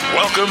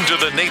Welcome to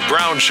the Nate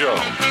Brown Show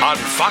on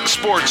Fox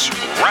Sports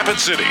Rapid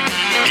City.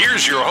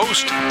 Here's your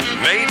host,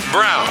 Nate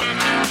Brown.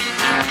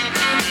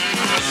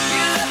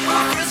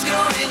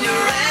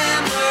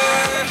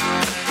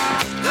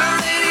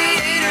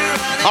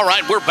 All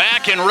right, we're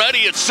back and ready.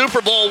 It's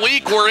Super Bowl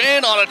week. We're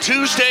in on a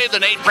Tuesday, the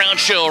Nate Brown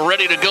Show,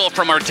 ready to go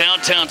from our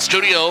downtown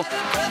studio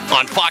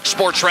on Fox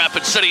Sports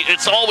Rapid City.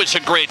 It's always a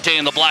great day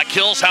in the Black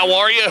Hills. How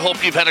are you?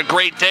 Hope you've had a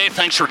great day.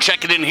 Thanks for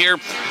checking in here.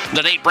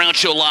 The Nate Brown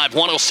Show live,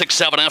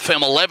 106.7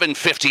 FM,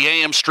 1150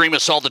 AM. Stream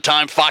us all the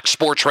time,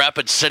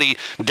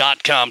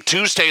 foxsportsrapidcity.com.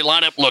 Tuesday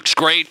lineup looks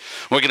great.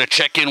 We're going to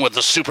check in with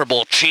the Super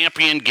Bowl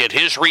champion, get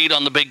his read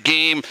on the big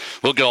game.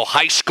 We'll go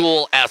high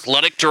school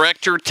athletic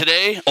director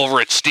today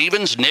over at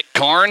Stevens, Nick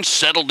Karn,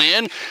 settled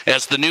in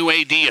as the new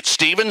AD at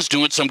Stevens,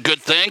 doing some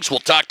good things. We'll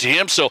talk to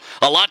him. So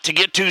a lot to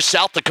get to.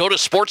 South Dakota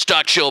Sports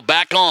Talk Show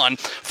back on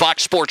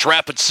Fox Sports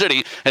Rapid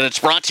City, and it's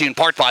brought to you in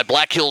part by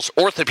Black Hills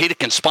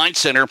Orthopedic and Spine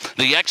Center,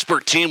 the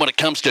expert team when it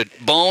comes to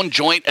bone,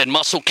 joint, and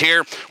muscle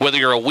care. Whether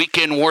you're a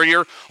weekend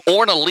warrior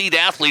or an elite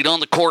athlete on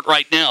the court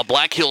right now,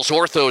 Black Hills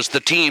Ortho is the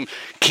team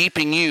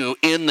keeping you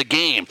in the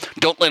game.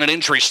 Don't let an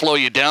injury slow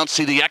you down.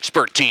 See the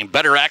expert team.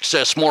 Better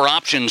access, more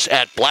options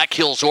at Black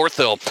Hills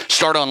Ortho.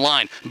 Start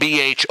online,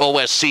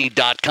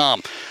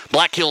 BHOSC.com.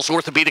 Black Hills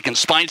Orthopedic and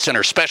Spine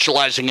Center,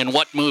 specializing in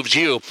what moves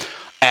you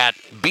at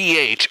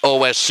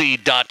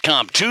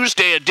BHOSC.com.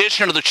 Tuesday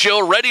edition of the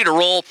show, ready to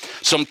roll.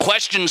 Some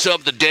questions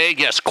of the day.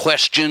 Yes,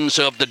 questions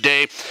of the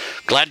day.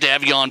 Glad to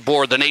have you on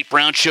board. The Nate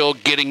Brown Show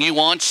getting you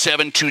on.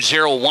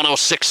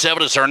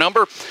 720-1067 is our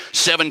number.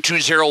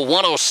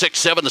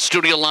 720-1067. The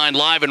studio line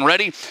live and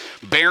ready.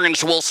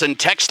 Barron's Wilson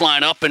text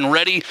line up and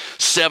ready.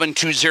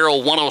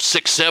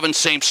 720-1067.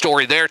 Same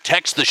story there.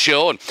 Text the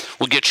show and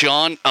we'll get you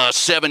on.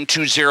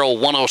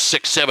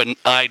 720-1067.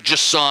 I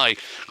just saw a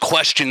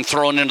question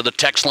thrown into the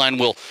text line.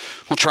 We'll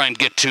try and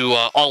get to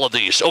all of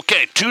these.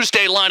 Okay,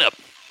 Tuesday lineup.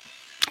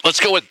 Let's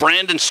go with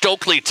Brandon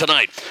Stokley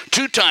tonight.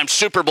 Two-time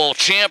Super Bowl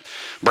champ.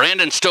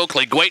 Brandon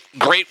Stokley, great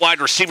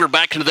wide receiver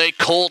back in the day.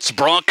 Colts,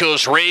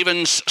 Broncos,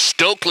 Ravens.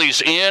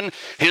 Stokley's in.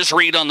 His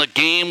read on the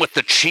game with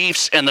the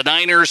Chiefs and the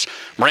Niners.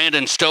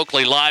 Brandon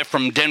Stokley live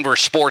from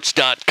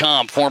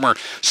denversports.com. Former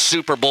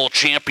Super Bowl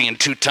champion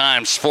 2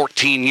 times,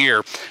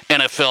 14-year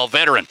NFL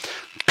veteran.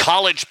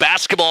 College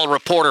basketball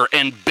reporter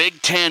and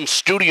Big Ten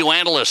studio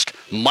analyst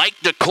Mike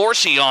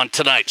DeCourcy on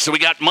tonight. So we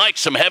got Mike,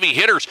 some heavy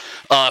hitters,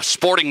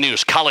 sporting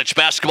news, college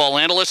basketball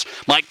analyst,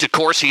 Mike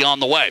DeCourcy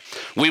on the way.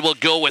 We will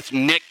go with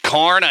Nick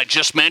Karn. I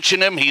just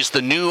mentioned him. He's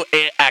the new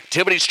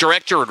activities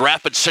director at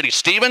Rapid City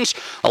Stevens.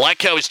 I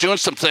like how he's doing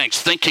some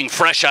things, thinking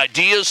fresh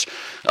ideas,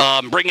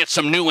 bringing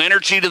some new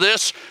energy to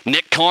this.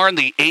 Nick Karn,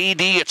 the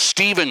AD at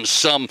Stevens,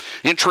 some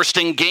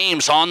interesting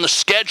games on the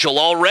schedule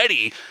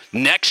already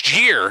next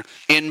year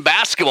in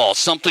basketball,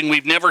 something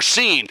we've never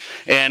seen,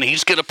 and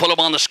he's going to put them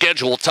on the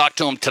schedule. We'll talk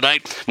to him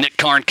tonight. Nick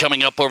Karn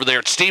coming up over there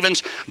at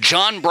Stevens.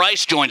 John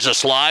Brice joins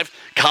us live,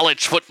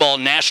 college football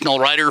national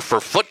writer for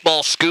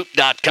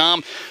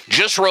footballscoop.com.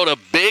 Just wrote a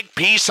big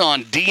piece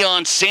on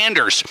Deion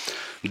Sanders.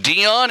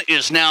 Deion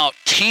is now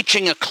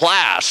teaching a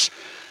class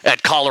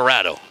at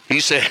Colorado. He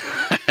said,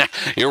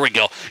 here we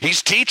go.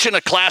 He's teaching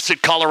a class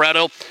at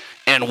Colorado,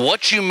 and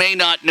what you may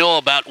not know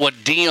about what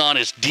Deion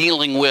is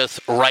dealing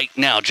with right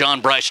now. John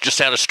Brice just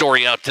had a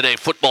story out today,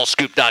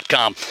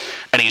 footballscoop.com,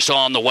 and he's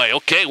on the way.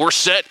 Okay, we're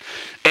set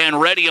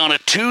and ready on a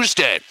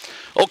Tuesday.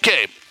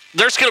 Okay,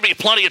 there's going to be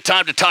plenty of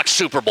time to talk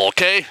Super Bowl,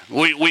 okay?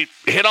 We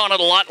hit on it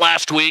a lot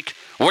last week.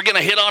 We're going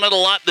to hit on it a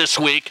lot this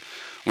week.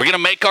 We're going to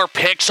make our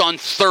picks on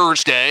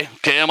Thursday.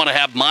 Okay, I'm going to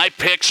have my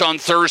picks on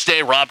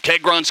Thursday. Rob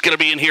Tegron's going to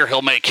be in here.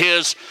 He'll make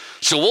his.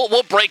 So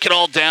we'll break it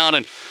all down,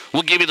 and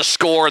we'll give you the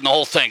score and the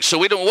whole thing. So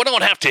we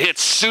don't have to hit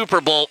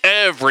Super Bowl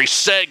every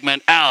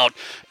segment out,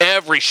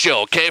 every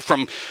show, okay?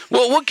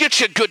 We'll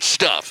get you good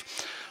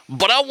stuff.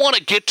 But I want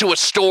to get to a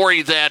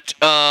story that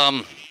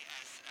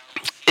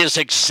is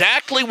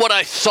exactly what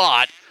I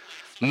thought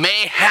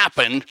may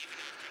happen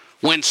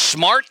when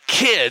smart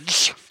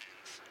kids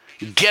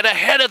get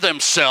ahead of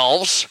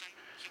themselves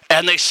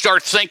and they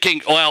start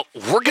thinking, well,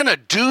 we're going to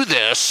do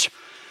this,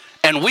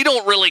 and we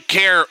don't really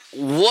care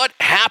what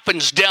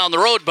happens down the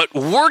road, but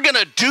we're going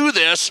to do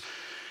this.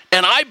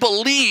 And I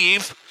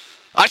believe,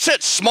 I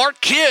said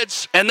smart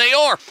kids, and they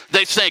are.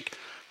 They think,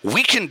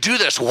 we can do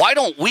this. Why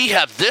don't we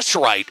have this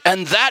right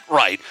and that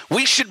right?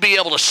 We should be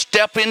able to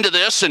step into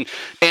this, and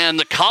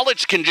the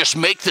college can just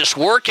make this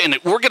work, and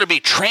we're going to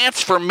be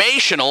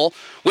transformational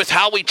with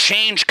how we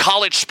change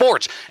college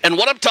sports. And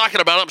what I'm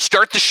talking about, I'm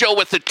start the show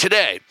with it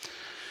today,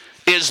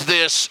 is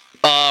this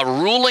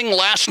ruling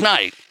last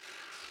night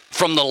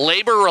from the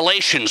Labor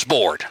Relations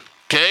Board,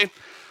 okay?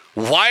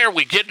 Why are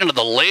we getting into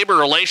the Labor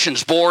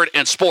Relations Board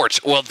and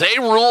sports? Well, they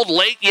ruled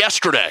late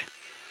yesterday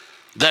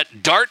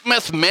that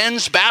Dartmouth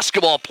men's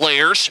basketball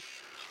players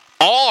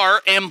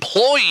are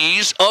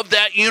employees of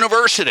that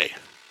university.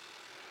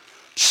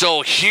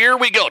 So here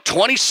we go,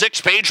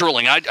 26-page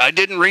ruling. I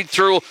didn't read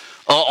through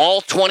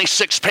all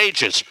 26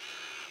 pages,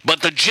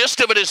 but the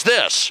gist of it is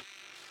this.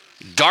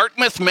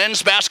 Dartmouth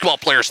men's basketball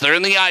players, they're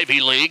in the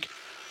Ivy League.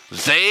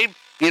 They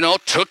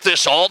took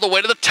this all the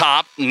way to the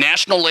top,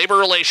 National Labor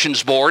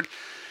Relations Board,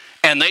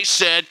 and they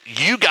said,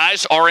 you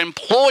guys are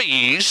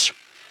employees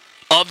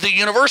of the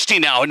university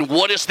now. And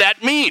what does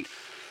that mean?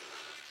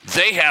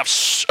 They have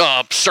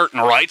certain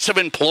rights of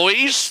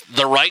employees.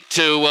 The right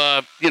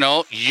to,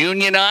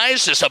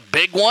 unionize is a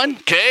big one,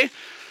 okay?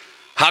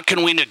 How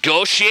can we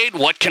negotiate?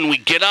 What can we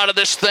get out of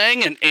this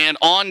thing? And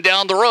on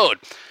down the road.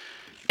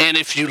 And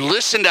if you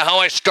listen to how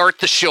I start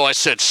the show, I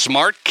said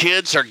smart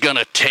kids are going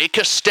to take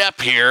a step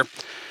here,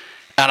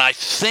 and I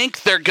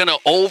think they're going to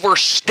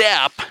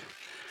overstep.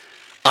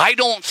 I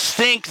don't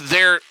think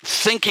they're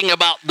thinking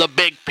about the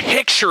big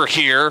picture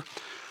here.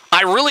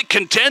 I really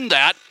contend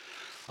that.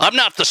 I'm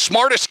not the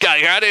smartest guy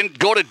here. I didn't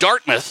go to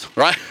Dartmouth,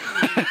 right?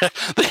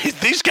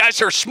 These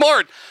guys are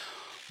smart,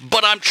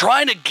 but I'm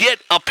trying to get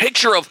a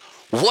picture of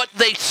what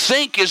they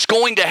think is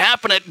going to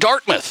happen at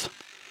Dartmouth.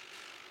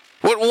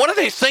 What do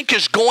they think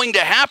is going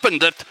to happen?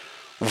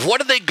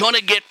 What are they going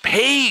to get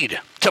paid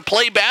to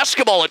play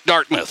basketball at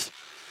Dartmouth?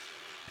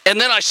 And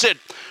then I said,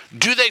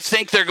 do they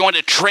think they're going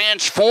to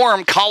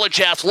transform college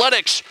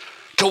athletics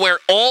to where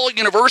all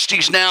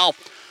universities now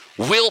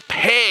will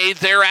pay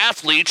their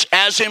athletes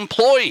as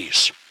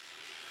employees?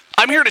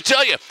 I'm here to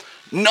tell you,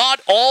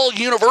 not all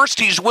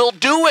universities will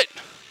do it.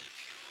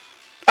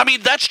 I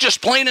mean, that's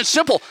just plain and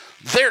simple.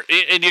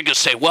 And you can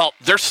say, well,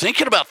 they're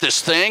thinking about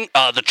this thing.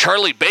 The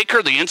Charlie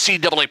Baker, the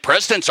NCAA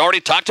president's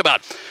already talked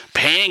about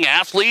paying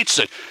athletes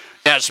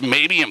as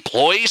maybe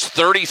employees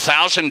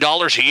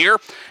 $30,000 a year.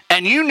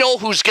 And you know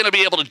who's going to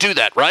be able to do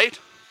that, right?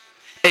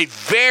 A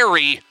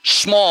very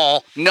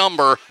small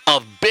number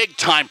of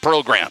big-time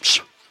programs.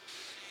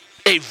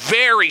 A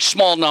very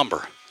small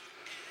number.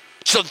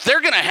 So they're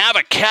going to have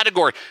a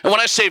category. And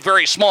when I say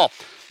very small,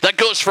 that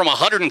goes from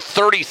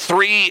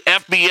 133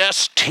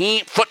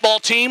 FBS football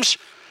teams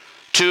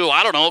to,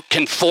 I don't know,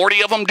 can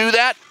 40 of them do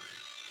that?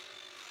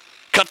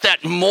 Cut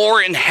that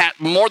more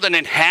than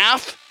in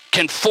half?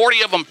 Can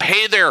 40 of them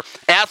pay their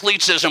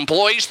athletes as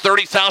employees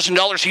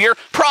 $30,000 a year?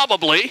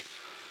 Probably.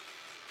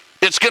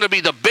 It's going to be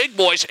the big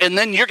boys, and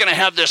then you're going to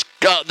have this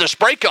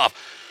break-off.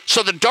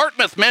 So the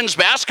Dartmouth men's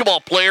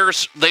basketball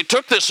players, they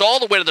took this all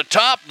the way to the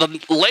top. The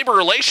Labor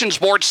Relations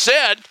Board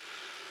said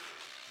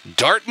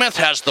Dartmouth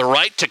has the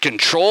right to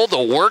control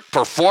the work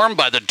performed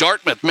by the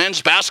Dartmouth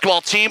men's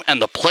basketball team,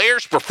 and the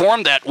players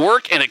perform that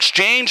work in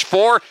exchange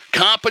for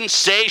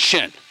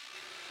compensation.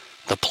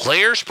 The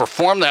players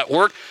perform that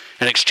work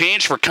in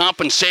exchange for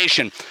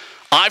compensation.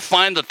 I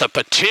find that the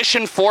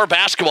petition for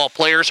basketball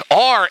players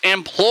are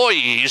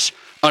employees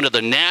under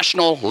the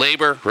National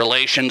Labor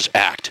Relations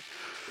Act.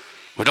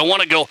 We don't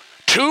want to go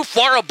too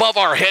far above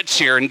our heads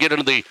here and get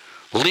into the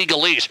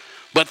legalese,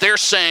 but they're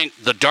saying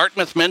the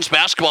Dartmouth men's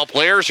basketball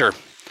players are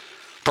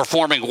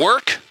performing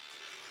work.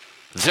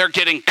 They're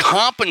getting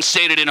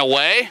compensated in a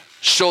way,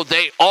 so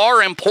they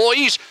are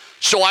employees.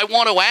 So I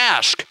want to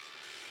ask,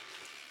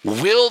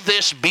 will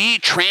this be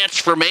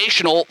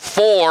transformational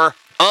for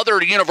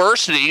other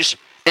universities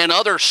and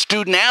other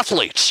student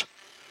athletes?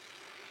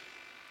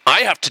 I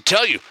have to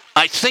tell you,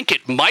 I think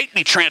it might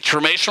be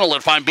transformational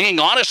if I'm being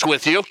honest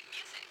with you.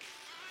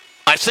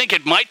 I think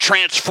it might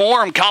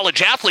transform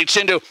college athletes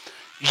into,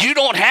 you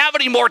don't have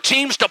any more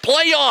teams to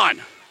play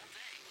on.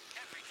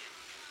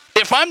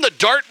 If I'm the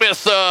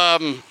Dartmouth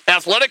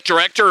athletic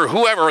director or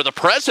whoever, or the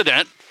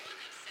president,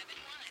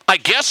 I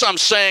guess I'm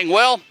saying,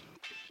 well,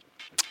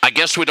 I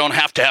guess we don't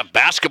have to have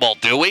basketball,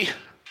 do we?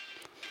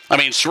 I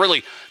mean, it's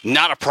really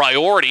not a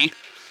priority.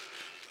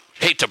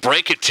 Hate to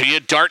break it to you,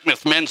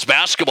 Dartmouth men's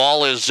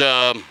basketball is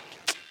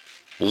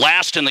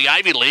last in the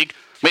Ivy League.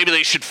 Maybe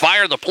they should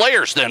fire the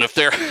players then if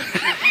they're...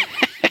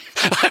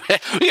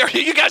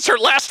 You guys are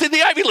last in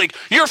the Ivy League.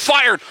 You're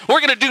fired.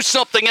 We're going to do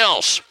something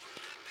else.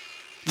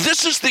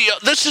 This is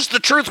the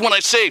truth when I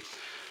say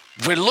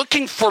we're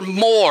looking for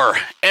more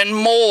and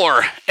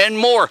more and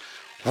more.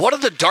 What are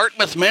the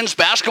Dartmouth men's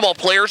basketball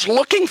players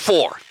looking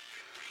for?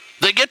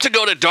 They get to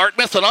go to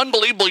Dartmouth, an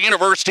unbelievable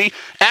university,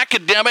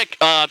 academic.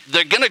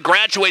 They're going to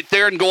graduate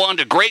there and go on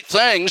to great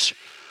things.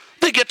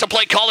 They get to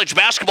play college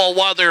basketball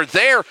while they're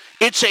there.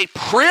 It's a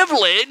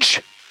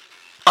privilege,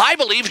 I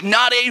believe,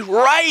 not a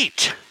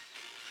right.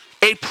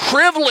 A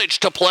privilege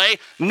to play,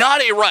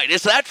 not a right.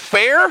 Is that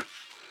fair?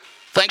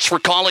 Thanks for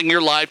calling. You're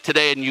live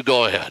today, and you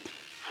go ahead.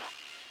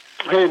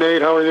 Hey,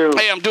 Nate, how are you?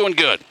 Hey, I'm doing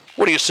good.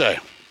 What do you say?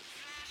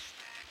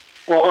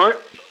 Well,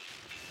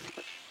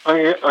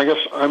 I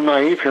guess I'm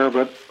naive here,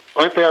 but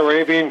aren't they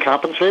already being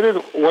compensated?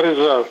 What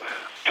is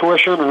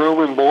tuition,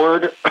 room, and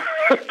board,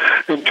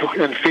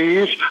 and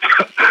fees?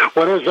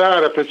 What is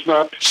that if it's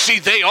not? See,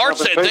 they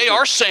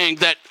are saying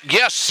that,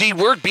 yes, see,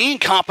 we're being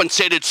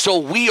compensated, so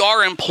we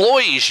are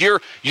employees.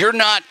 You're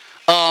not,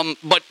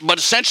 but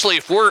essentially,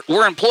 if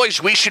we're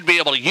employees, we should be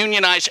able to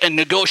unionize and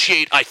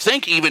negotiate, I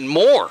think, even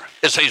more,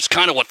 is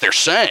kind of what they're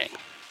saying.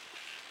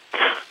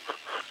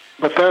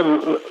 But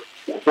then,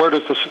 where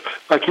does this,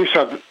 like you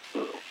said,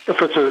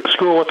 if it's a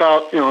school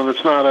without,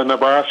 that's not a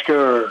Nebraska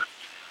or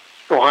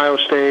Ohio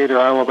State or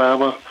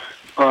Alabama,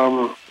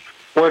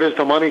 where does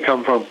the money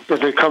come from?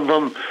 Does it come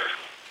from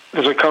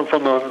Does it come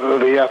from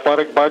the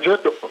athletic budget?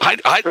 I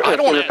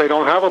don't. If they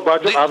don't have a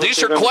budget,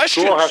 these are then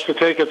questions. The school has to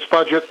take its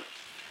budget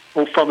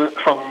from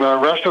the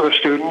rest of the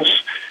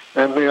students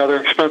and the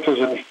other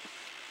expenses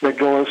that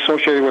go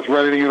associated with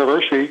Reading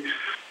University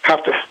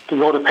have to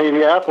go to pay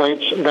the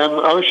athletes. Then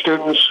other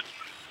students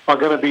are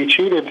going to be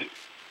cheated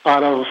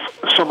out of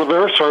some of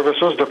their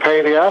services to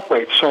pay the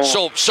athletes.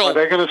 So are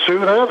they going to sue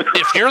them?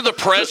 If you're the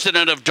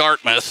president of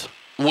Dartmouth,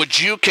 would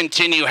you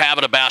continue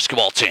having a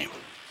basketball team?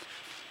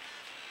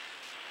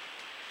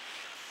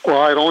 Well,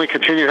 I'd only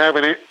continue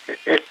having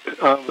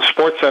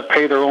sports that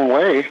pay their own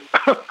way.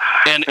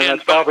 and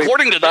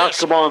according to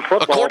basketball and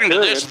football, according to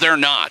this, they're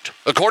not.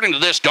 According to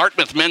this,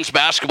 Dartmouth men's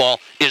basketball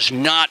is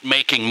not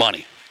making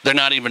money. They're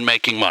not even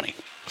making money.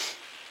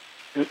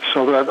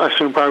 So I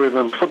assume probably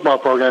the football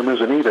program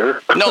isn't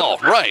either. No,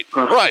 right.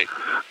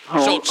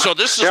 So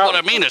this is what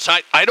I mean. Is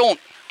I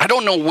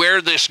don't know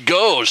where this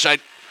goes.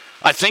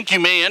 I think you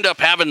may end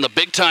up having the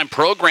big time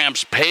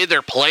programs pay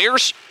their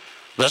players.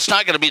 That's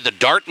not going to be the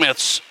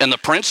Dartmouths and the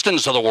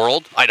Princetons of the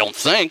world, I don't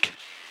think.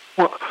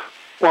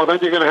 Well, then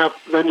you're going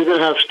to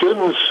have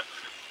students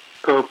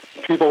or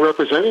people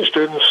representing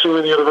students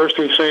suing the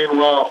university, saying,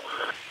 "Well,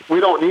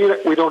 we don't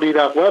need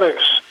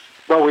athletics,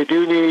 but we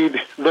do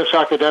need this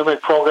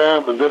academic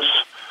program and this,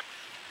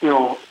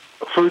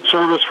 food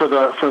service for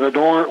the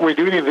dorm. We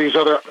do need these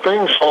other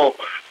things. So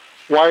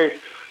why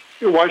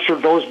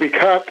should those be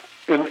cut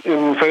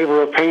in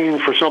favor of paying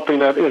for something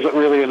that isn't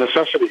really a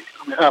necessity?"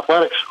 I mean,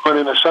 athletics aren't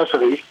a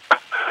necessity,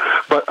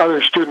 but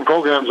other student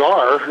programs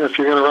are if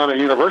you're going to run a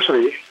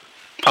university.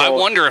 So I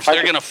wonder if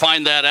they're going to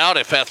find that out,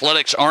 if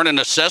athletics aren't a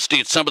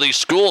necessity at some of these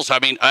schools. I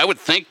mean, I would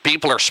think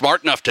people are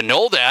smart enough to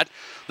know that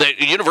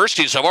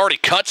universities have already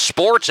cut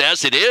sports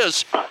as it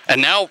is,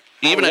 and now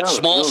even at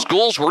small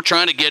schools we're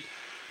trying to get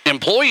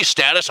employee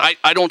status.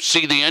 I don't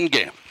see the end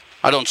game.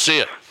 I don't see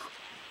it.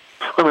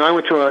 I mean, I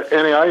went to an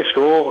NAI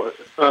school.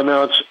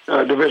 Now it's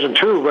Division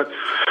II, but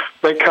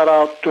they cut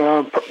out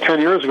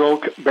 10 years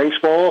ago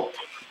baseball.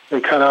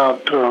 They cut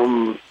out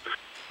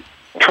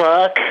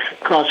track,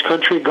 cross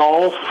country,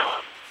 golf,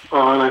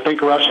 and I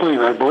think wrestling,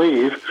 I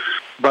believe.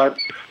 But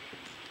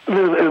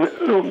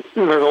there's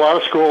a lot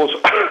of schools,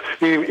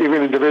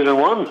 even in Division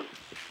I,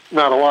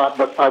 not a lot,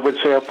 but I would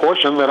say a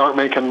portion that aren't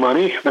making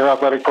money. Their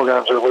athletic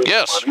programs are losing money.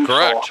 Yes,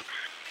 correct. So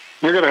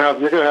you're going to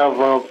have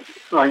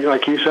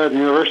like you said,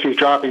 universities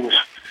dropping at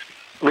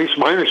least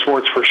minor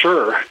sports for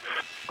sure,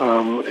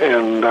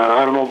 and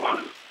I don't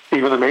know,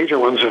 even the major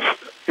ones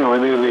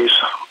in these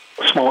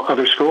small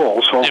other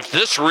schools. So if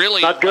this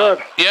really not good,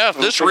 if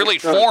this really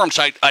forms,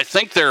 I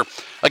think they're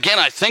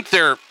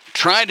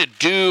trying to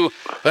do.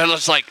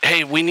 It's like,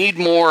 hey, we need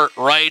more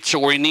rights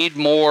or we need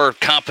more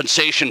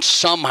compensation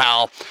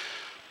somehow.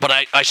 But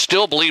I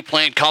still believe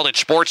playing college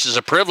sports is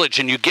a privilege,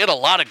 and you get a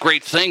lot of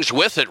great things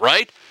with it,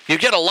 right? You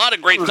get a lot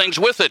of great things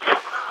with it.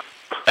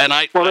 And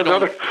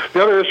the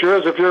other issue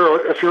is if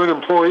you're an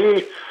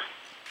employee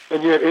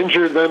and you get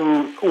injured,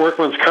 then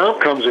workman's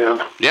comp comes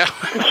in. Yeah.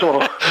 So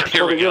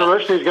the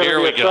university is going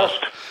to be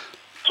assessed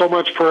so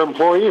much per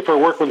employee for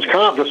workman's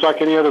comp, just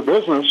like any other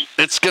business.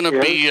 It's going to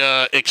be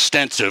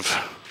extensive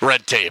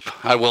red tape.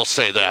 I will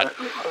say that.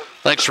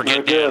 Thanks for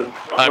getting in.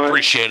 I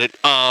appreciate it.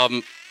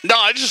 No,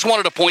 I just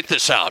wanted to point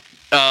this out.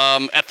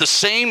 At the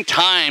same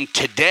time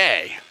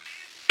today,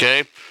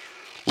 okay,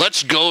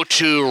 let's go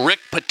to Rick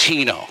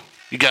Pitino.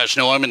 You guys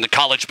know him in the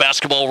college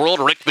basketball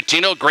world. Rick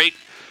Pitino, great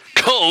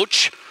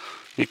coach.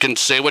 You can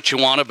say what you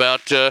want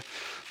about the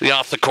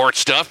off-the-court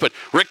stuff, but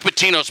Rick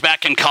Pitino's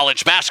back in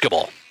college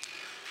basketball.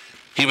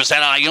 He was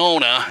at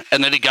Iona,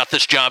 and then he got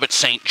this job at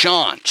St.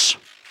 John's,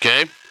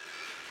 okay?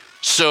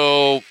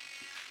 So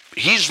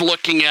he's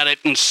looking at it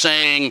and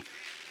saying,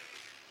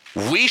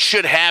 we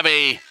should have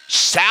a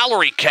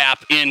salary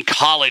cap in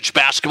college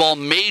basketball,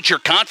 major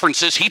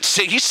conferences. He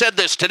said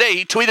this today.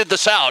 He tweeted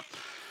this out.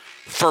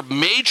 For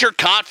major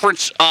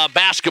conference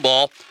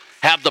basketball,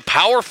 have the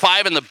Power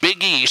 5 and the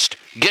Big East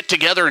get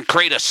together and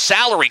create a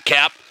salary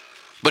cap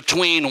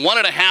between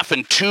 $1.5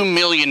 and $2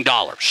 million.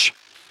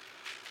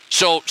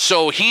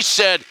 So he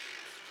said,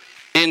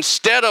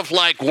 instead of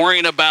like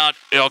worrying about,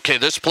 okay,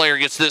 this player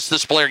gets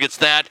this player gets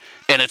that,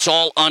 and it's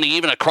all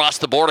uneven across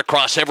the board,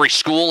 across every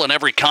school and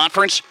every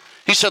conference,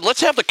 he said,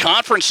 let's have the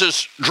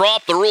conferences draw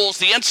up the rules.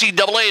 The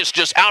NCAA is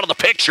just out of the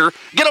picture.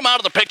 Get them out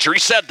of the picture. He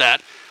said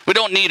that. We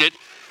don't need it.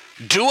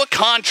 Do a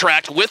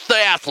contract with the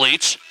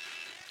athletes,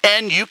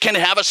 and you can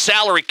have a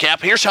salary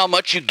cap. Here's how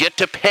much you get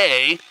to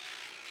pay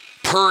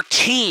per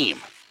team.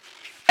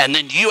 And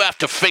then you have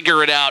to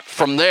figure it out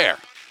from there.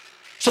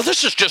 So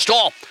this is just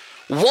all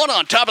one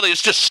on top of the other.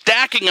 It's just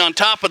stacking on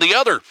top of the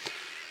other.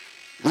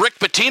 Rick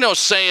Pitino's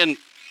saying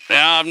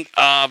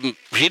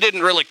he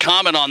didn't really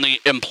comment on the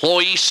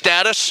employee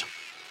status.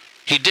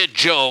 He did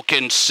joke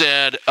and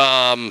said,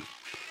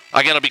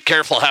 I got to be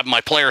careful having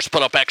my players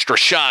put up extra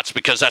shots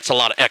because that's a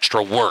lot of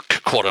extra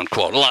work, quote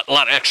unquote, a lot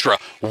of extra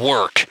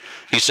work.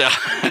 He said,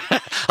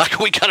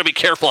 we got to be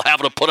careful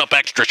having to put up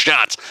extra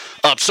shots.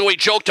 So he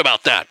joked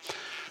about that.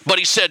 But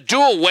he said,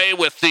 do away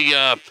with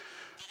the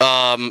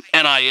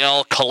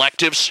NIL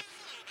collectives.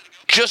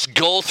 just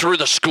go through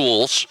the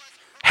schools,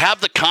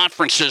 have the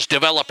conferences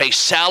develop a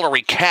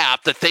salary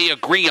cap that they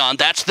agree on.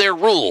 That's their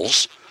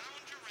rules.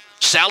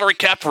 Salary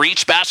cap for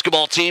each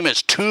basketball team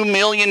is $2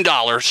 million.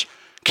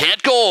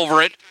 Can't go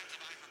over it.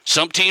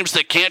 Some teams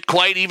that can't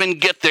quite even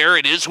get there,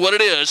 it is what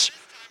it is.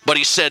 But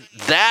he said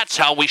that's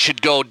how we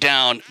should go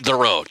down the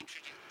road.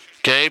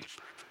 Okay?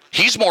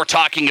 He's more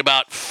talking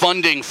about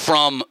funding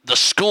from the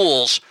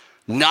schools,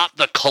 not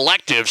the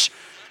collectives.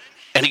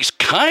 And he's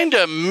kind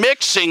of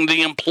mixing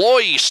the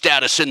employee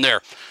status in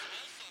there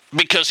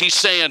because he's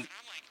saying,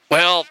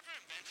 well,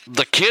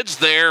 the kids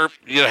there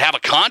have a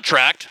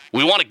contract.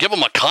 We want to give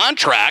them a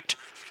contract.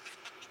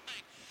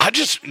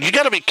 You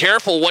got to be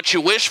careful what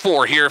you wish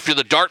for here if you're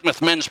the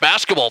Dartmouth men's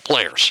basketball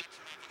players.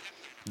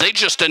 They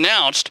just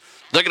announced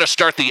they're going to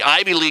start the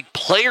Ivy League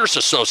Players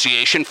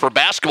Association for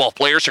basketball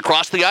players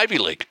across the Ivy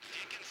League.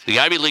 The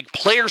Ivy League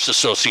Players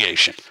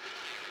Association.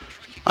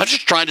 I'm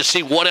just trying to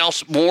see what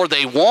else more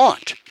they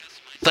want.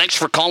 Thanks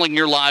for calling.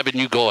 You're live, and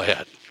you go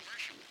ahead.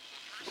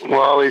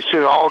 Well, they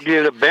should all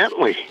get a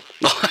Bentley.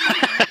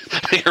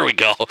 Here we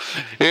go.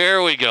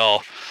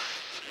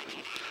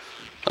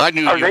 Are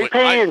they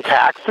paying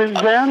taxes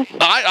then?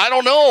 I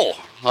don't know.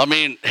 I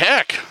mean,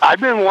 heck. I've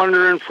been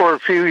wondering for a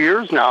few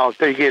years now if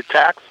they get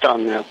taxed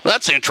on this.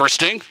 That's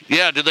interesting.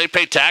 Yeah, do they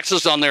pay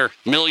taxes on their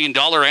 $1 million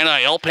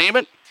NIL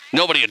payment?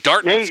 Nobody at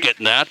Dartmouth's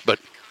getting that, but...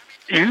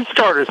 You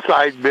start a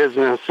side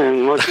business,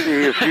 and let's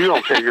see if you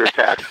don't pay your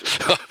taxes.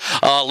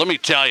 Let me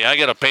tell you, I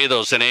got to pay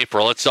those in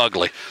April. It's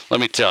ugly. Let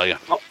me tell you.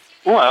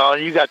 Well,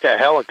 you got that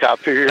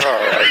helicopter. You're all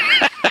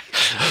right.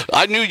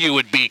 I knew you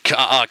would be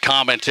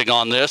commenting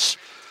on this.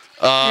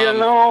 There's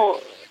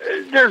no.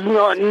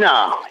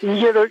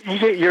 You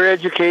get your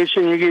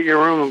education, you get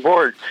your room and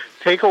board.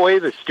 Take away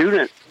the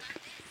student.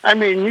 I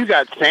mean, you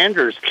got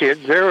Sanders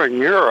kids. They're in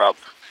Europe.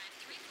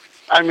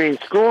 I mean,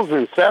 school's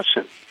in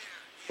session.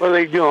 What are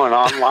they doing,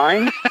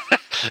 online?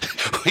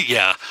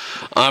 Yeah,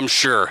 I'm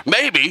sure.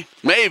 Maybe.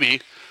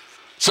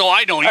 So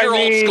I know you're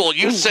old school.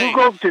 You say who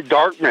goes to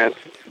Dartmouth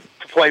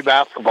to play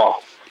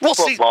basketball? Well,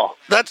 football.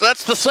 See,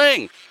 that's the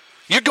thing.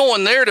 You're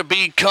going there to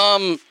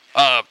become,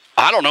 a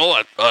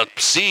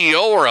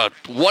CEO or a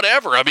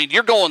whatever. I mean,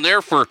 you're going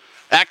there for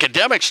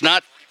academics,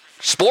 not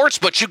sports,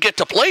 but you get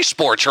to play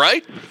sports,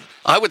 right?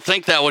 I would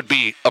think that would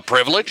be a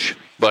privilege,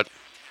 but...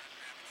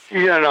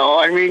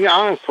 I mean,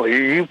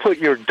 honestly, you put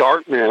your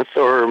Dartmouth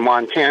or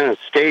Montana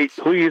State,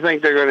 who do you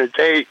think they're going to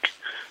take?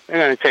 They're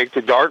going to take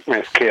the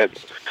Dartmouth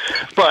kids.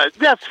 But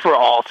that's for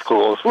all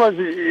schools.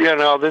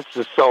 This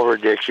is so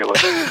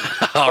ridiculous.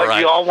 All right.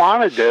 You all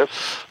wanted this.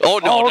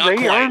 Oh, no,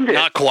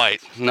 not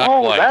quite. Not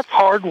quite. That's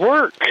hard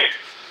work.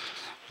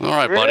 All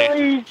right, buddy.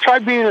 Really? Try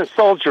being a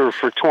soldier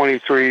for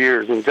 23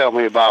 years and tell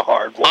me about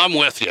hard work. I'm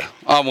with you.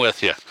 I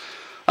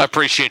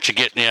appreciate you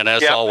getting in,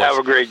 as always. Have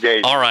a great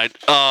day. All right.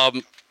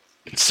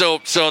 So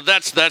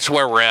that's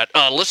where we're at.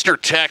 Listener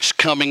text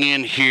coming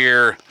in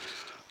here,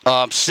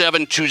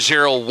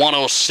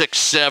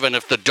 720-1067.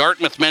 If the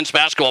Dartmouth men's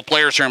basketball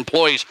players are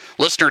employees,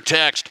 listener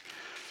text,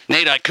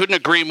 Nate, I couldn't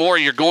agree more.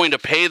 You're going to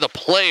pay the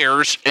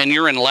players, and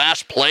you're in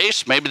last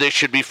place. Maybe they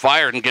should be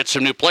fired and get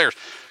some new players.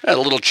 A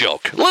little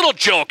joke.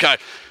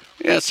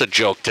 It's a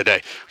joke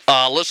today.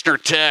 Listener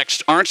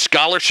text, aren't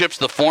scholarships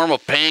the form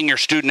of paying your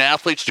student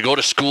athletes to go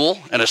to school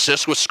and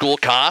assist with school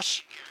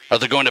costs? Are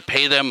they going to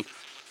pay them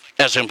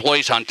as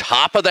employees on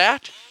top of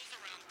that?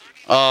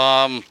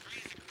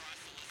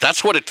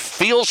 That's what it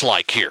feels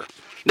like here.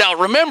 Now,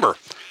 remember,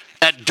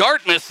 at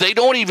Dartmouth, they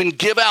don't even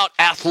give out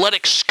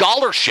athletic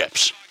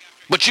scholarships.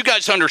 But you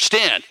guys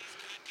understand,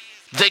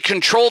 they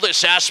control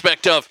this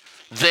aspect of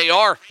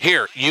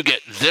you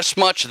get this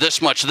much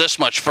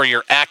for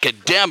your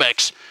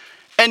academics.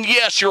 And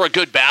yes, you're a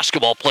good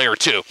basketball player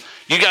too.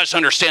 You guys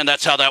understand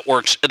that's how that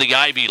works in the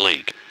Ivy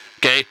League,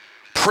 okay?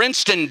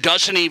 Princeton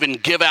doesn't even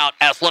give out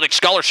athletic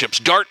scholarships.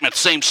 Dartmouth,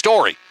 same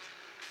story.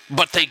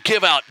 But they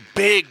give out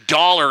big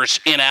dollars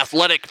in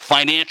academic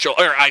financial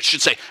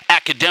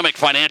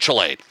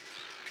aid.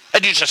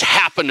 And you just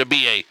happen to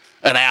be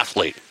an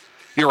athlete.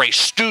 You're a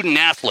student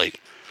athlete.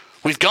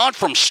 We've gone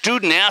from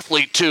student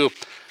athlete to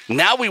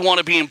now we want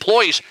to be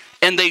employees.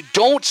 And they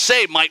don't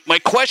say, my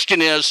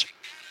question is,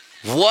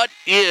 what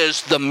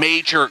is the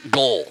major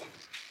goal?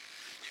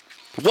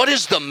 What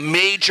is the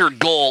major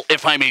goal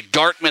if I'm a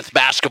Dartmouth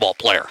basketball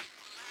player?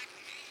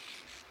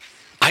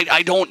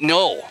 I don't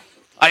know.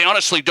 I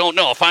honestly don't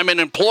know. If I'm an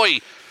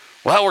employee,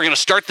 well, we're going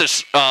to start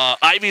this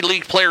Ivy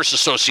League Players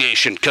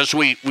Association because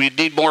we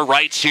need more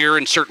rights here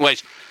in certain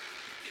ways.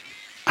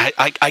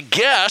 I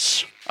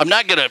guess I'm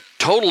not going to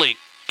totally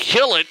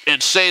kill it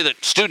and say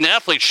that student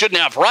athletes shouldn't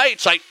have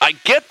rights. I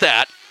get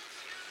that.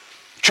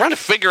 I'm trying to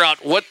figure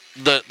out what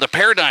the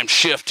paradigm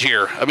shift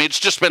here. I mean, it's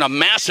just been a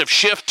massive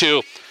shift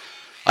to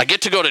I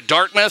get to go to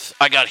Dartmouth.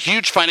 I got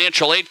huge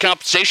financial aid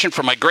compensation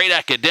for my great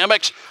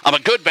academics. I'm a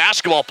good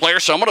basketball player,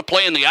 so I'm going to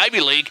play in the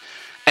Ivy League.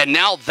 And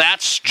now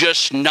that's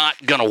just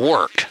not going to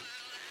work.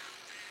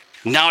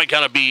 Now I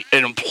got to be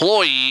an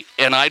employee,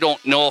 and I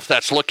don't know if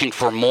that's looking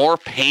for more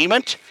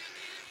payment.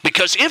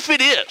 Because if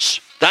it is,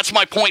 that's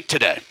my point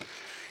today.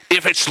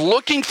 If it's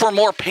looking for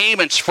more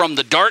payments from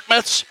the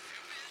Dartmouths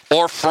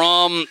or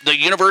from the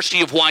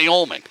University of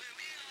Wyoming,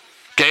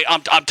 okay,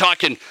 I'm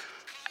talking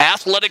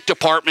athletic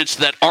departments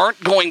that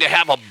aren't going to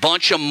have a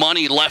bunch of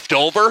money left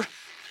over.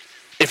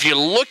 If you're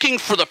looking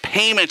for the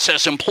payments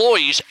as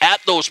employees at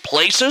those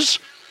places,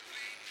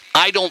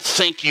 I don't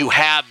think you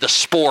have the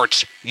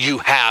sports you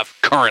have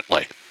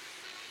currently.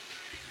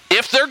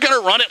 If they're going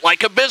to run it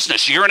like a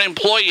business, you're an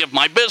employee of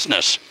my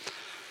business.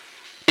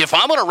 If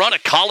I'm going to run a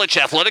college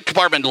athletic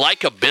department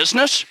like a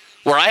business,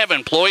 where I have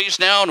employees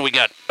now and we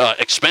got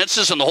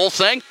expenses and the whole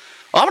thing,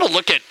 I'm going to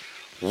look at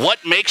what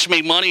makes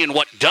me money and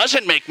what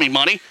doesn't make me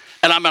money,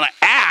 and I'm going to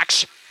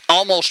axe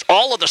almost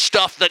all of the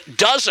stuff that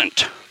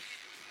doesn't.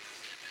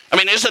 I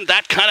mean, isn't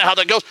that kind of how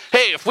that goes?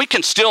 Hey, if we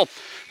can still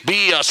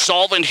be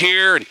solvent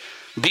here and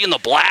be in the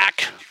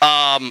black,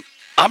 I'm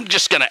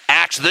just going to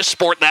axe this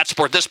sport, that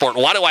sport, this sport.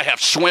 Why do I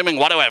have swimming?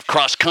 Why do I have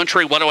cross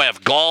country? Why do I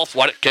have golf?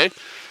 Why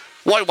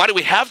do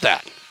we have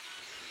that?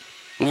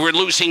 We're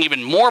losing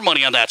even more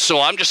money on that. So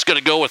I'm just going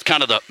to go with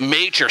kind of the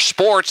major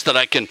sports that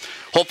I can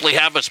hopefully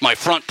have as my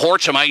front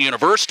porch of my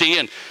university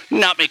and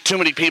not make too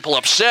many people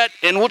upset.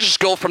 And we'll just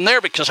go from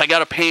there because I got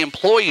to pay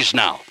employees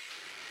now.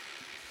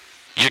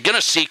 You're going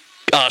to see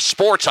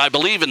sports, I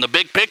believe, in the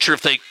big picture,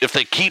 if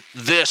they keep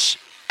this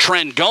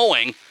trend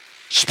going,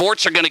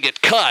 sports are going to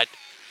get cut.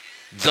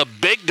 The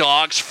big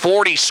dogs,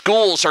 40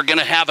 schools, are going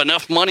to have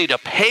enough money to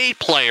pay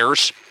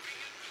players.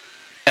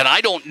 And I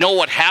don't know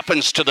what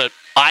happens to the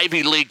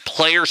Ivy League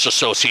Players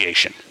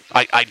Association.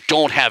 I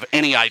don't have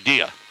any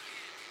idea.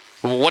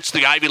 What's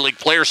the Ivy League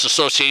Players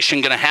Association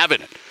going to have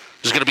in it?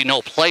 There's going to be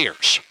no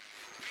players.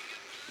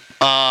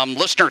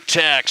 Listener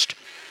text,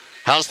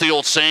 how's the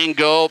old saying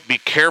go? Be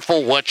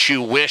careful what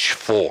you wish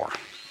for.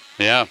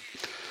 Yeah.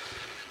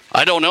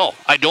 I don't know.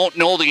 I don't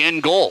know the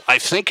end goal. I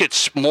think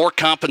it's more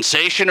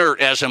compensation, or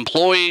as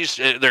employees,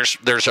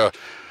 there's a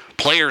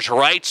players'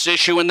 rights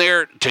issue in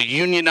there to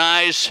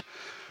unionize.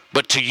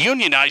 But to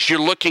unionize,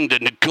 you're looking to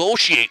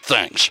negotiate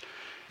things.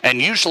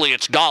 And usually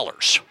it's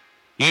dollars.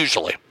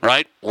 Usually,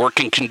 right?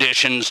 Working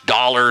conditions,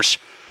 dollars.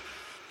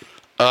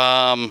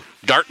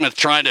 Dartmouth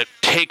trying to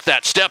take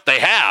that step. They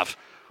have.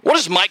 What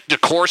does Mike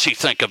DeCourcy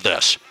think of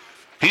this?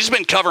 He's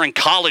been covering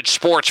college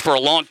sports for a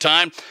long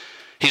time.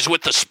 He's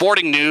with the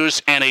Sporting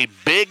News and a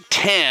Big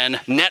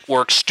Ten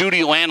Network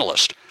studio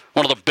analyst.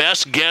 One of the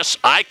best guests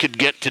I could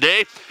get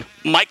today.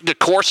 Mike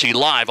DeCourcy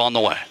live on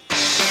the way.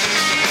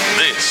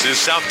 This is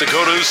South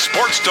Dakota's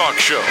sports talk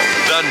show,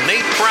 The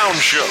Nate Brown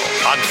Show,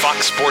 on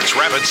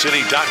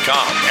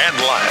FoxSportsRapidCity.com and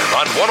live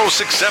on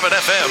 106.7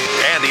 FM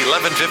and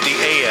 1150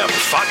 AM,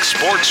 Fox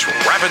Sports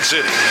Rapid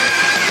City.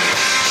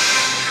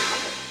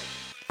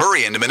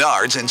 Hurry into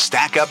Menards and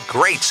stack up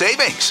great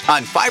savings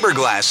on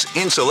fiberglass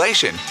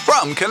insulation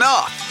from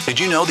Knauf. Did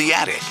you know the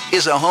attic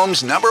is a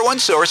home's #1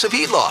 source of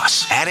heat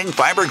loss? Adding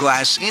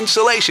fiberglass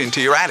insulation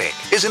to your attic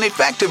is an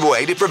effective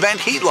way to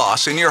prevent heat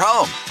loss in your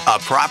home. A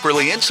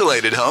properly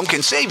insulated home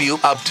can save you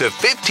up to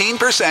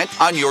 15%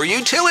 on your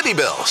utility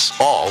bills,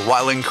 all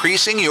while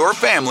increasing your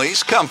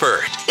family's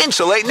comfort.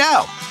 Insulate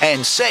now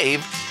and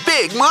save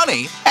big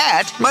money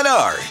at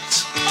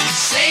Menards.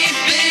 Save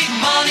big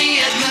money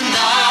at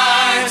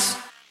Menards.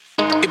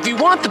 If you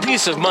want the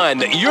peace of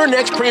mind that your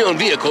next pre-owned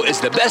vehicle is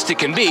the best it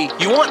can be,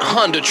 you want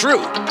Honda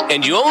True.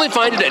 And you only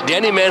find it at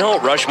Danny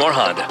Manholt Rushmore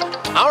Honda.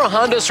 Our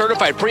Honda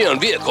certified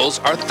pre-owned vehicles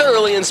are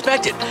thoroughly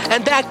inspected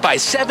and backed by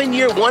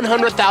 7-year,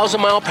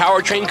 100,000-mile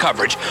powertrain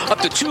coverage, up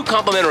to 2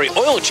 complimentary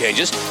oil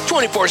changes,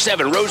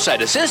 24/7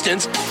 roadside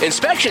assistance,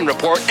 inspection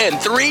report, and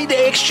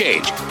 3-day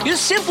exchange. You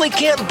simply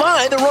can't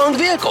buy the wrong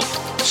vehicle.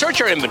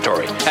 Search our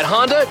inventory at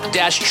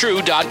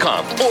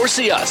honda-true.com or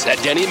see us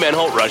at Danny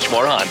Manholt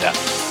Rushmore Honda.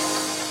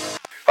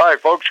 Hi,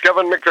 folks.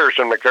 Kevin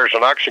McPherson,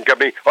 McPherson Auction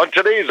Company. On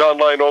today's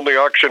online-only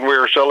auction, we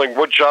are selling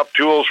woodshop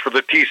tools for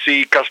the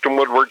TC Custom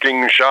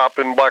Woodworking Shop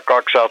in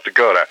Blackhawk, South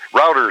Dakota.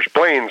 Routers,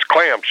 planes,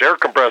 clamps, air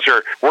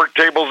compressor, work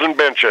tables, and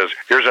benches.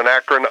 Here's an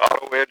Akron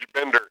Auto Edge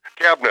bender.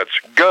 Cabinets,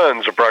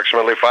 guns,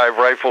 approximately 5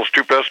 rifles,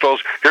 2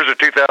 pistols. Here's a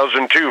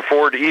 2002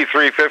 Ford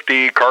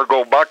E350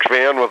 cargo box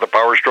van with a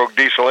Power Stroke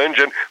diesel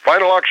engine.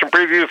 Final auction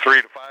preview,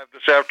 3 to 5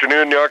 this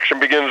afternoon. The auction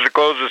begins to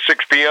close at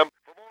 6 p.m.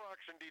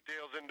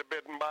 Details into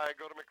bid and buy,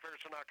 go to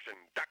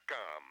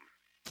McPhersonAuction.com.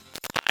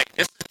 Hi,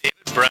 this is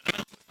David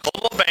Brenneman,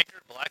 Coldwell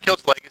Banker, Black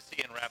Hills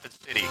Legacy in Rapid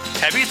City.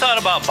 Have you thought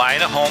about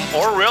buying a home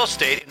or real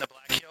estate in the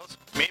Black Hills?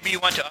 Maybe you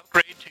want to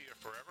upgrade to your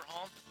forever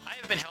home? I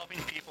have been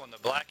helping people in the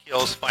Black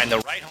Hills find the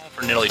right home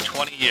for nearly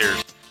 20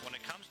 years. When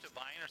it comes to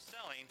buying or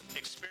selling,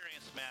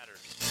 experience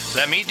matters.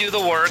 Let me do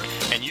the work,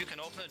 and you can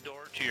open the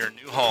door to your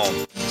new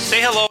home.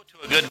 Say hello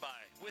to a good buy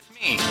with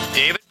me,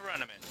 David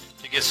Brenneman.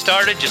 To get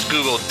started, just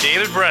Google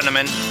David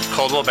Brenneman,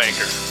 Coldwell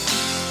Banker.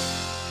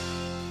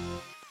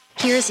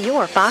 Here's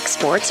your Fox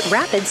Sports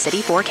Rapid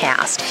City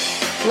forecast.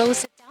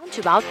 Lows down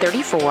to about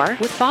 34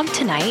 with fog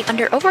tonight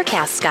under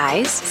overcast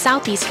skies,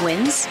 southeast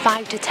winds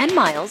 5 to 10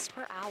 miles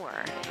per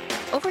hour.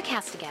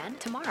 Overcast again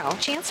tomorrow,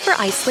 chance for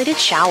isolated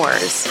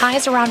showers,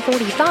 highs around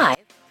 45.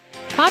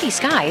 Cloudy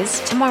skies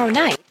tomorrow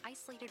night,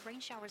 isolated Isolated rain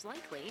showers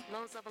likely.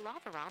 Lows level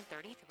off around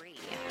 33.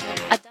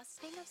 A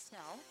dusting of snow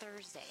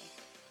Thursday.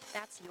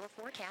 That's your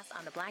forecast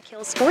on the Black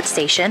Hills Sports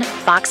Station,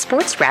 Fox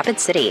Sports Rapid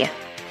City.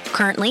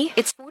 Currently,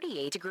 it's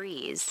 48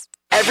 degrees.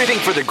 Everything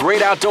for the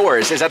great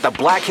outdoors is at the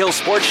Black Hills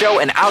Sports Show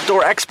and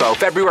Outdoor Expo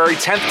February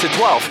 10th to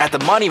 12th at the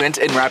Monument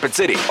in Rapid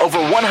City. Over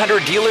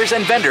 100 dealers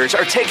and vendors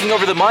are taking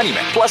over the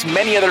Monument, plus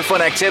many other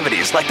fun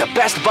activities like the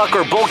Best Buck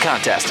or Bull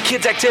Contest,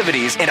 kids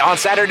activities, and on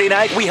Saturday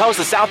night, we host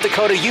the South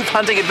Dakota Youth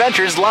Hunting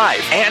Adventures live,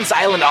 Ann's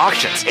Island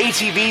Auctions,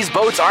 ATVs,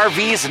 boats,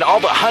 RVs, and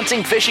all the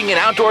hunting, fishing, and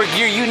outdoor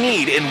gear you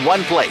need in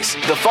one place.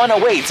 The fun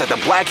awaits at the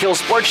Black Hills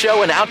Sports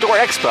Show and Outdoor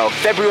Expo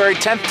February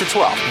 10th to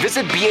 12th.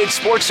 Visit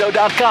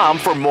bhsportshow.com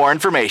for more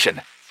information.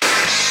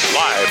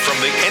 Live from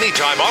the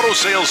Anytime Auto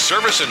Sales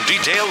Service and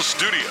Details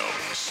Studio.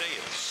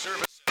 Sales,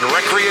 service, and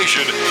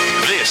recreation.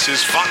 This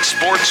is Fox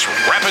Sports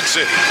Rapid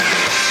City.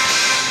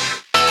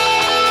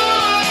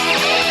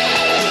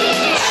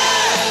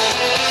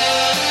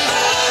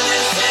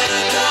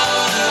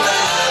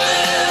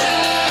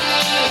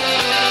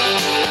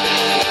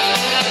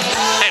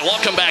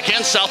 Welcome back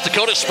in. South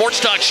Dakota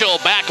Sports Talk Show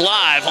back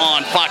live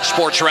on Fox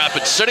Sports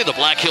Rapid City, the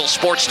Black Hills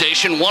Sports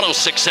Station,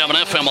 106.7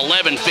 FM,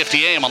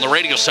 1150 AM on the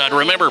radio side.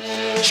 Remember,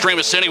 stream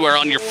us anywhere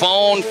on your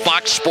phone,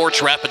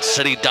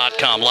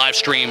 foxsportsrapidcity.com. Live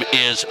stream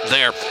is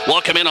there.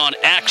 Welcome in on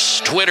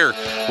X, Twitter.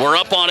 We're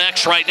up on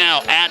X right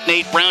now, at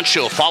Nate Brown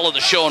Show. Follow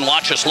the show and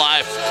watch us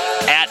live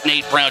at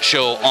Nate Brown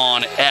Show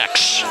on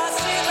X.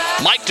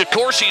 Mike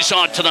DeCourcy's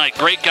on tonight.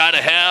 Great guy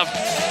to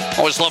have.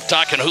 Always love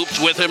talking hoops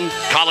with him.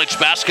 College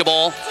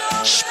basketball,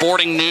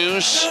 sporting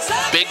news,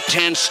 Big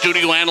Ten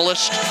studio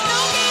analyst.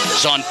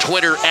 He's on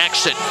Twitter,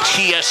 X at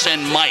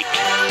TSN Mike.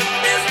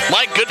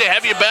 Mike, good to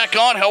have you back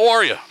on. How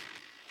are you?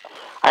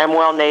 I am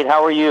well, Nate.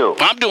 How are you?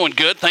 I'm doing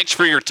good. Thanks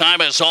for your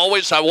time. As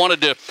always,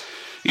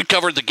 you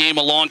covered the game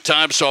a long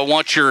time, so I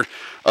want your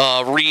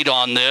read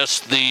on this.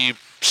 The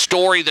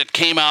story that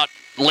came out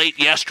late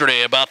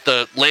yesterday about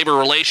the Labor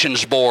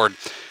Relations Board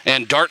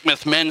and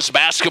Dartmouth men's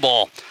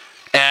basketball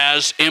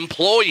as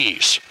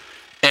employees.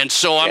 And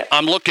so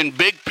I'm looking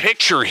big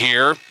picture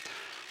here.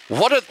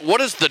 What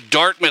is the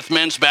Dartmouth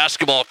men's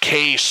basketball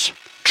case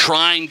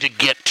trying to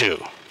get to?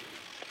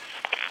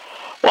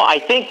 Well, I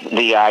think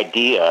the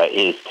idea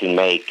is to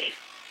make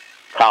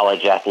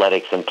college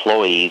athletics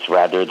employees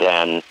rather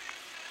than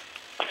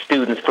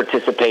students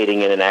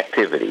participating in an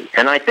activity.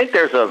 And I think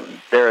there is a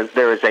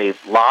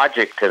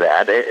logic to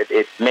that.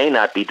 It may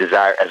not be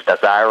as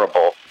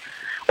desirable.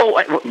 Well,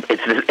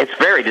 it's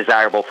very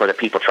desirable for the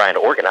people trying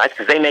to organize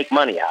because they make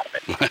money out of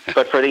it.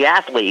 But for the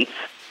athletes,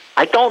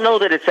 I don't know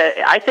that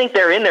I think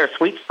they're in their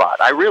sweet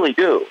spot. I really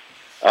do.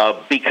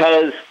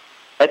 Because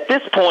at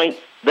this point,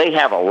 they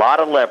have a lot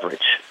of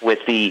leverage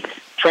with the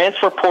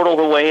transfer portal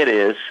the way it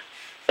is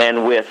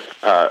and with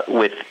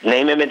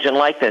name, image, and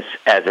likeness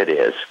as it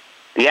is.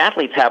 The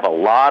athletes have a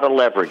lot of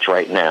leverage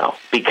right now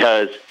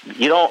because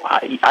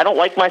I don't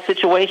like my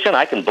situation.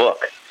 I can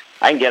book.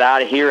 I can get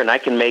out of here and I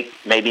can make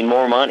maybe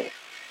more money.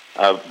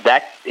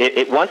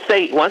 Once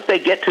they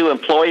get to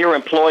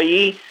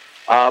employer-employee,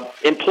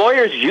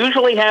 employers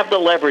usually have the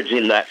leverage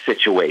in that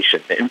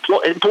situation.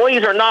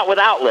 Employees are not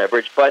without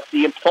leverage, but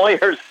the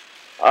employers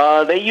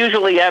they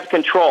usually have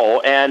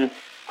control. And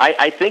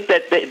I think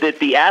that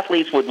the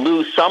athletes would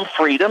lose some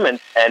freedom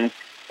and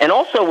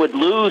also would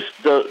lose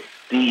the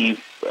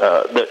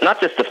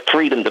not just the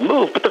freedom to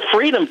move, but the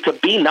freedom to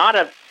be not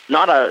an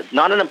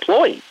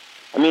employee.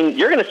 I mean,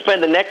 you're going to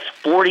spend the next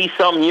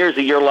 40-some years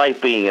of your life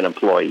being an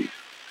employee.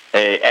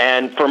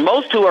 And for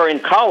most who are in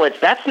college,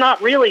 there's not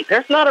really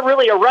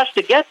a rush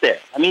to get there.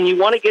 I mean, you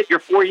want to get your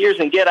 4 years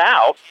and get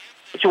out,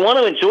 but you want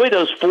to enjoy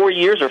those 4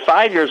 years or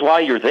 5 years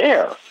while you're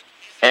there.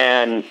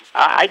 And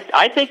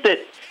I think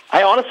that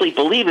I honestly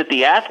believe that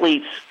the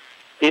athletes,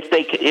 if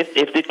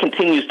it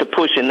continues to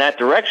push in that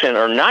direction,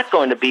 are not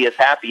going to be as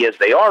happy as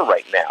they are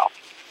right now.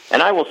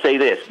 And I will say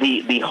this: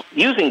 the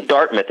using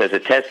Dartmouth as a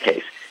test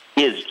case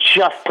is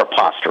just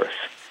preposterous.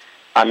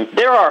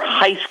 There are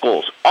high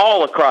schools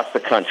all across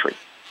the country.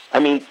 I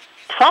mean,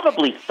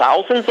 probably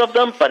thousands of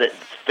them, but at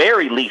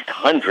very least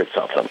hundreds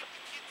of them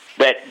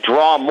that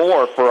draw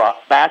more for a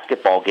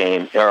basketball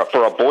game or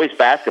for a boys'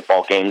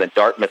 basketball game than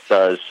Dartmouth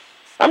does.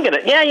 I'm going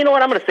to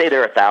say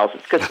there are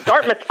thousands because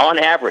Dartmouth, on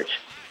average,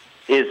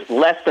 is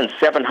less than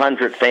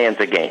 700 fans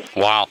a game.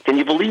 Wow! Can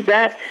you believe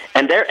that?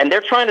 And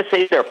they're trying to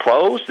say they're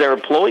pros, they're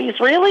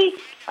employees, really?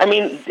 I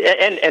mean,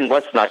 and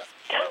let's not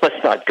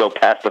go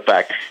past the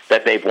fact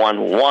that they've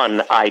won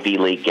one Ivy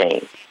League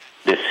game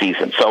this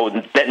season. So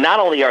that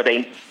not only are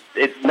they,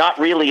 it's not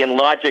really in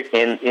logic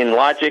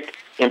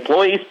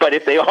employees, but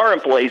if they are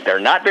employees, they're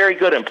not very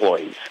good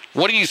employees.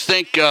 What do you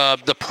think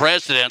the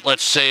president,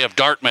 let's say, of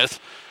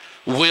Dartmouth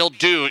will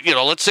do?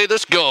 Let's say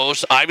this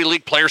goes, Ivy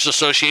League Players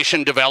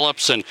Association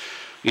develops, and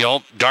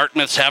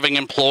Dartmouth's having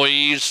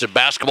employees,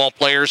 basketball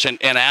players,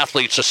 and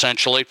athletes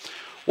essentially.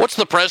 What's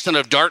the president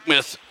of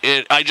Dartmouth?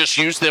 I just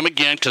use them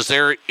again because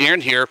they're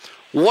in here.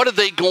 What are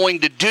they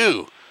going to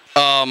do?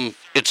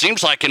 It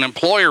seems like an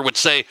employer would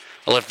say,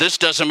 well, if this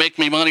doesn't make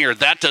me money or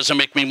that doesn't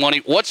make me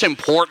money, what's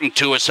important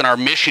to us in our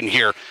mission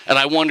here? And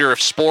I wonder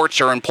if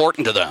sports are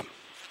important to them.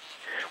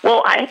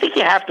 Well, I think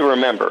you have to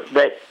remember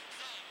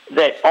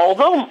that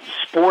although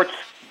sports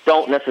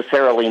don't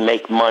necessarily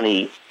make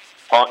money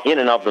in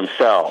and of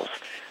themselves,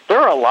 there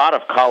are a lot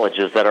of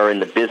colleges that are in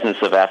the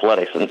business of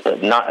athletics,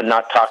 and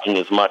not talking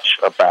as much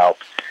about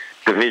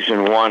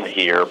Division I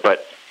here,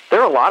 but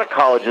there are a lot of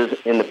colleges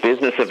in the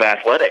business of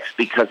athletics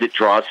because it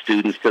draws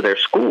students to their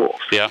schools.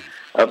 Yeah.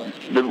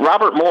 The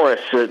Robert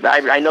Morris,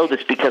 I know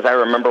this because I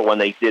remember when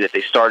they did it.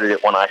 They started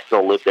it when I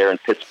still lived there in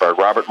Pittsburgh.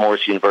 Robert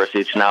Morris University,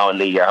 it's now in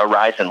the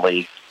Horizon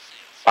League.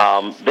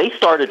 They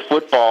started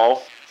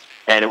football,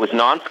 and it was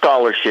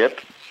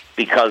non-scholarship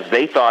because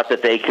they thought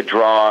that they could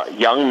draw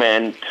young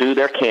men to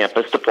their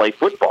campus to play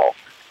football,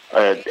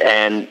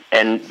 and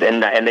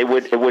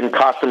it wouldn't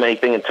cost them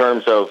anything in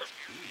terms of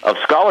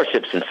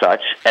scholarships and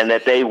such, and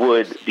that they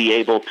would be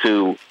able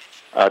to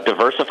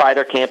diversify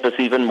their campus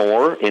even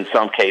more in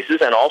some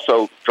cases, and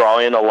also draw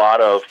in a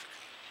lot of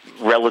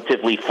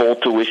relatively full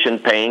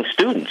tuition-paying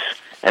students.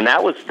 And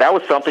that was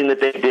something that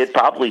they did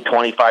probably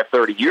 25,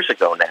 30 years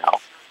ago now.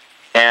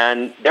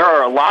 And there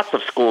are lots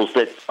of schools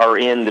that are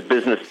in the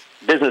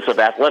business of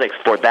athletics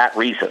for that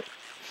reason.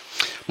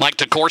 Mike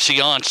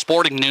DeCourcy on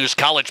Sporting News,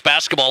 college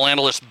basketball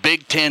analyst,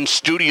 Big Ten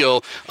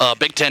Studio,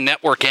 Big Ten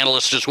Network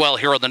analyst as well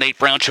here on the Nate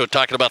Brown Show,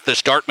 talking about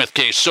this Dartmouth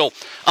case. So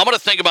I'm going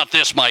to think about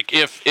this, Mike.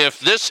 If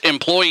this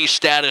employee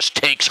status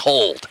takes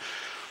hold,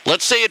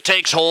 let's say it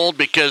takes hold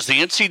because the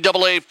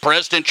NCAA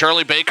president,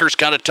 Charlie Baker's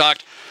kind of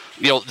talked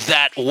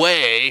that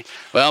way.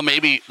 Well,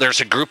 maybe there's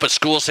a group of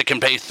schools that can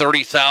pay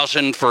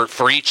 $30,000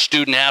 for each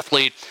student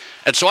athlete.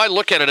 And so I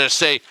look at it and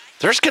say,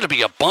 there's going to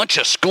be a bunch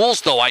of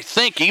schools, though, I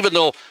think, even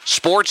though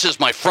sports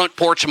is my front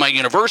porch of my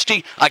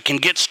university, I can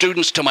get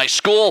students to my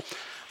school.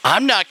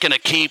 I'm not going to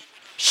keep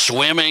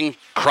swimming,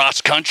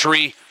 cross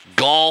country,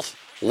 golf.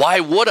 Why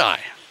would I?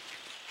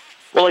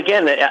 Well,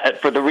 again,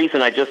 for the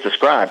reason I just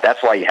described,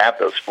 that's why you have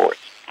those sports.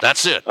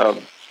 That's it.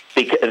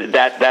 Because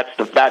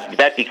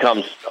that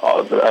becomes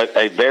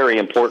a very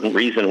important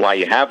reason why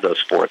you have those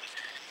sports.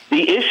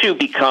 The issue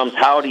becomes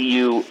how do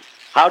you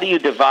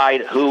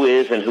divide who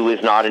is and who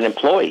is not an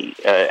employee,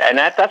 and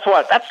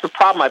that's the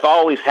problem I've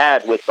always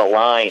had with the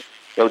line,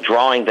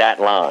 drawing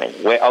that line.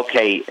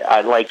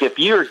 Like if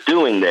you're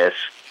doing this,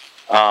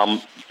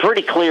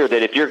 pretty clear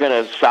that if you're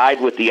going to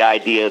side with the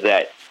idea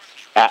that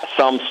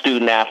some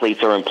student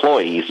athletes are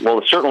employees,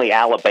 well, certainly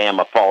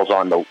Alabama falls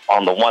on the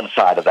one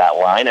side of that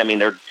line. I mean,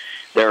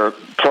 their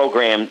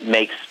program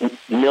makes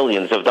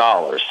millions of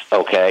dollars,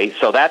 okay?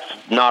 So that's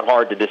not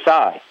hard to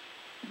decide.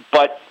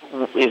 But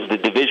is the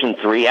Division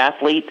III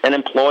athlete an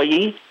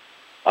employee?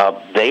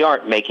 They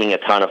aren't making a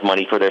ton of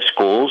money for their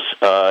schools.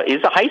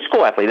 Is a high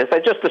school athlete, as I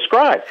just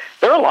described.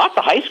 There are lots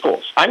of high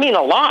schools, a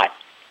lot,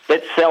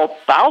 that sell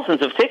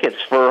thousands of tickets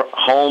for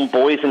home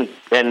boys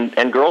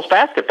and girls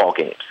basketball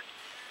games.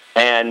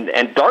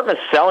 And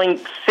Dartmouth's selling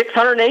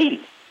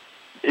 680.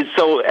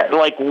 So,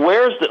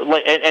 where's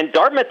and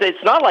Dartmouth?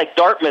 It's not like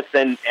Dartmouth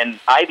and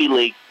Ivy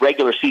League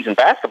regular season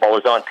basketball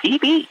is on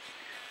TV.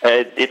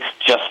 It's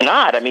just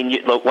not. I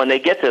mean, when they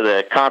get to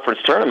the conference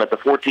tournament, the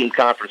 14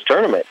 conference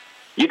tournament,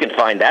 you can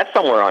find that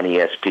somewhere on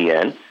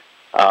ESPN,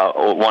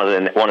 or one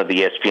of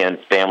the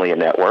ESPN family of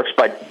networks.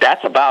 But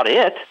that's about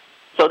it.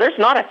 So there's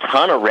not a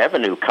ton of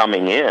revenue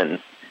coming in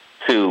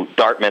to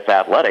Dartmouth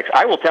athletics.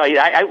 I will tell you,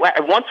 I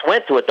once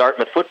went to a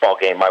Dartmouth football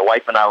game. My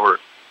wife and I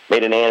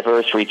made an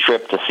anniversary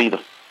trip to see the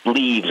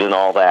Leaves and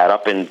all that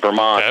up in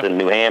Vermont and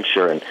New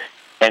Hampshire,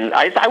 and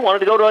I wanted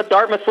to go to a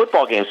Dartmouth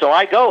football game. So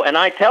I go, and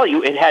I tell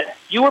you, it had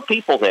fewer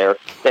people there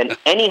than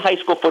any high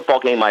school football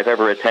game I've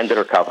ever attended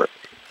or covered.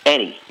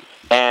 Any.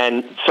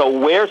 And so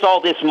where's all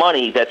this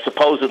money that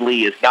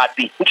supposedly is not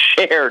being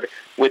shared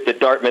with the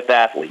Dartmouth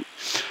athlete?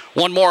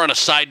 One more on a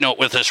side note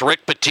with this.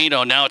 Rick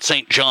Pitino, now at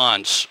St.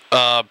 John's,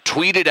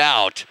 tweeted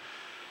out,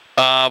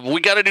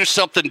 we got to do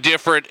something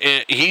different.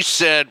 He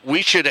said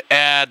we should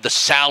add the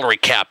salary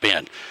cap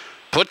in.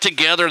 Put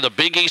together the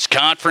Big East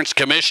Conference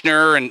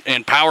commissioner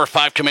and Power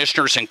 5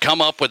 commissioners and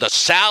come up with a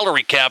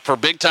salary cap for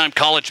big-time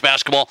college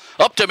basketball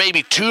up to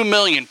maybe $2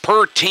 million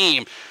per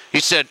team.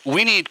 He said,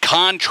 we need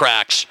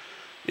contracts.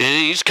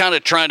 He's kind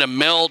of trying to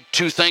meld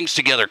two things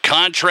together,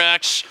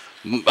 contracts,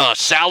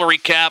 salary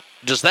cap.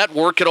 Does that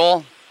work at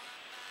all?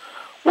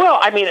 Well,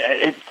 I mean,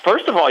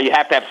 first of all, you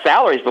have to have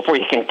salaries before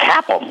you can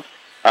cap them.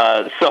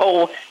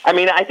 So, I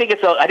mean, I think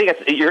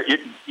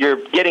you're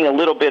getting a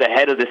little bit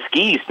ahead of the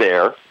skis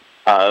there.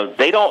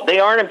 They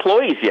aren't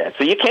employees yet,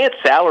 so you can't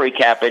salary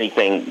cap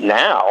anything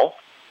now.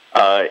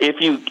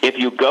 If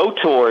you go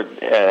toward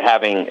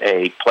having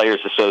a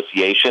players'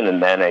 association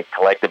and then a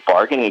collective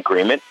bargaining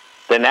agreement,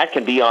 then that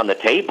can be on the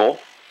table.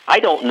 I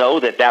don't know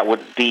that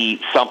would be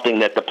something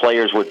that the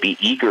players would be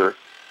eager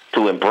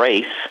to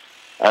embrace,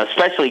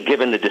 especially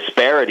given the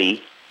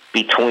disparity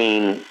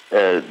between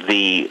as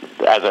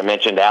I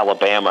mentioned,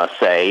 Alabama,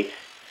 say,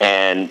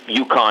 and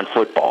UConn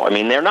football. I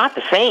mean, they're not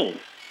the same.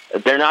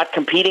 They're not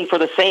competing for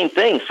the same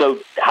thing. So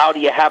how do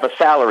you have a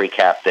salary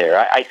cap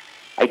there?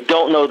 I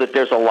don't know that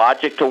there's a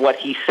logic to what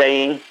he's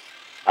saying.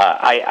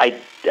 I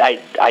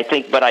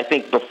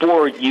think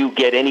before you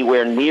get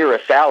anywhere near a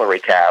salary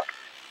cap,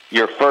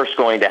 you're first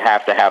going to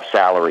have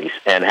salaries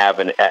and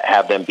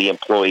have them be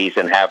employees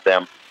and have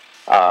them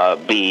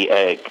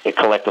be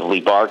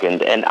collectively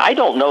bargained. And I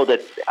don't know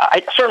that.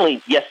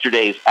 Certainly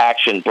yesterday's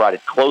action brought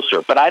it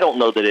closer, but I don't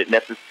know that it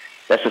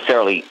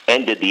necessarily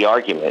ended the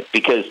argument,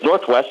 because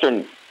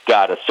Northwestern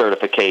got a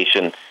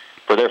certification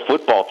for their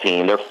football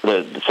team.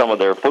 Some of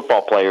their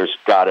football players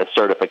got a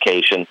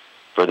certification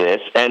for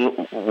this.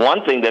 And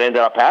one thing that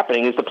ended up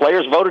happening is the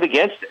players voted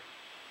against it.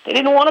 They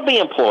didn't want to be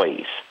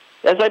employees.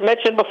 As I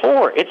mentioned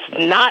before, it's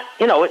not,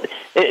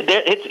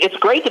 it's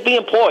great to be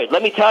employed.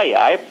 Let me tell you,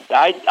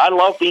 I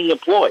love being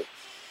employed.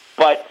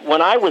 But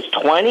when I was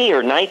 20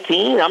 or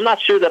 19, I'm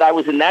not sure that I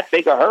was in that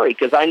big a hurry,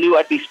 because I knew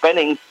I'd be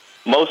spending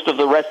most of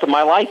the rest of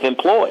my life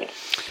employed.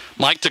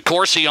 Mike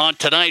DeCourcy on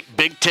tonight,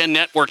 Big Ten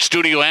Network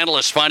studio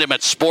analyst. Find him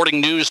at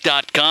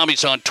sportingnews.com.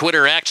 He's on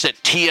Twitter, X at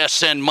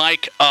TSN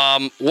Mike.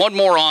 One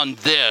more on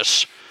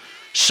this.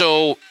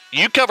 So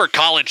you cover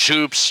college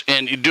hoops,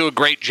 and you do a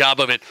great job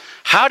of it.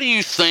 How do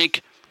you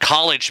think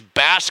college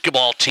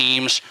basketball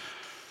teams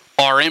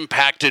are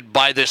impacted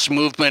by this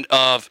movement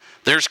of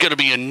there's going to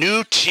be a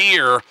new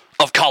tier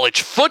of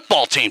college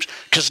football teams?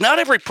 Because not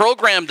every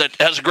program that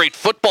has a great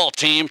football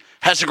team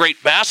has a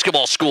great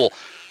basketball school.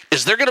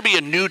 Is there going to be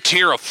a new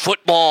tier of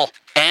football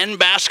and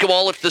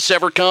basketball if this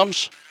ever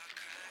comes?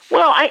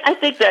 Well, I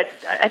think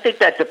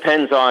that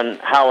depends on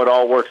how it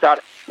all works out.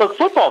 Look,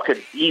 football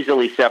could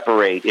easily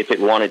separate, if it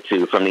wanted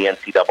to, from the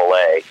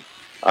NCAA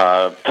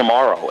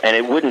tomorrow, and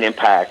it wouldn't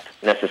impact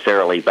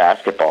necessarily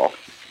basketball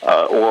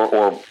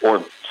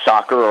or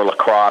soccer or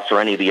lacrosse or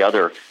any of the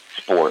other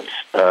sports.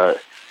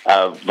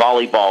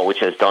 Volleyball, which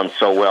has done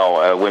so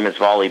well, women's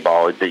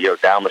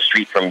volleyball, down the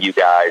street from you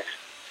guys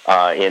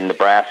in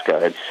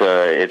Nebraska,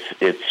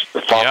 it's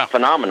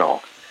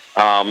phenomenal.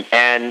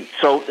 And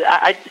so,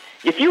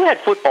 if you had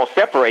football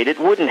separated, it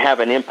wouldn't have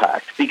an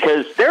impact,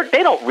 because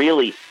they don't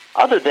really.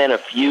 Other than a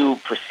few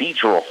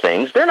procedural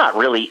things, they're not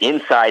really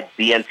inside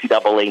the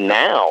NCAA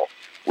now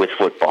with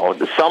football.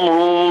 Some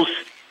rules,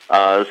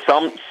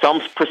 some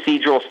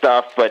procedural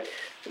stuff, but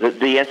the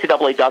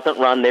NCAA doesn't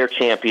run their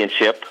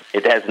championship.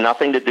 It has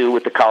nothing to do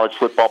with the college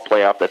football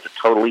playoff. That's a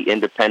totally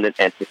independent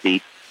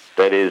entity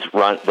that is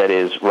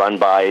run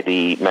by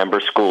the member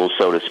schools,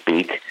 so to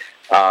speak.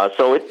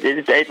 So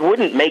it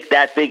wouldn't make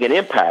that big an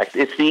impact.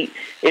 It's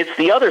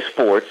the other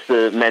sports,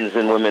 the men's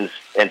and women's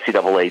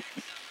NCAA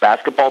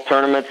basketball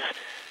tournaments,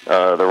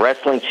 the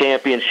wrestling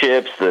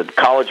championships, the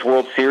College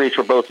World Series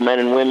for both men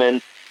and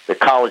women, the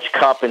College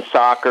Cup in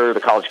soccer, the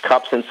College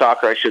Cups in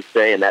soccer, I should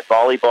say, and that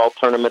volleyball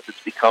tournament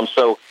that's become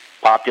so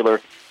popular.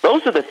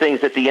 Those are the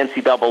things that the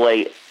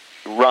NCAA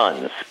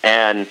runs.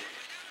 And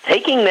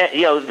taking that,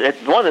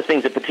 one of the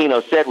things that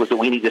Pitino said was that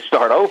we need to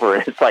start over.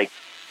 And it's like,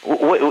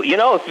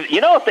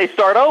 if they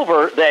start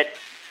over, that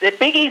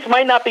Big East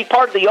might not be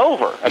part of the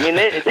over. I mean,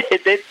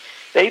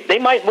 they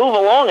might move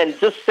along and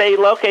just say,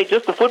 okay,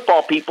 just the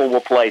football people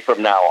will play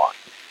from now on.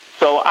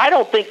 So I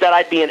don't think that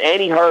I'd be in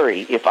any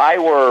hurry, if I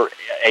were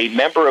a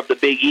member of the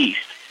Big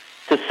East,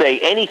 to say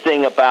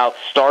anything about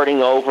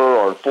starting over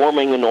or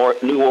forming a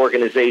new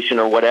organization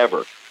or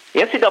whatever.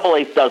 The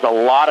NCAA does a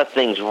lot of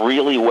things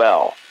really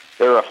well.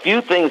 There are a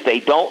few things they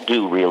don't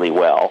do really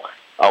well.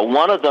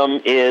 One of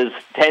them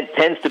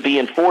tends to be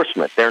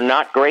enforcement. They're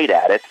not great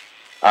at it.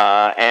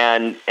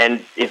 And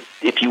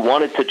if you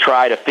wanted to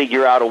try to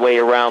figure out a way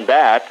around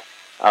that,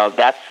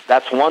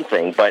 that's one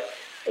thing. But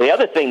the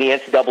other thing the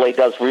NCAA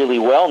does really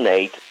well,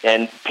 Nate,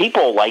 and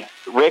people like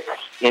Rick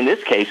in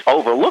this case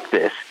overlook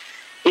this,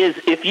 is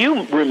if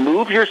you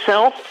remove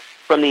yourself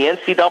from the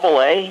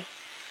NCAA,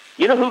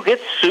 you know who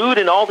gets sued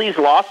in all these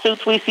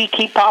lawsuits we see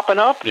keep popping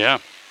up? Yeah.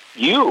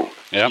 You.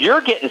 Yep.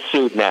 You're getting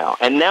sued now,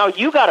 and now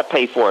you got to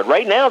pay for it.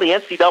 Right now, the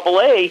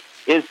NCAA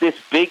is this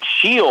big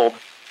shield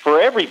for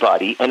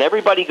everybody, and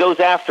everybody goes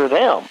after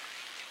them.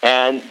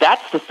 And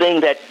that's the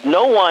thing that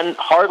no one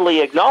hardly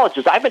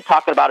acknowledges. I've been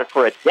talking about it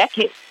for a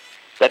decade,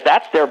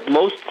 that's their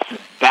most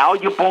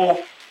valuable,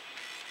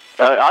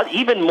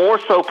 even more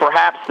so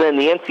perhaps than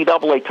the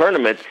NCAA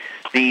tournament.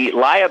 The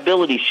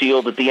liability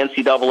shield that the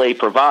NCAA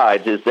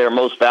provides is their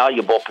most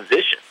valuable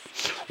position.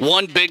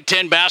 One Big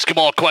Ten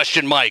basketball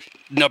question, Mike.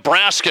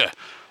 Nebraska,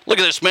 look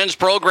at this men's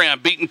program,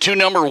 beating 2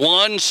 number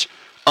ones.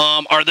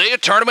 Are they a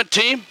tournament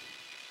team?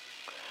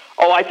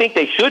 Oh, I think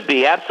they should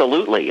be,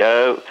 absolutely.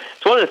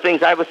 It's one of the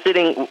things. I was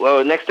sitting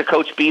next to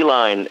Coach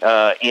Beeline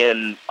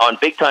on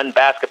Big Ten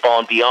Basketball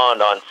and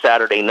Beyond on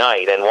Saturday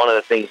night, and one of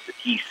the things that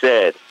he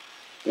said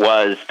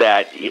was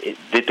that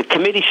the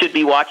committee should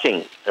be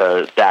watching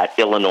that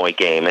Illinois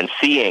game and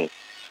seeing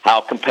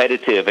how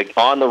competitive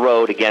on the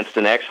road against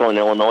an excellent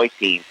Illinois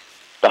team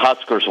the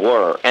Huskers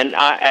were, and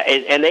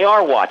they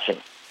are watching.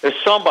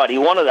 There's somebody,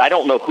 I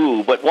don't know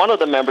who, but one of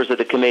the members of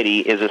the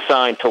committee is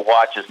assigned to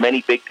watch as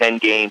many Big Ten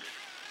games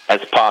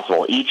as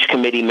possible. Each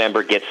committee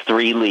member gets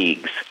 3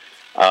 leagues.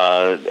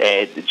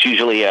 It's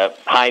usually a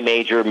high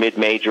major, mid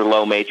major,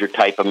 low major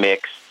type of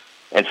mix.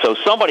 And so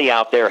somebody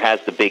out there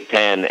has the Big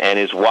Ten and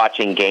is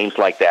watching games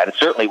like that, and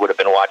certainly would have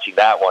been watching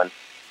that one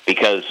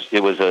because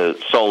it was a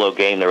solo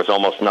game. There was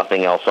almost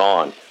nothing else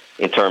on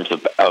in terms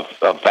of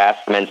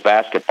men's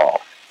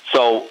basketball.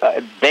 So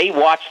they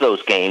watch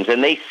those games,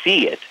 and they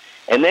see it.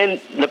 And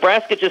then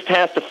Nebraska just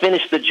has to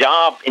finish the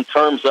job in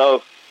terms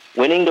of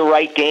winning the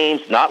right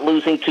games, not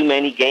losing too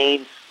many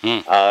games,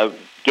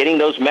 getting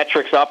those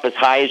metrics up as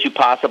high as you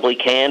possibly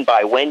can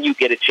by when you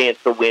get a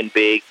chance to win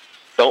big.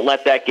 Don't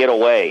let that get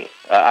away.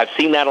 I've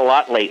seen that a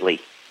lot lately.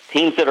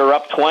 Teams that are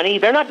up 20,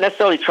 they're not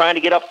necessarily trying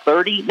to get up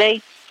 30,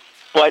 Nate,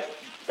 but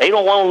they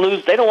don't want to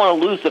lose. They don't want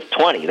to lose the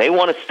 20. They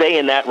want to stay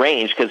in that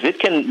range because it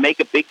can make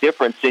a big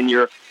difference in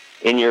your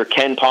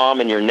Ken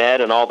Palm and your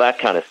net and all that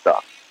kind of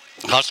stuff.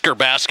 Husker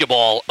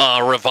basketball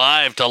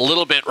revived a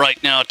little bit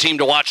right now. A team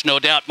to watch, no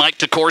doubt. Mike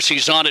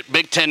DeCourcy's on it,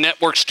 Big Ten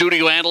Network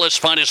studio analyst.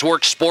 Find his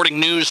work,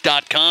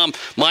 sportingnews.com.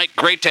 Mike,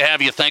 great to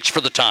have you. Thanks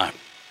for the time.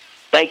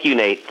 Thank you,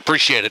 Nate.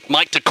 Appreciate it.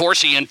 Mike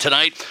DeCourcy in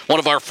tonight, one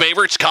of our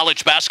favorites,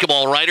 college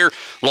basketball writer,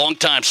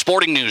 longtime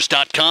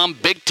sportingnews.com,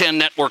 Big Ten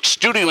Network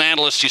studio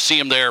analyst. You see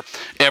him there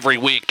every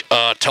week.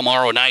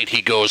 Tomorrow night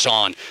he goes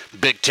on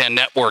Big Ten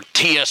Network,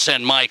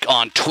 TSN Mike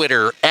on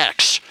Twitter,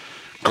 X.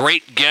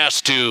 Great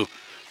guest to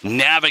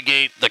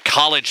navigate the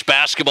college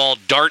basketball,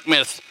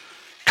 Dartmouth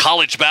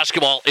college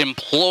basketball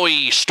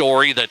employee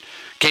story that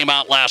came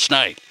out last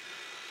night.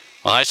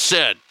 I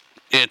said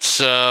it's...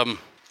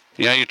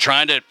 you're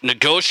trying to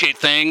negotiate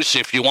things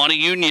if you want to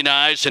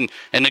unionize and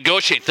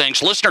negotiate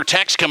things. Listener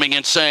text coming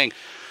in saying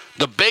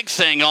the big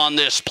thing on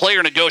this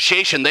player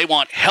negotiation, they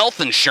want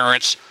health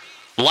insurance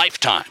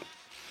lifetime.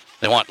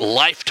 They want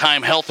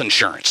lifetime health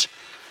insurance.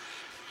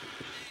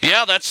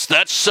 Yeah, that's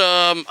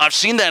I've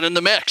seen that in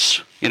the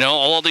mix.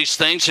 All these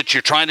things that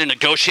you're trying to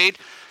negotiate.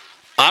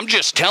 I'm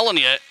just telling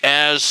you,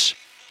 as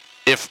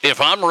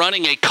if I'm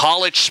running a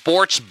college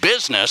sports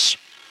business,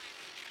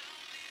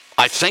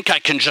 I think I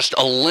can just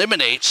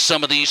eliminate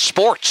some of these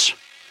sports.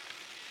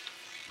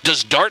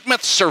 Does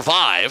Dartmouth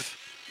survive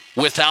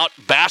without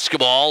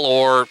basketball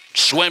or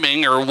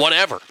swimming or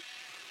whatever?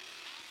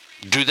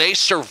 Do they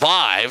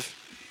survive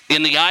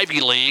in the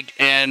Ivy League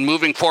and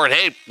moving forward?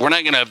 Hey, we're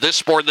not going to have this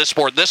sport, this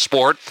sport, this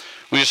sport.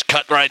 We just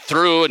cut right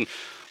through and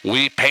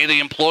we pay the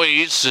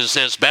employees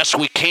as best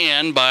we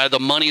can by the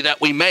money that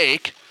we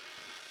make.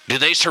 Do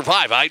they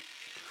survive?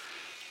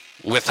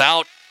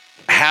 Without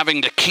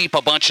having to keep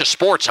a bunch of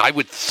sports, I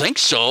would think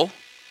so.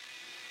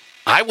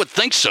 I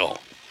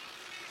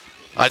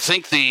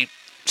think the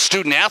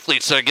student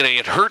athletes that are going to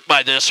get hurt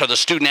by this are the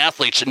student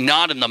athletes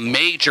not in the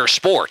major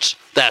sports.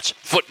 That's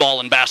football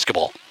and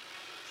basketball.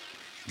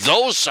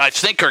 Those, I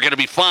think, are going to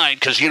be fine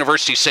because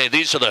universities say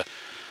these are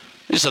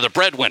the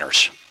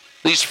breadwinners.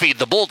 These feed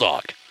the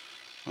bulldog.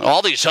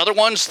 All these other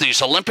ones,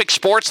 these Olympic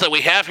sports that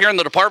we have here in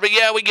the department,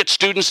 yeah, we get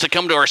students to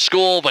come to our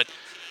school, but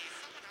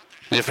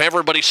if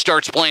everybody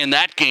starts playing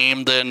that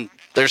game, then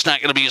there's not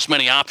going to be as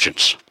many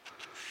options.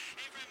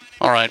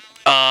 All right.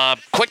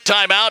 Quick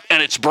timeout,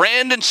 and it's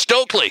Brandon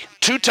Stokley,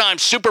 two-time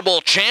Super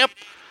Bowl champ.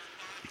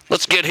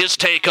 Let's get his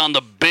take on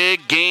the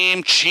big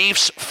game,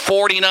 Chiefs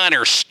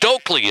 49ers.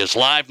 Stokley is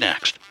live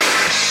next.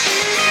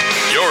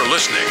 You're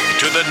listening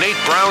to The Nate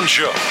Brown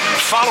Show.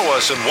 Follow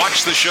us and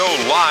watch the show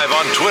live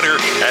on Twitter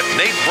at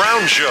Nate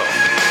Brown Show.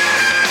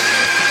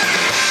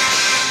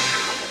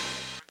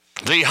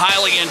 The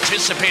highly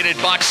anticipated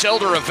Box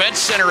Elder Event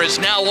Center is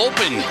now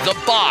open. The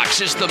Box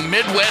is the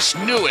Midwest's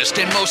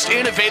newest and most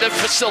innovative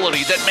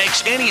facility that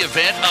makes any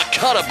event a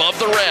cut above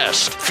the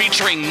rest.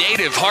 Featuring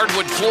native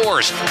hardwood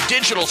floors,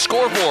 digital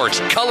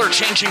scoreboards,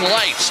 color-changing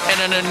lights,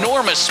 and an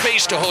enormous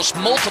space to host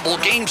multiple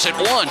games at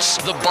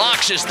once, The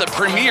Box is the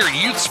premier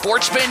youth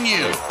sports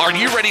venue. Are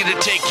you ready to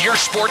take your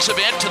sports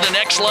event to the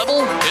next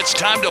level? It's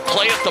time to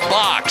play at The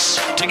Box.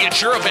 To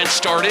get your event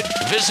started,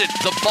 visit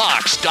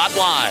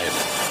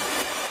thebox.live.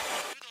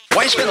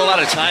 Why spend a lot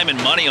of time and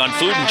money on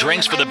food and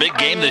drinks for the big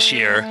game this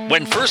year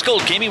when First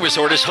Gold Gaming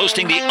Resort is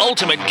hosting the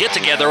ultimate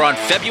get-together on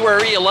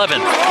February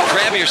 11th?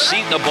 Grab your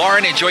seat in the bar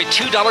and enjoy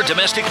 $2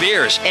 domestic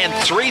beers and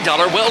 $3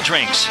 well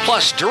drinks.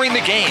 Plus, during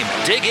the game,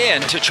 dig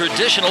in to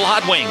traditional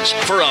hot wings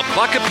for $1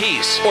 a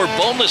piece or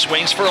boneless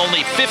wings for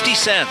only 50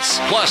 cents.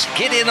 Plus,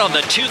 get in on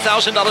the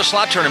 $2,000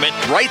 slot tournament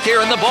right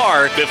there in the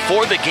bar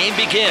before the game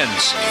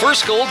begins.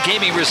 First Gold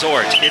Gaming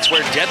Resort. It's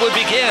where Deadwood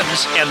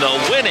begins and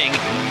the winning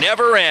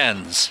never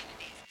ends.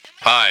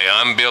 Hi,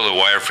 I'm Bill at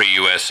Wire Free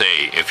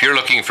USA. If you're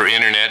looking for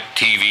internet,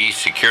 TV,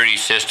 security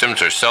systems,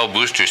 or cell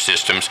booster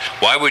systems,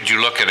 why would you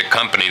look at a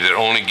company that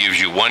only gives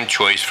you one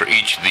choice for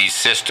each of these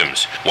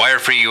systems? Wire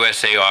Free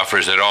USA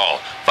offers it all.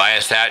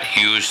 Viasat,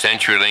 Hughes,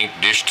 CenturyLink,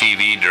 Dish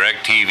TV,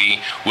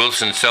 DirecTV,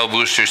 Wilson Cell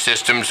Booster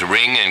Systems,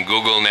 Ring and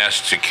Google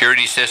Nest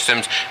Security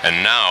Systems,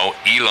 and now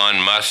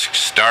Elon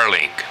Musk's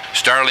Starlink.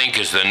 Starlink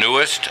is the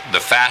newest, the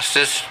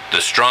fastest,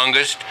 the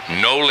strongest,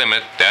 no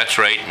limit, that's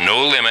right,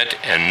 no limit,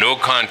 and no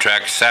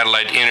contract satellite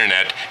satellite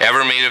internet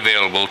ever made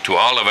available to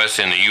all of us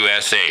in the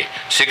USA.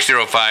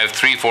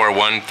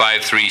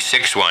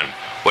 605-341-5361.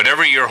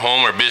 Whatever your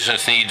home or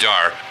business needs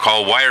are,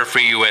 call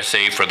Wire-Free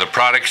USA for the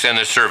products and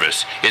the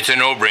service. It's a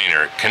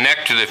no-brainer.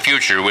 Connect to the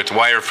future with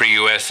Wire-Free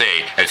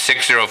USA at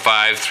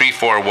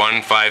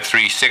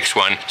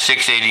 605-341-5361,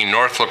 680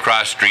 North La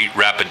Crosse Street,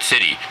 Rapid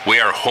City.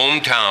 We are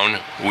hometown,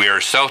 we are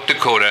South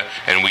Dakota,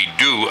 and we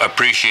do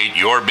appreciate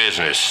your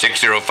business.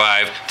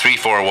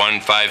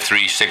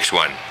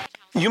 605-341-5361.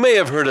 You may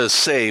have heard us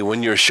say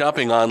when you're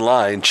shopping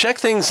online, check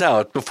things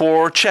out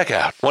before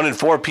checkout. 1 in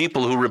 4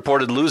 people who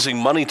reported losing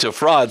money to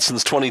fraud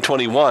since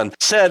 2021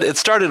 said it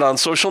started on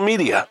social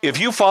media. If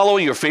you follow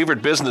your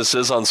favorite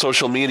businesses on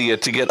social media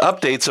to get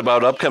updates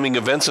about upcoming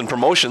events and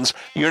promotions,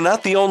 you're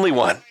not the only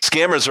one.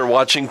 Scammers are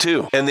watching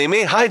too, and they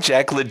may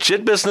hijack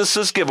legit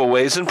businesses'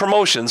 giveaways and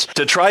promotions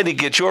to try to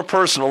get your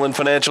personal and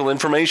financial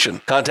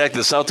information. Contact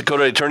the South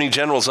Dakota Attorney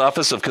General's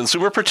Office of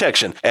Consumer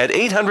Protection at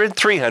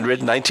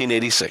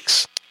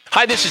 800-300-1986.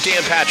 Hi, this is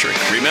Dan Patrick.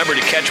 Remember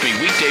to catch me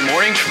weekday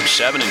mornings from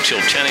 7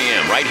 until 10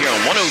 a.m. right here on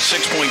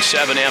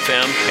 106.7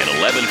 FM and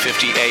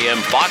 1150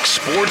 a.m. Fox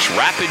Sports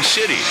Rapid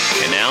City.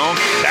 And now,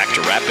 back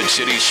to Rapid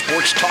City's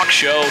sports talk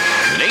show,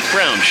 The Nate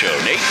Brown Show.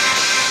 Nate?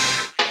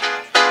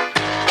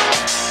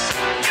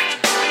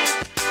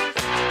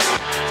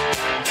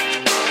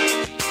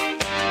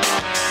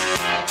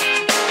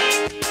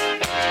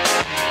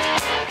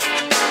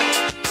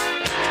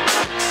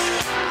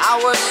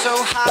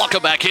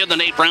 Welcome back in, the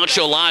Nate Brown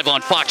Show, live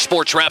on Fox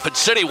Sports Rapid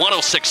City,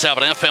 106.7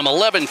 FM,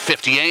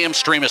 1150 AM.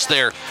 Stream us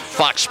there,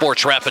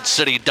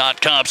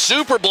 foxsportsrapidcity.com.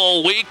 Super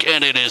Bowl week,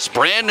 and it is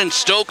Brandon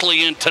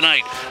Stokley in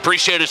tonight.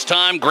 Appreciate his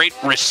time. Great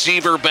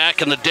receiver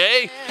back in the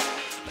day.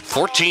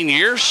 14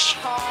 years,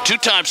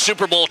 2-time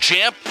Super Bowl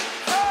champ.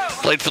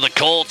 Played for the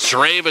Colts,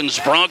 Ravens,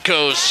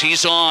 Broncos.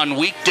 He's on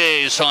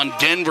weekdays on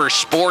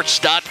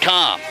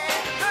denversports.com.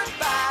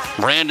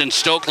 Brandon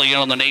Stokley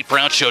on the Nate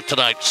Brown Show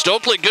tonight.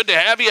 Stokley, good to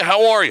have you.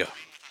 How are you?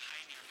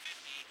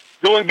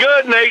 Doing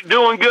good, Nate.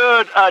 Doing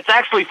good. It's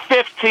actually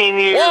 15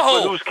 years,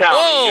 but who's counting?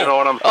 Whoa. You know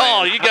what I'm saying?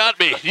 Oh, you got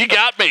me. You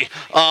got me.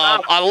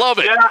 I love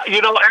it. Yeah,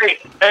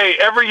 hey,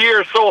 every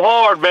year is so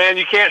hard, man.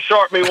 You can't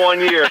short me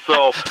 1 year.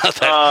 So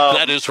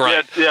that is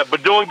right. Yeah,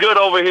 but doing good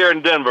over here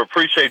in Denver.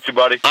 Appreciate you,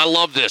 buddy. I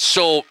love this.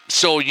 So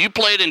you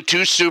played in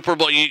 2 Super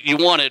Bowl. You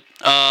won it.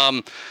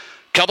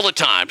 Couple of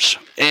times,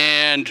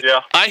 and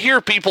I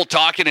hear people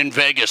talking in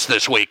Vegas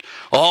this week.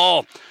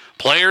 Oh,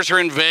 players are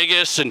in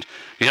Vegas, and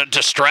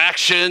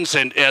distractions,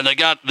 and they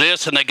got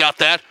this and they got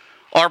that.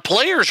 Are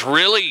players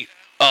really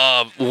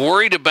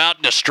worried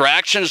about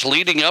distractions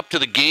leading up to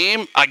the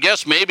game? I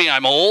guess maybe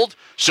I'm old,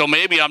 so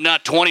maybe I'm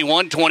not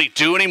 21,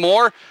 22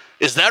 anymore.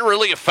 Is that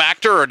really a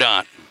factor or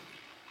not?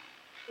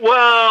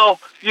 Well,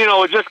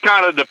 it just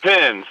kind of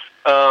depends.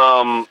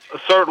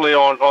 Certainly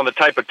on the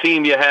type of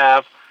team you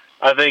have.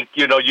 I think,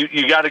 you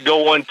got to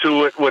go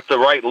into it with the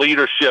right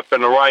leadership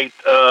and the right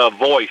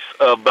voice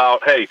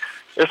about, hey,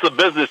 it's a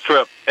business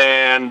trip.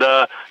 And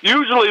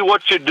usually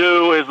what you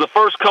do is the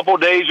first couple of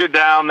days you're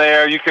down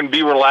there, you can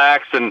be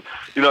relaxed and,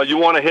 you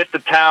want to hit the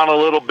town a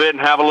little bit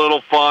and have a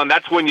little fun.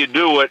 That's when you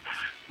do it.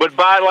 But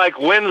by like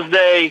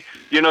Wednesday,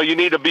 you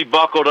need to be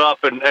buckled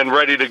up and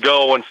ready to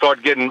go and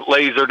start getting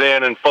lasered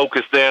in and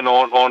focused in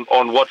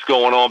on what's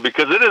going on,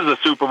 because it is a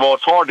Super Bowl.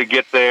 It's hard to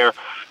get there.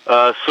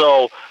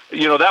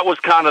 That was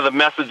kind of the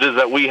messages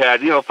that we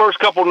had. First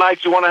couple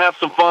nights you want to have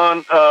some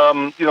fun.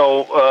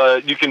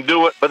 You can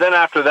do it. But then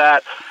after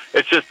that,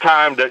 it's just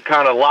time to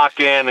kind of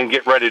lock in and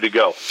get ready to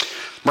go.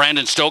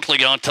 Brandon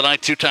Stokley on tonight,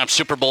 2-time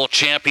Super Bowl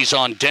champ. He's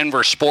on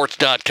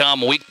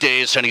denversports.com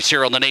weekdays, and he's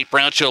here on the Nate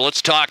Brown Show.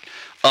 Let's talk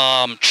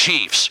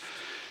Chiefs.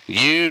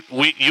 You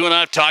and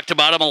I have talked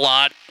about them a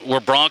lot. We're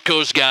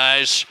Broncos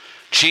guys.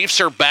 Chiefs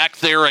are back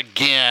there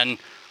again.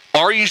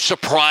 Are you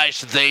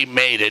surprised they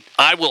made it?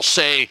 I will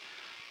say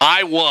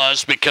I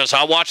was, because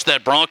I watched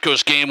that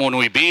Broncos game when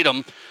we beat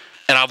them,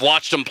 and I've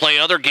watched them play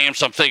other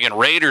games. I'm thinking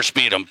Raiders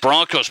beat them,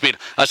 Broncos beat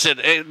them. I said,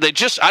 hey,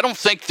 I don't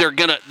think they're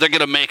gonna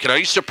make it. Are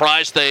you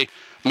surprised they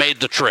made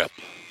the trip?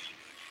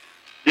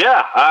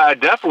 Yeah,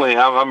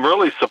 I'm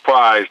really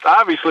surprised.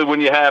 Obviously,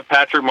 when you have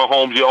Patrick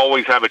Mahomes, you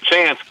always have a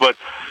chance. But,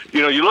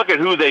 you look at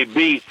who they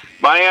beat.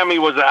 Miami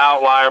was an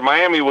outlier.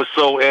 Miami was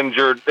so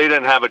injured, they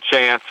didn't have a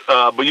chance.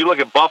 But you look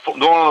at Buffalo,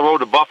 going on the road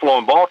to Buffalo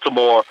and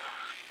Baltimore,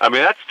 I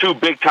mean, that's 2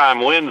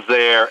 big-time wins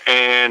there,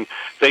 and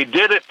they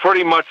did it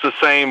pretty much the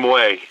same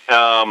way.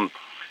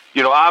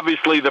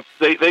 Obviously,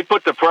 they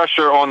put the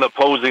pressure on the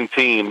opposing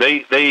team.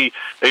 They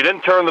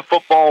didn't turn the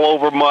football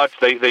over much.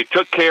 They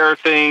took care of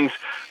things.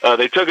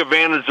 They took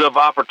advantage of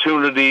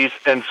opportunities,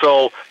 and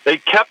so they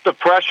kept the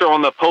pressure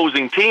on the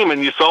opposing team.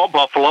 And you saw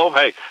Buffalo.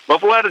 Hey,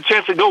 Buffalo had a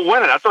chance to go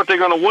win it. I thought they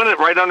were going to win it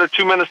right under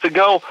 2 minutes to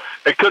go.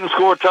 They couldn't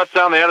score a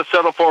touchdown. They had to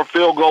settle for a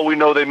field goal. We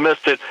know they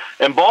missed it.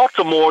 And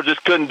Baltimore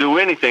just couldn't do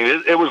anything.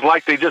 It was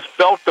like they just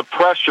felt the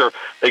pressure.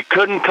 They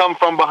couldn't come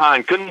from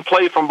behind, couldn't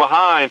play from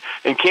behind,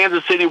 and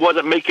Kansas City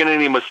wasn't making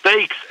any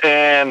mistakes.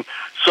 And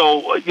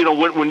So,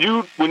 when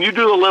you do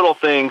the little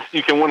things,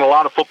 you can win a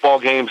lot of football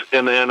games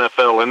in the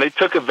NFL. And they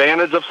took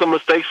advantage of some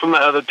mistakes from the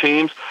other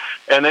teams,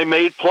 and they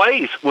made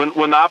plays when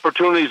the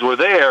opportunities were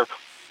there.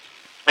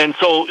 And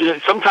so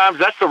sometimes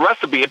that's the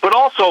recipe. But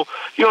also,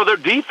 their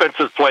defense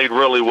has played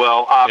really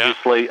well,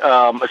 obviously,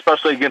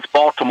 especially against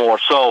Baltimore.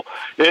 So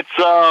it's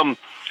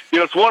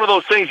it's one of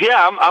those things.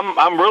 Yeah,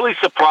 I'm really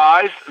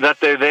surprised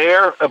that they're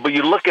there. But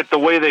you look at the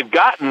way they've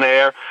gotten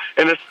there,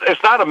 and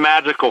it's not a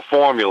magical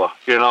formula.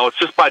 It's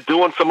just by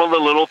doing some of the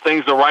little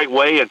things the right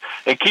way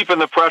and keeping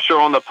the pressure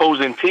on the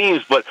opposing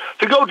teams. But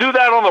to go do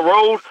that on the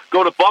road,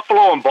 go to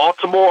Buffalo and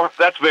Baltimore,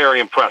 that's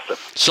very impressive.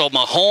 So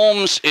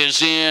Mahomes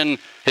is in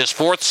his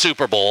 4th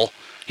Super Bowl.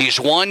 He's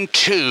won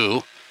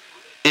 2.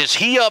 Is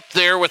he up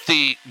there with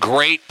the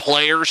great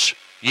players?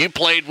 You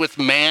played with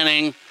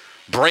Manning.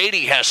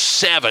 Brady has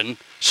 7.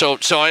 So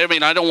I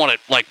mean, I don't want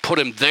to put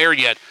him there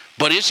yet,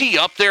 but is he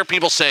up there?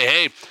 People say,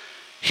 hey,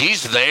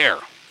 he's there.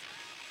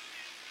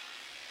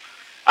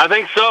 I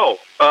think so.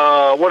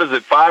 What is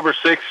it, 5 or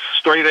 6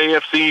 straight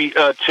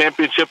AFC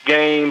championship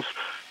games?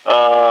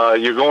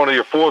 You're going to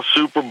your 4th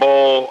Super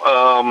Bowl.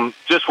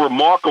 Just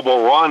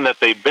remarkable run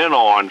that they've been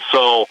on.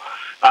 So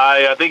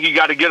I think you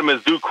got to get him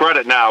his due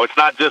credit now. It's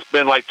not just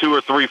been 2 or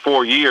 3,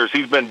 4 years.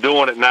 He's been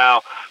doing it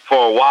now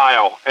for a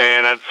while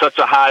and at such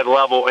a high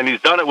level. And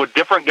he's done it with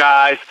different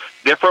guys,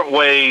 different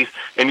ways.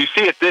 And you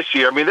see it this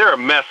year. I mean, they're a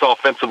mess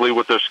offensively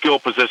with their skill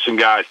position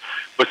guys.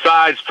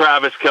 Besides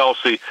Travis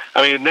Kelce,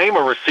 I mean, name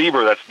a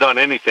receiver that's done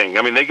anything.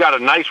 I mean, they got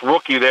a nice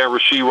rookie there,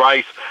 Rashee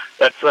Rice,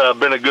 that's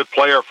been a good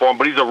player for him,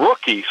 but he's a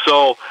rookie.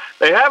 So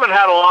they haven't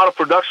had a lot of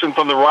production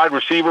from the wide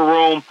receiver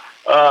room,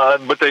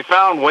 but they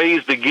found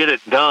ways to get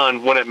it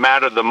done when it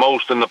mattered the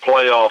most in the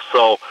playoffs.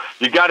 So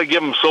you got to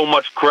give them so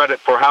much credit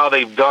for how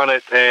they've done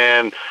it.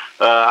 And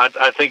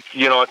I think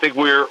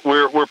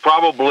we're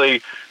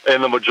probably in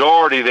the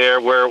majority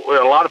there where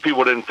a lot of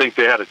people didn't think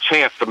they had a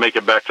chance to make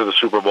it back to the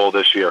Super Bowl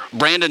this year.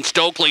 Brandon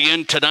Stokley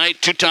in tonight,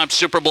 2-time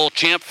Super Bowl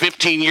champ,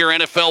 15-year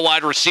NFL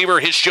wide receiver.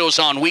 His show's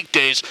on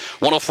weekdays,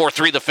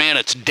 104.3 The Fan.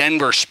 It's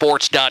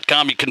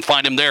denversports.com. You can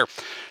find him there.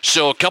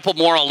 So a couple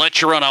more I'll let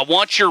you run. I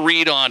want your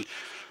read on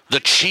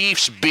the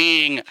Chiefs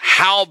being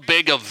how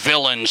big of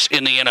villains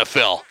in the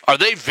NFL. Are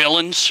they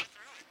villains?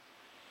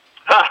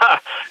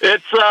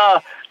 It's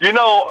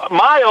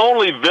my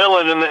only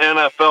villain in the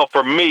NFL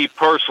for me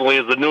personally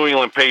is the New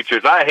England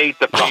Patriots. I hate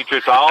the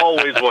Patriots. I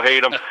always will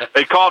hate them.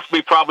 They cost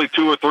me probably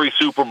 2 or 3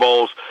 Super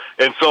Bowls,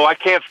 and so I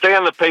can't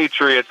stand the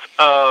Patriots.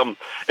 And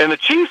the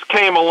Chiefs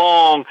came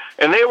along,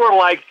 and they were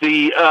like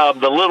the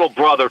little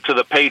brother to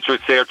the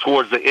Patriots there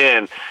towards the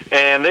end,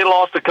 and they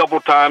lost a couple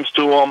times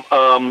to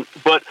them.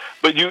 But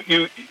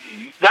you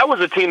that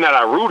was a team that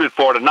I rooted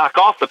for to knock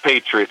off the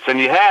Patriots, and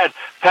you had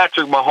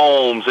Patrick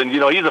Mahomes, and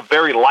he's a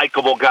very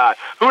likable guy.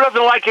 Who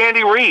doesn't like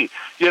Andy Reid?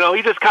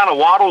 He just kind of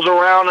waddles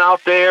around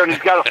out there, and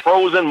he's got a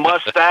frozen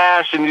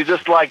mustache, and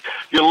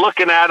you're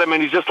looking at him,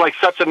 and he's just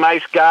such a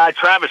nice guy.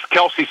 Travis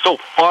Kelce's so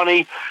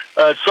funny.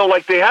 So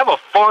they have a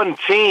fun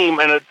team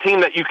and a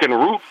team that you can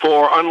root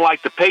for,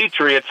 unlike the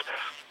Patriots.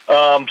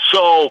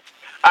 So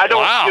I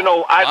don't,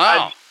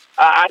 wow.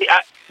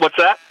 I what's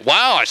that?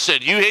 Wow, I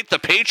said you hate the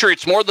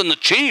Patriots more than the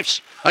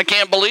Chiefs. I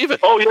can't believe it.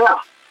 Oh,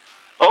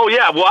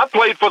 yeah. Well, I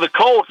played for the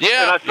Colts,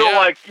 and I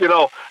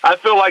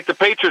feel like the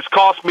Patriots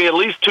cost me at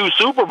least 2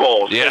 Super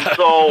Bowls. Yeah. And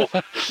so,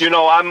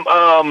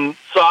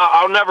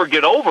 I'll never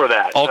get over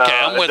that. Okay,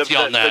 I'm with you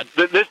on that.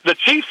 The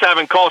Chiefs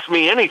haven't cost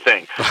me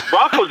anything.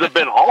 Broncos have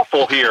been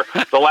awful here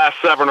the last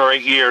 7 or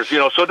 8 years,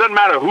 so it doesn't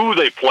matter who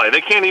they play.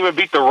 They can't even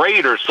beat the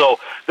Raiders. So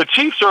the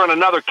Chiefs are in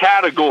another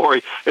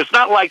category. It's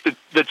not like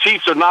the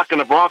Chiefs are knocking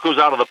the Broncos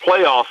out of the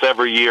playoffs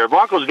every year.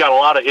 Broncos got a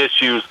lot of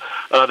issues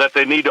that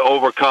they need to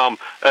overcome.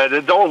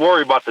 Don't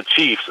worry about the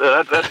Chiefs.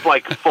 That's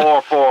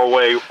far, far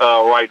away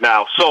right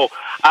now. So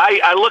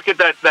I look at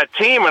that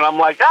team, and I'm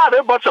like,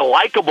 they're a bunch of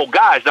likable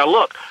guys. Now,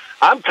 look,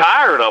 I'm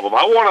tired of them.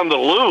 I want them to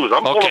lose.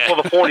 I'm pulling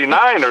for the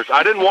 49ers.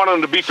 I didn't want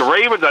them to beat the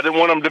Ravens. I didn't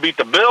want them to beat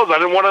the Bills. I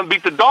didn't want them to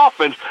beat the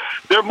Dolphins.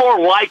 They're more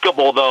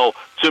likable, though,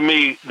 to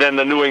me than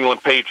the New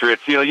England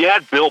Patriots. You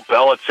had Bill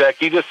Belichick.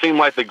 He just seemed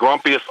like the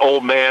grumpiest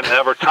old man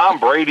ever. Tom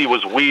Brady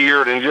was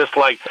weird and just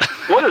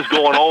what is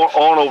going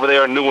on over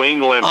there in New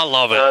England? I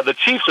love it. The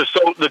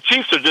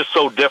Chiefs are just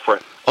so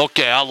different.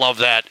 Okay, I love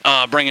that.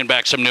 Bringing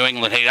back some New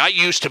England hate. I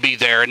used to be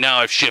there, and now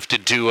I've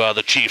shifted to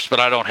the Chiefs, but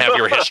I don't have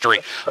your history.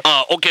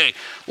 Okay,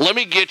 let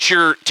me get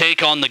your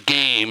take on the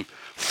game.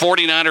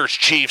 49ers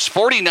Chiefs.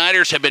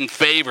 49ers have been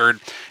favored,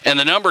 and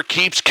the number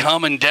keeps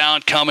coming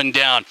down.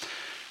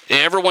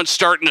 Everyone's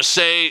starting to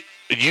say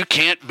you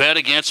can't bet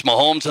against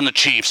Mahomes and the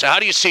Chiefs. How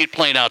do you see it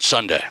playing out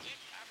Sunday?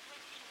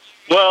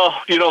 Well,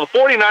 the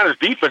 49ers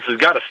defense has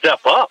got to step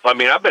up. I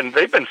mean,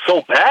 they've been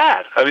so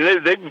bad. I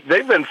mean,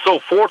 they've been so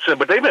fortunate,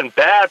 but they've been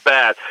bad.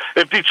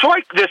 If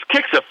Detroit just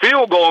kicks a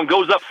field goal and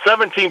goes up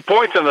 17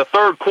 points in the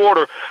third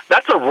quarter,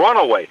 that's a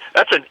runaway.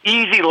 That's an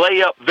easy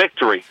layup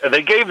victory.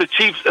 They gave the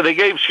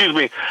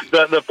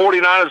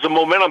 49ers the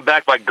momentum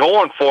back by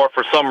going for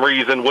some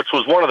reason, which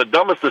was one of the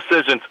dumbest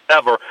decisions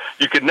ever.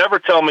 You could never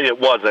tell me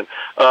it wasn't.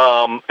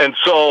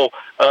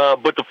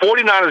 But the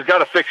 49ers got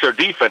to fix their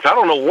defense. I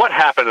don't know what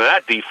happened to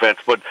that defense,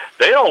 but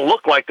they don't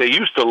look like they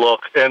used to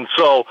look, and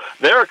so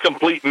they're a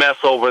complete mess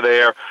over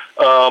there.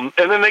 And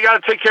then they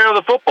got to take care of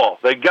the football.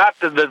 They got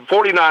the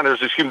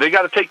 49ers, they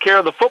got to take care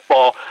of the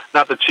football,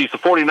 not the Chiefs, the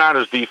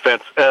 49ers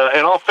defense.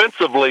 And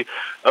offensively,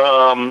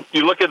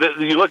 you look at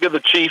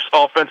the Chiefs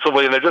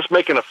offensively, and they're just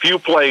making a few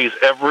plays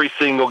every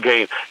single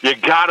game. You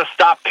got to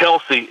stop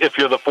Kelsey if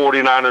you're the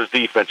 49ers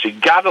defense. You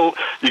got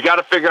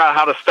to figure out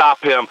how to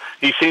stop him.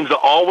 He seems to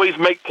always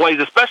make plays,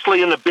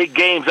 especially in the big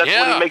games. That's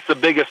when he makes the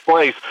biggest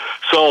plays.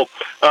 So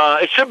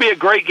it should be a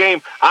great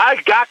game. I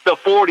got the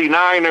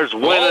 49ers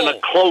winning a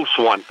close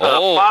one.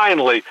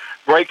 Finally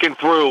breaking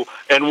through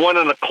and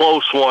winning a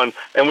close one,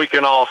 and we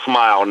can all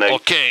smile, Nate.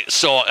 Okay,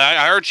 so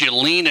I heard you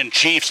leaning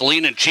Chiefs.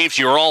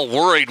 You're all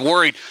worried.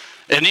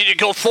 And then you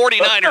go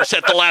 49ers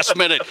at the last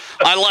minute.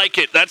 I like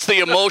it. That's the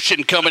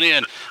emotion coming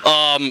in.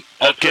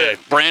 Okay,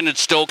 Brandon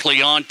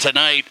Stokley on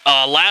tonight.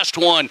 Last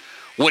one,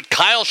 with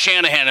Kyle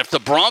Shanahan. If the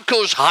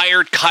Broncos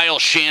hired Kyle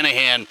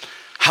Shanahan,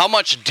 how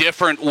much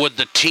different would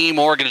the team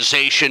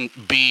organization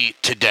be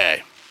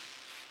today?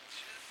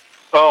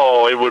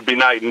 Oh, it would be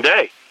night and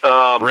day.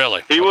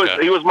 Really? He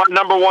was my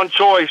number one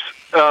choice,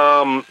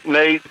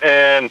 Nate,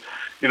 and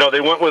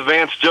they went with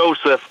Vance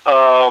Joseph,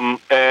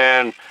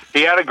 and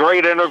he had a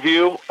great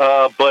interview,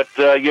 but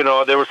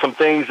there were some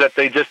things that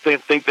they just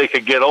didn't think they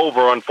could get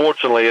over,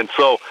 unfortunately, and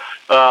so.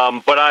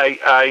 But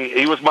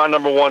he was my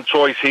number one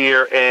choice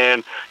here,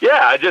 and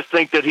I just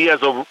think that he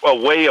has a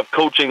way of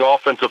coaching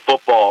offensive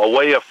football, a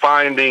way of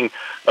finding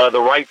the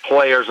right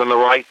players and the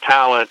right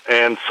talent,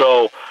 and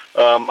so.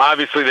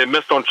 Obviously, they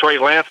missed on Trey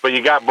Lance, but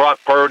you got Brock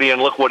Purdy,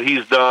 and look what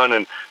he's done.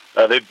 And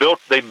they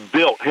built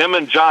him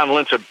and John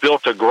Lynch have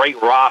built a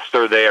great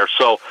roster there.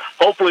 So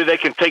hopefully they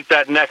can take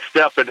that next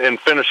step and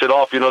finish it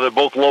off. They're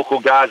both local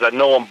guys. I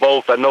know them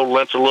both. I know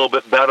Lynch a little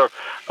bit better.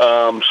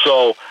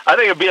 So I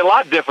think it'd be a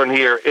lot different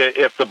here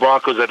if the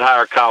Broncos had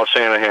hired Kyle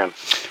Shanahan.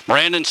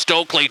 Brandon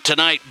Stokley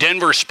tonight,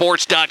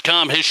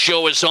 DenverSports.com. His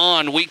show is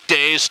on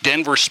weekdays,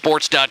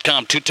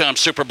 DenverSports.com, two-time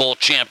Super Bowl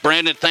champ.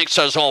 Brandon, thanks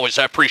as always.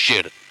 I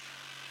appreciate it.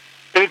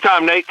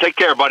 Anytime, Nate. Take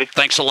care, buddy.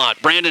 Thanks a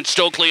lot. Brandon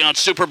Stokley on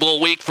Super Bowl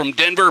week from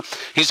Denver.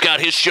 He's got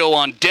his show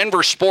on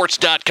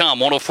DenverSports.com,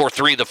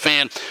 104.3 The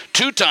Fan,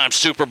 two-time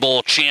Super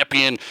Bowl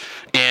champion,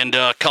 and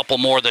a couple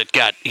more that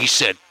got, he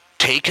said,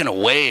 taken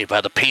away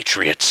by the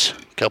Patriots.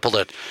 A couple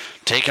that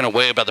taken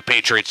away by the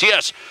Patriots.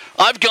 Yes,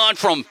 I've gone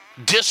from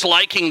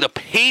disliking the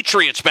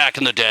Patriots back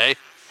in the day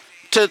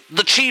to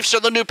the Chiefs are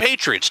the new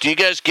Patriots. Do you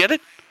guys get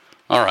it?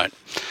 All right.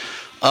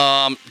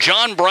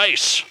 John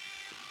Brice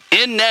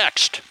in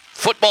next.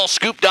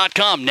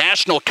 FootballScoop.com,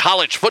 national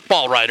college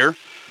football writer.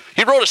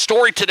 He wrote a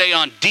story today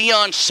on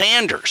Deion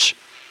Sanders,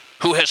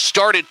 who has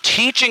started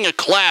teaching a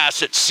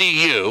class at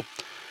CU,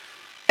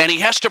 and he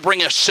has to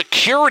bring a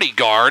security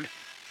guard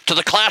to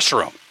the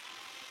classroom.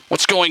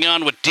 What's going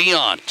on with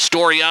Deion?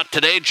 Story out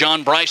today.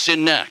 John Brice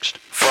in next.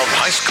 From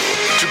high school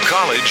to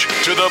college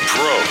to the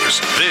pros,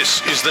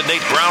 this is the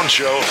Nate Brown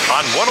Show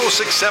on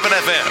 106.7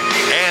 FM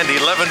and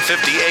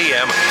 1150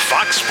 AM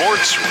Fox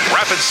Sports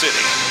Rapid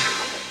City.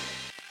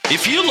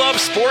 If you love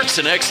sports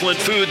and excellent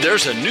food,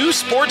 there's a new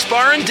sports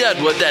bar in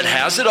Deadwood that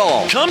has it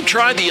all. Come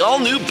try the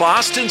all-new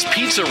Boston's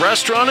Pizza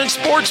Restaurant and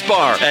Sports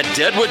Bar at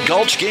Deadwood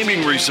Gulch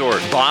Gaming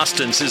Resort.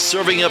 Boston's is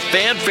serving up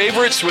fan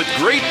favorites with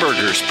great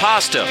burgers,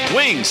 pasta,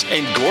 wings,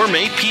 and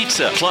gourmet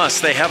pizza. Plus,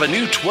 they have a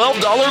new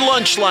 $12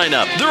 lunch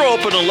lineup. They're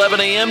open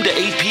 11 a.m. to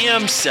 8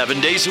 p.m. 7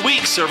 days a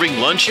week, serving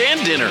lunch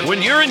and dinner.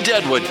 When you're in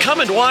Deadwood, come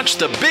and watch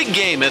the big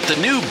game at the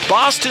new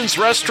Boston's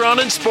Restaurant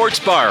and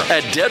Sports Bar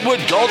at Deadwood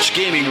Gulch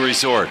Gaming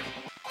Resort.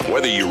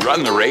 Whether you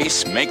run the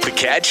race, make the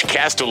catch,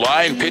 cast a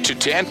line, pitch a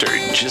tent, or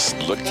just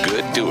look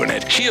good doing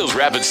it, Shields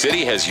Rapid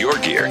City has your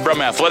gear.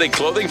 From athletic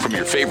clothing from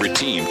your favorite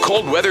team,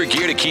 cold weather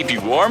gear to keep you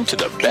warm, to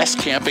the best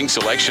camping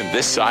selection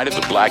this side of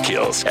the Black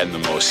Hills, and the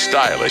most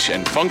stylish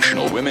and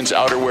functional women's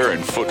outerwear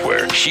and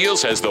footwear.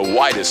 Shields has the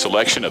widest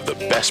selection of the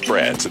best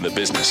brands in the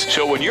business.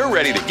 So when you're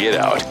ready to get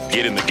out,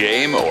 get in the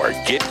game, or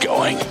get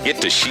going, get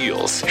to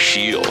Shields.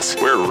 Shields,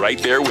 we're right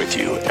there with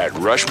you at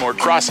Rushmore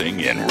Crossing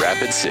in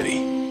Rapid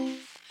City.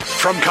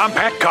 From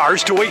compact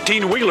cars to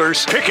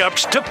 18-wheelers,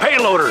 pickups to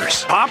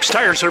payloaders, Pops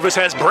Tire Service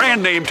has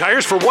brand name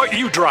tires for what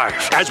you drive.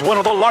 As one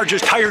of the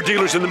largest tire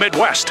dealers in the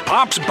Midwest,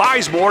 Pops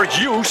buys more,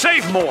 you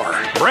save more.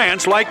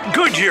 Brands like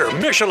Goodyear,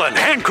 Michelin,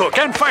 Hankook,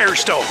 and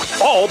Firestone,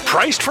 all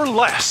priced for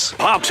less.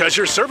 Pops has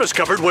your service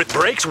covered with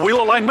brakes,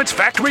 wheel alignments,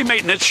 factory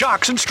maintenance,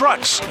 shocks, and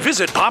struts.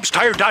 Visit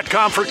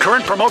PopsTire.com for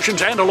current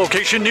promotions and a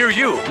location near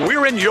you.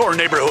 We're in your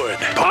neighborhood.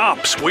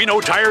 Pops, we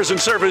know tires and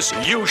service.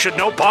 You should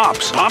know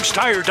Pops.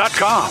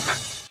 PopsTire.com.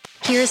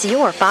 Here's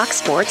your Fox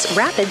Sports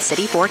Rapid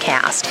City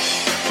forecast.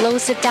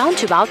 Lows dip down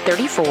to about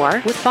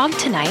 34 with fog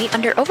tonight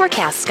under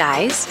overcast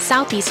skies,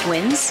 southeast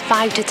winds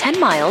 5 to 10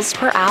 miles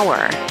per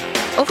hour.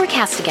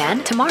 Overcast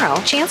again tomorrow,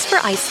 chance for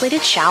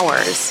isolated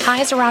showers,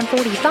 highs around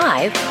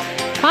 45.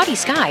 Cloudy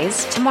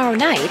skies tomorrow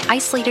night,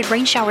 isolated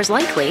rain showers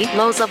likely,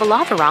 lows level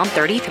off around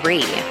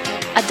 33.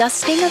 A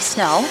dusting of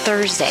snow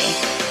Thursday.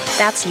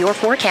 That's your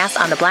forecast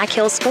on the Black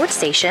Hills Sports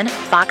Station,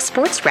 Fox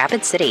Sports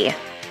Rapid City.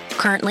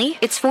 Currently,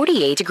 it's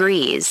 48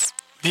 degrees.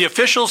 The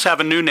officials have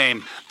a new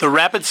name. The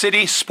Rapid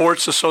City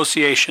Sports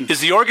Association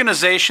is the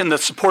organization that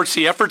supports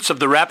the efforts of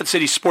the Rapid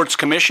City Sports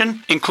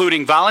Commission,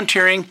 including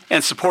volunteering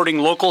and supporting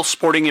local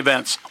sporting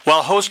events,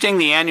 while hosting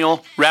the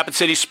annual Rapid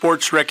City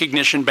Sports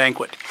Recognition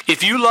Banquet.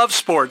 If you love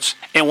sports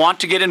and want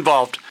to get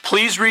involved,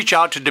 please reach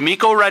out to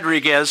D'Amico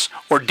Rodriguez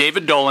or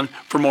David Dolan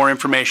for more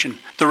information.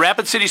 The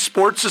Rapid City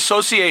Sports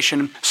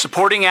Association,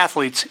 supporting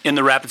athletes in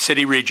the Rapid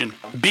City region.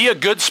 Be a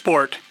good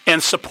sport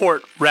and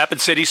support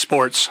Rapid City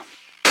Sports.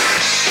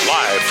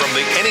 Live from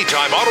the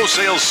Anytime Auto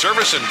Sales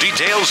Service and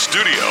Details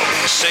Studio.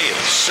 Sales,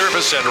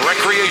 service, and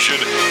recreation.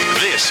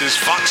 This is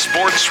Fox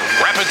Sports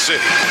Rapid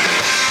City.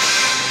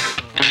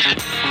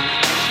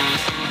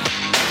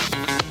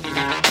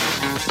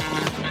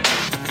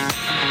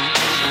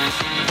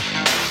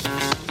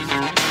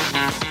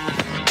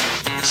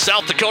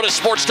 South Dakota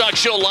Sports Talk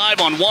Show live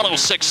on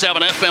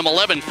 106.7 FM,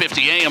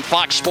 1150 AM,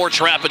 Fox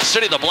Sports Rapid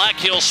City, the Black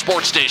Hills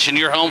Sports Station,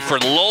 your home for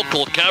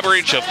local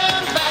coverage of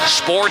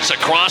sports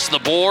across the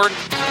board.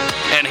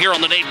 And here on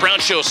the Nate Brown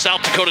Show,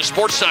 South Dakota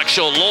Sports Talk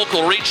Show,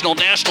 local, regional,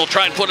 national,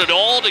 try and put it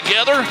all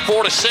together,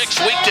 4 to 6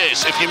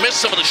 weekdays. If you missed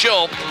some of the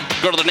show,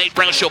 go to the Nate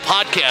Brown Show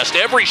podcast.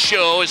 Every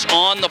show is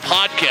on the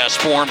podcast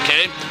form,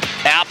 okay?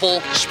 Apple,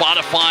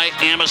 Spotify,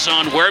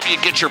 Amazon, wherever you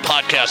get your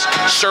podcast,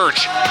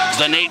 search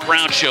The Nate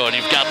Brown Show, and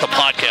you've got the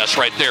podcast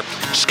right there.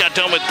 Just got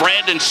done with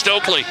Brandon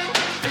Stokley,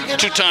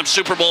 two-time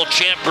Super Bowl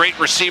champ, great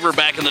receiver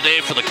back in the day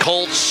for the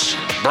Colts,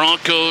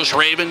 Broncos,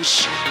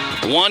 Ravens.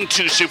 Won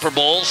 2 Super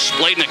Bowls,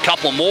 played in a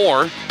couple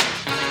more.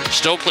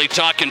 Stokley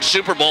talking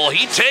Super Bowl.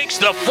 He takes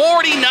the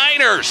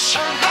 49ers.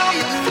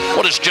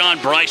 What does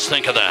John Brice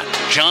think of that?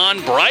 John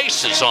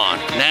Brice is on,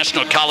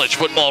 national college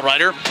football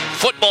writer,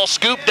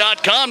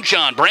 footballscoop.com.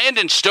 John,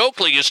 Brandon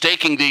Stokley is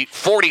taking the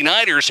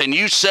 49ers, and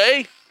you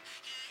say?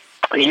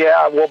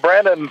 Yeah, well,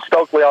 Brandon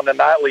Stokley on a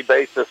nightly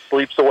basis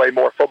sleeps away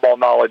more football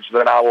knowledge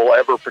than I will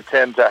ever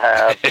pretend to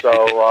have.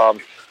 So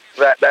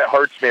that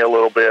hurts me a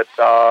little bit.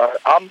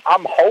 I'm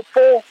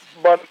hopeful,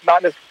 but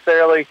not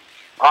necessarily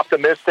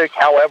optimistic.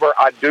 However,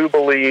 I do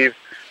believe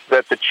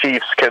that the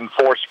Chiefs can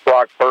force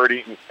Brock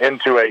Purdy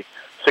into a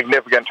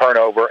significant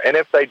turnover. And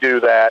if they do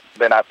that,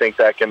 then I think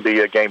that can be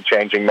a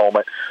game-changing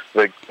moment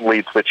that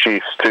leads the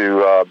Chiefs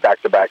to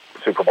back-to-back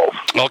Super Bowls.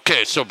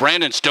 Okay, so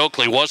Brandon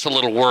Stokley was a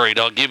little worried.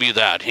 I'll give you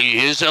that.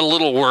 He is a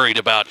little worried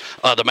about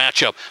the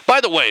matchup.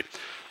 By the way,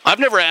 I've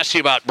never asked you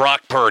about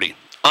Brock Purdy.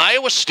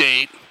 Iowa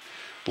State,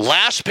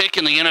 last pick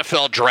in the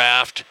NFL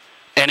draft,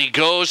 and he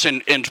goes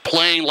and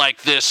playing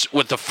like this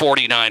with the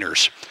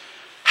 49ers.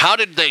 How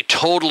did they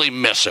totally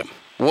miss him?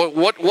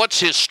 What's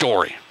his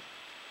story?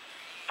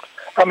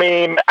 I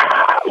mean,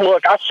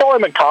 look, I saw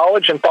him in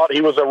college and thought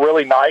he was a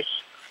really nice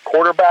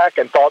quarterback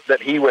and thought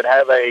that he would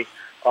have a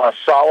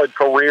solid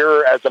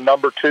career as a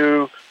number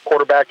 2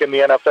 quarterback in the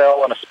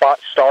NFL and a spot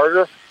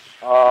starter.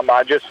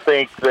 I just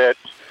think that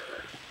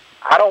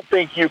I don't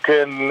think you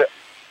can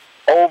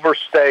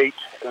overstate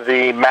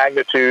the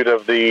magnitude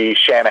of the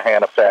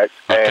Shanahan effect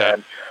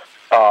and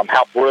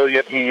how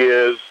brilliant he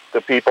is,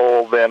 the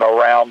people then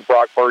around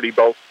Brock Purdy,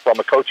 both from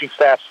a coaching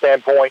staff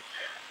standpoint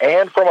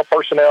and from a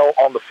personnel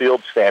on the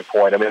field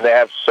standpoint. I mean, they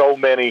have so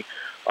many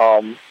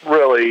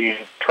really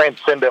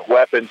transcendent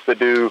weapons to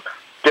do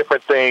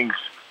different things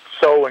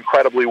so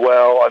incredibly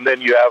well. And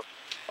then you have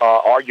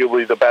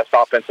arguably the best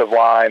offensive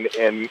line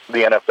in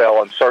the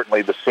NFL and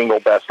certainly the single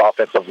best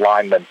offensive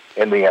lineman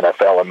in the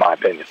NFL, in my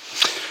opinion.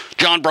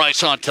 John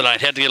Brice on tonight.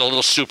 Had to get a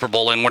little Super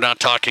Bowl in. We're not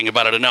talking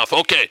about it enough.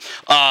 Okay,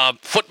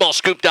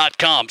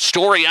 footballscoop.com.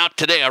 Story out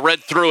today. I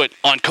read through it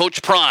on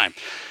Coach Prime.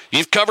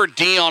 You've covered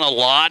Dion a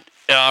lot.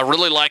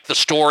 Really like the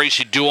stories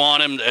you do on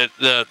him,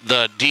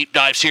 the deep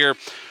dives here.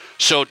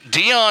 So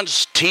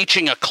Dion's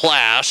teaching a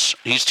class.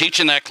 He's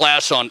teaching that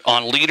class on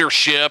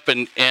leadership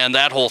and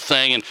that whole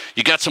thing. And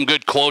you got some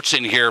good quotes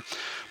in here.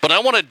 But I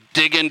want to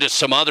dig into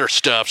some other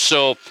stuff.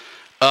 So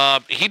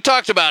he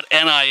talked about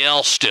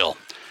NIL still.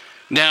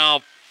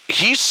 Now,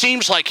 he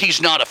seems like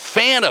he's not a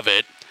fan of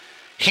it.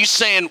 He's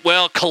saying,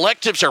 well,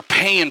 collectives are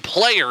paying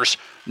players,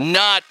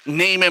 not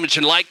name, image,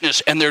 and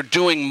likeness, and they're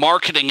doing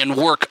marketing and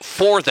work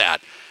for that.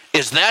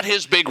 Is that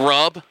his big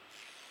rub?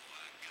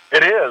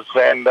 It is,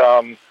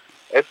 and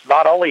it's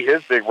not only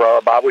his big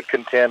rub. I would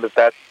contend that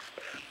that's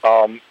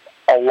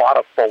a lot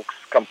of folks'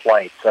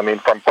 complaints. I mean,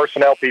 from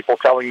personnel people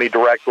telling me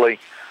directly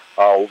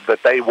that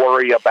they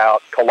worry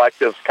about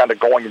collectives kind of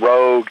going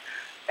rogue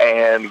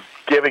and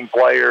giving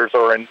players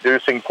or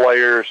inducing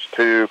players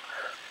to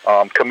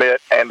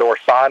commit and or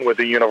sign with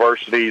the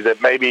university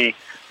that maybe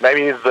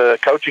maybe the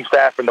coaching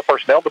staff and the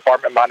personnel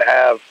department might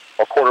have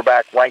a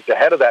quarterback ranked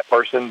ahead of that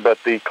person, but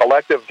the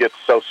collective gets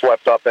so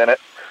swept up in it,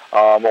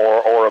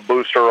 or a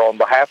booster on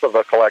behalf of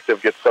a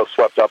collective gets so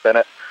swept up in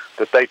it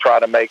that they try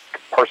to make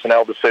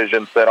personnel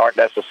decisions that aren't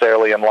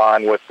necessarily in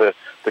line with the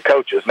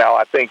coaches. Now,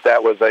 I think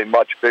that was a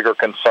much bigger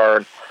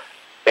concern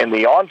in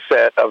the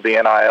onset of the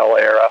NIL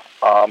era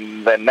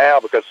than now,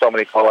 because so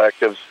many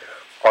collectives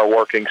are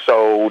working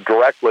so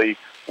directly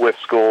with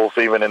schools,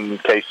 even in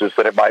cases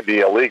that it might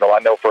be illegal. I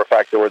know for a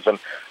fact there was an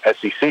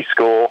SEC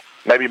school,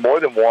 maybe more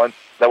than one,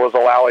 that was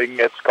allowing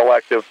its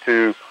collective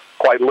to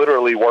quite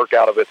literally work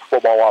out of its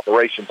football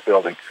operations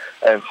building.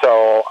 And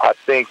so I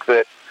think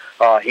that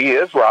he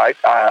is right.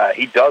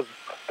 He does.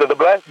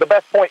 The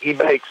best point he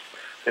makes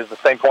is the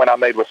same point I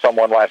made with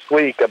someone last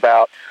week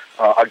about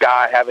a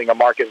guy having a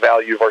market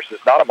value versus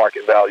not a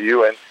market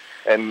value.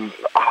 And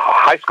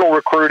high school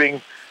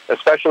recruiting,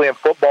 especially in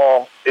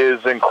football,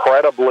 is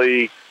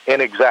incredibly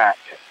inexact.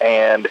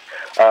 And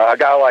a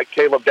guy like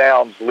Caleb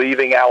Downs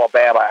leaving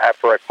Alabama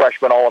after a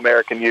freshman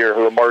All-American year,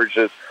 who emerged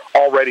as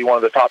already one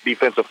of the top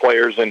defensive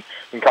players in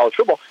college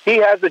football, he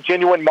has a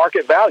genuine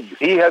market value.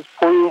 He has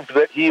proved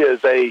that he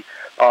is a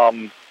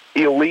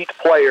elite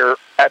player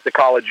at the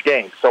college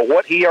game. So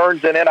what he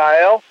earns in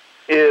NIL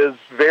is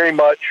very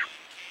much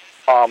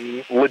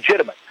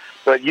legitimate.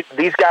 But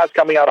these guys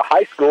coming out of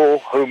high school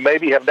who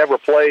maybe have never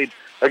played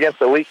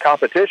against elite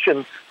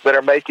competition that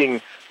are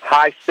making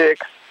high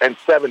 6 and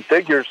 7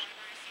 figures,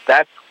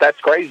 that's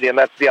crazy, and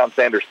that's Deion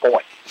Sanders'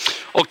 point.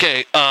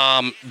 Okay,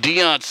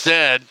 Deion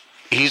said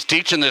he's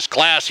teaching this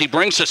class. He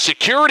brings a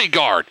security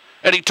guard,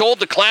 and he told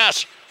the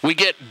class, we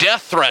get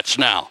death threats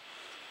now.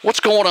 What's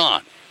going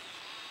on?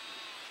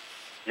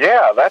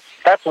 Yeah,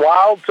 that's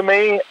wild to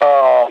me.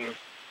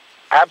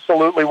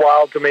 Absolutely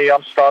wild to me.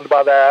 I'm stunned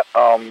by that,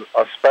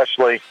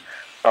 especially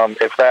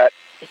if that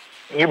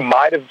it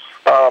might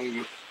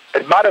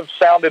have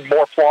sounded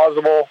more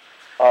plausible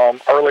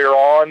earlier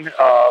on,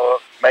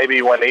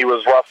 maybe when he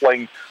was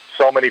ruffling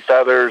so many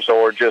feathers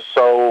or just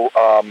so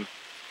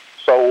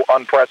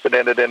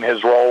unprecedented in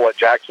his role at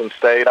Jackson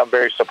State. I'm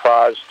very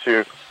surprised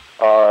to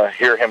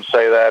hear him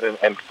say that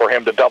and for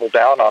him to double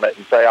down on it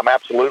and say, I'm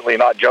absolutely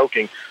not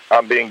joking.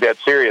 I'm being dead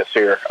serious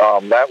here.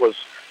 That was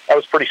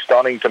pretty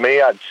stunning to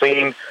me. I'd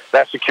seen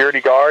that security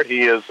guard.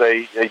 He is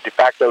a de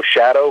facto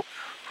shadow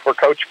for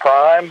Coach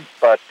Prime,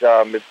 but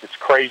it's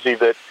crazy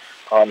that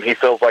he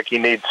feels like he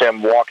needs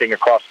him walking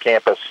across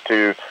campus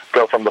to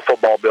go from the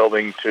football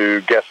building to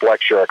guest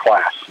lecture a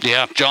class.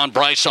 Yeah, John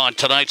Brice on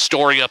tonight's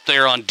story up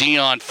there on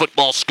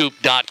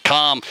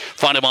DeionFootballScoop.com.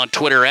 Find him on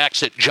Twitter,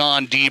 X at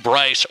John D.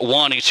 Brice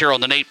 1. He's here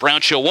on the Nate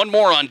Brown Show. One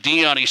more on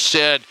Deion. He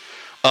said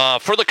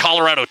for the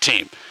Colorado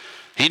team,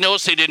 he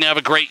knows they didn't have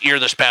a great year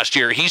this past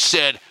year. He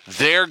said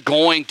they're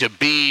going to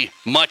be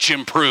much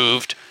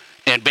improved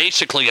and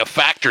basically a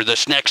factor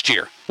this next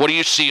year. What do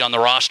you see on the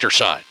roster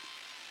side?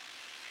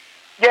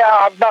 Yeah,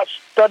 I've not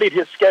studied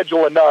his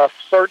schedule enough.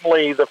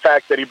 Certainly the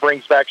fact that he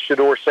brings back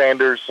Shedeur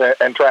Sanders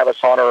and Travis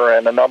Hunter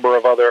and a number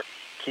of other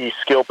key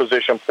skill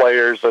position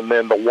players, and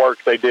then the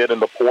work they did in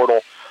the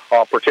portal,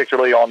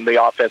 particularly on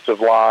the offensive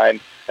line,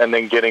 and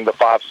then getting the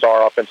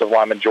 5-star offensive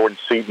lineman Jordan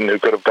Seaton, who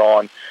could have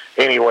gone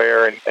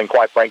anywhere, and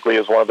quite frankly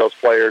is one of those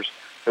players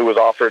who was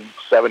offered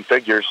 7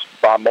 figures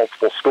by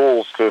multiple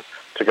schools to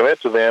commit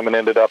to them and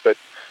ended up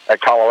at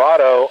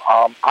Colorado.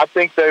 I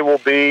think they will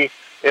be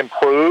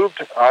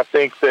improved. I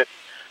think that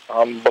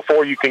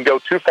before you can go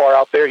too far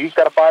out there, he's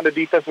got to find a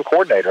defensive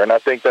coordinator, and I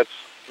think that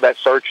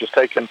search has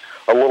taken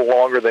a little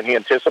longer than he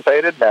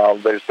anticipated. Now,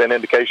 there's been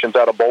indications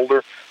out of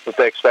Boulder that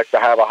they expect to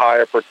have a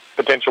hire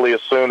potentially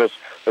as soon as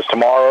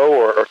tomorrow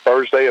or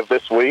Thursday of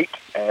this week,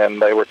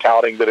 and they were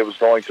touting that it was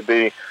going to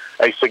be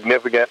a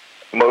significant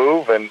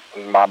move, and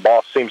my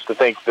boss seems to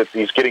think that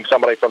he's getting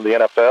somebody from the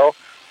NFL,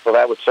 so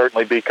that would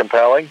certainly be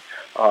compelling.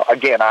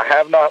 Again, I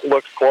have not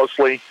looked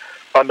closely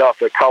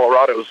enough at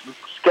Colorado's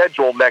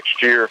schedule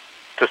next year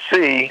to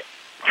see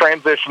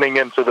transitioning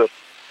into the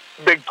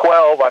Big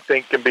 12, I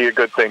think, can be a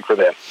good thing for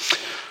them.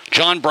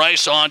 John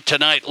Brice on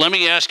tonight. Let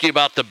me ask you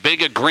about the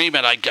big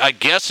agreement. I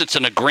guess it's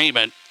an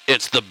agreement.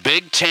 It's the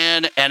Big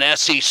Ten and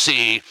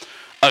SEC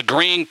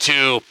agreeing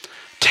to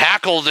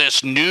tackle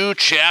this new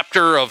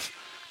chapter of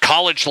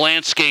college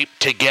landscape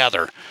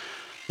together.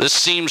 This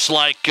seems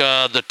like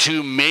the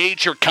two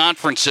major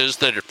conferences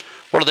that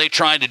what are they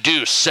trying to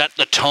do? Set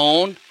the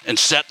tone and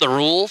set the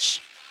rules?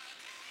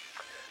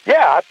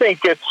 Yeah, I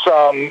think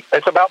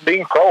it's about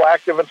being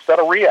proactive instead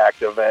of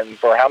reactive. And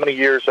for how many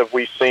years have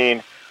we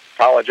seen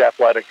college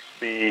athletics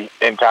be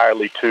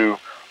entirely too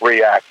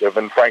reactive?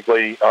 And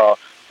frankly,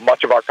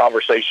 much of our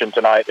conversation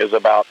tonight is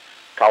about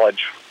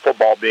college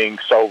football being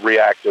so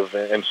reactive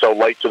and so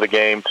late to the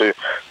game to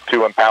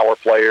empower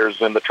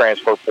players in the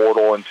transfer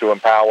portal and to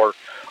empower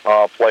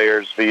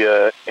players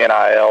via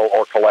NIL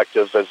or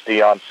collectives, as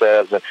Deion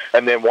says.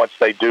 And then once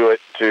they do it,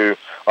 to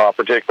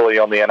particularly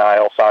on the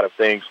NIL side of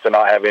things, to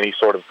not have any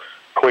sort of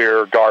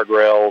clear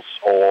guardrails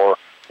or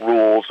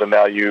rules. And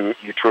now you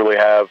truly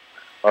have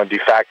de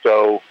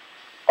facto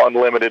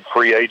unlimited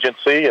free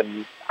agency.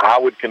 And I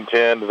would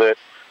contend that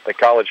that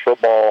college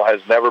football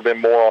has never been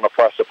more on a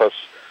precipice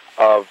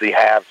of the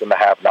haves and the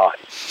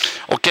have-nots.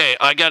 Okay,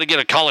 I got to get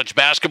a college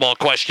basketball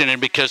question in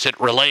because it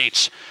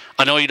relates.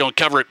 I know you don't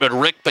cover it, but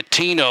Rick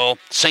Pitino,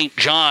 St.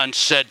 John,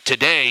 said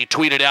today,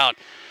 tweeted out,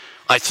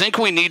 I think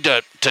we need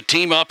to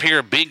team up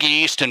here, Big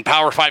East and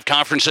Power 5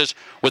 conferences,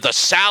 with a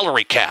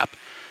salary cap.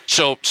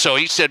 So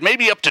he said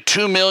maybe up to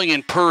 $2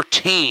 million per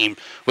team.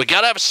 We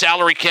got to have a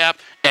salary cap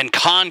and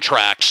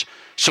contracts.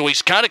 So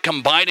he's kind of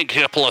combining a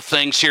couple of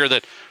things here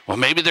that, well,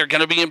 maybe they're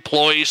going to be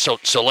employees,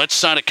 so let's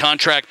sign a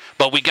contract,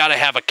 but we got to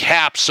have a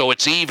cap so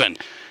it's even.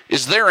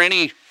 Is there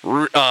any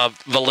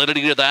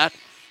validity to that?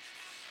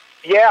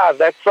 Yeah,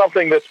 that's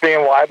something that's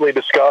being widely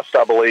discussed,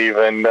 I believe,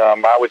 and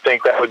I would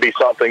think that would be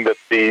something that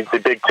the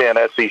Big Ten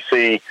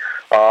SEC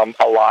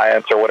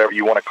alliance, or whatever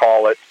you want to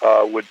call it,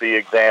 would be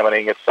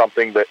examining. It's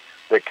something that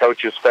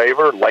coaches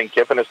favor. Lane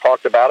Kiffin has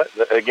talked about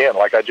it. Again,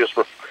 like I just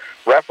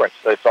referenced,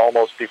 it's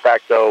almost de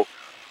facto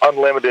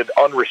unlimited,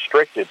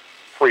 unrestricted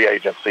free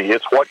agency.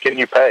 It's what can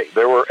you pay.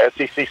 There were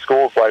SEC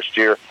schools last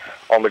year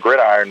on the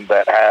gridiron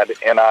that had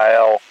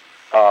NIL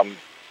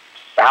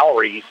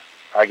salaries,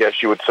 I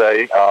guess you would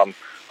say,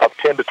 of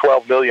 $10 to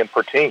 $12 million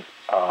per team.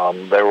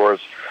 There was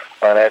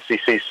an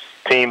SEC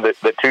team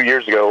that 2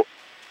 years ago,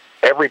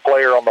 every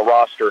player on the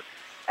roster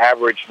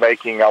averaged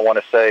making, I want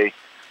to say,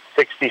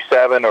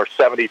 $67,000 or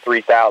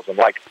 $73,000.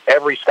 Like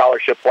every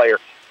scholarship player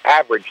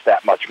averaged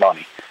that much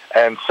money,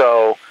 and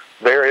so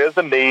there is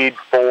a need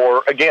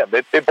for. Again,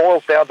 it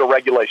boils down to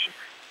regulation.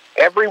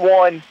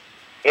 Everyone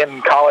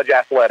in college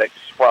athletics,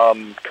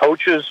 from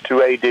coaches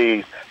to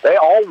ADs, they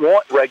all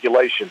want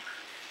regulation.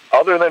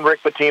 Other than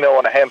Rick Pitino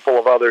and a handful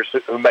of others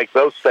who make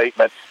those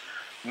statements,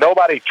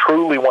 nobody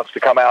truly wants to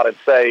come out and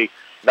say,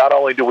 not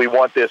only do we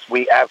want this,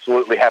 we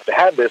absolutely have to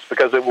have this,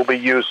 because it will be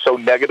used so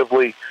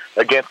negatively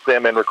against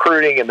them in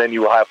recruiting, and then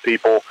you will have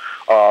people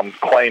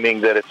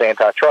claiming that it's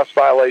antitrust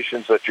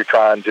violations, that you're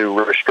trying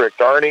to restrict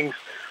earnings.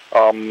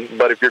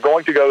 But if you're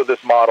going to go to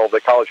this model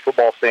that college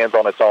football stands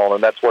on its own,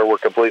 and that's where we're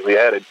completely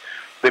headed,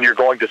 then you're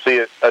going to see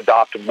it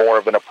adopt more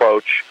of an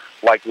approach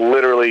like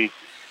literally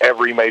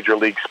every major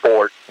league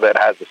sport that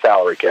has a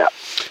salary cap.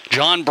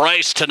 John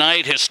Brice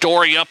tonight, his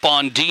story up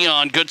on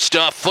Dion. Good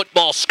stuff.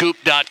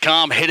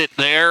 Footballscoop.com. Hit it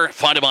there.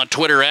 Find him on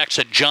Twitter X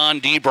at John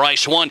D.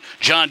 Brice1.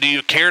 John, do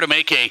you care to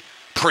make a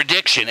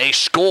prediction, a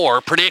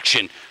score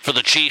prediction for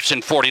the Chiefs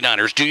and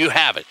 49ers? Do you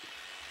have it?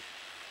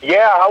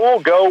 Yeah, I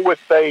will go with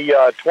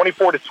a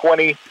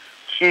 24-20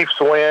 Chiefs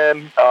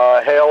win.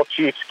 Hail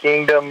Chiefs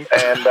Kingdom.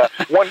 And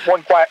one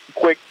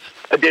quick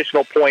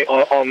additional point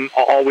on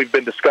all we've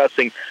been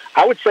discussing.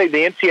 I would say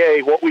the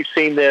NCAA, what we've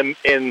seen them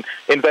in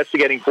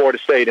investigating Florida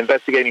State,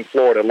 investigating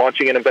Florida,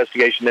 launching an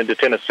investigation into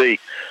Tennessee,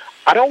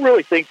 I don't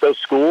really think those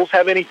schools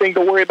have anything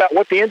to worry about.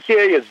 What the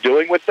NCAA is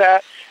doing with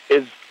that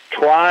is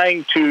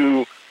trying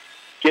to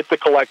get the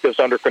collectives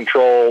under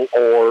control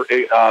or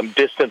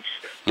distance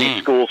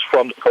these schools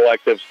from the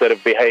collectives that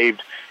have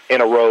behaved in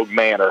a rogue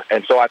manner.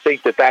 And so I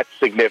think that that's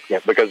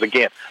significant because,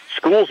 again,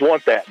 schools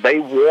want that. They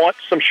want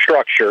some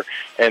structure,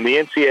 and the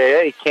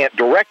NCAA can't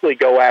directly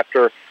go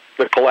after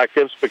the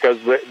collectives because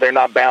they're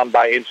not bound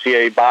by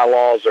NCAA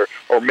bylaws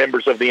or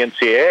members of the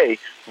NCAA,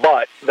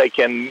 but they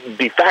can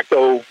de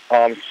facto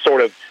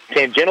sort of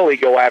tangentially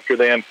go after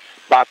them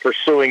by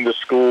pursuing the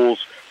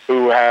schools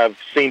who have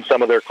seen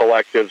some of their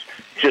collectives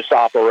just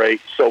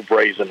operate so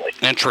brazenly.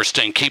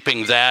 Interesting.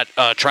 Keeping that,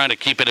 trying to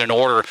keep it in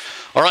order.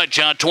 All right,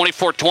 John,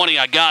 24-20.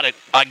 I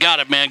got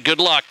it, man. Good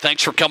luck.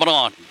 Thanks for coming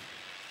on.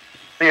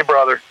 See you,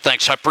 brother.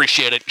 Thanks. I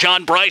appreciate it.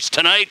 John Brice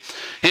tonight,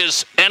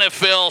 his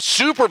NFL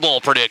Super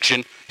Bowl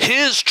prediction,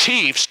 his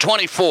Chiefs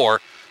 24,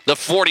 the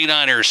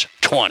 49ers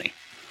 20.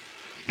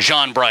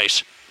 John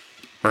Brice,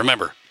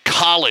 remember,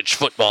 college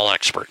football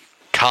expert.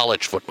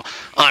 College football.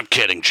 I'm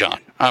kidding, John.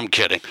 I'm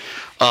kidding.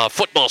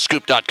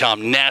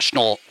 Footballscoop.com,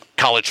 national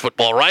college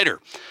football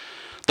writer.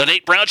 The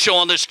Nate Brown Show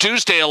on this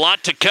Tuesday, a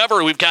lot to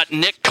cover. We've got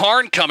Nick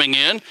Karn coming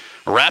in,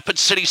 Rapid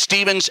City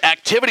Stevens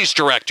Activities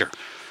Director.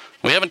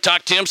 We haven't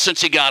talked to him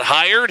since he got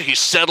hired. He's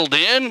settled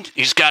in.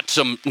 He's got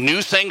some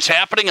new things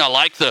happening. I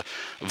like the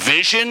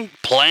vision,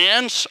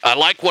 plans. I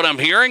like what I'm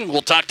hearing.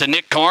 We'll talk to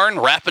Nick Karn,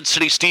 Rapid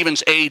City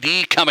Stevens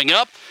AD, coming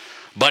up.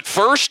 But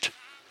first,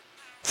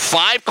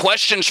 5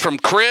 questions from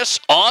Chris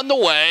on the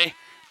way,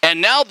 and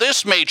now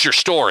this major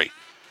story.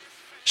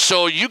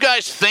 So you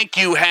guys think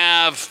you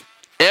have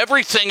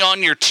everything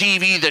on your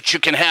TV that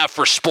you can have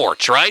for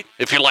sports, right?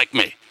 If you're like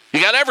me.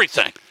 You got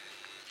everything.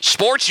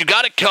 Sports, you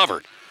got it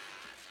covered.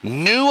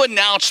 New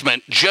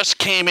announcement just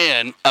came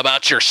in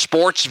about your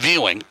sports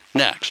viewing.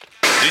 Next.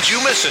 Did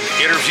you miss an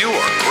interview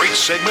or great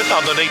segment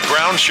on The Nate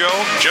Brown Show?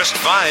 Just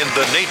find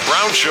The Nate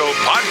Brown Show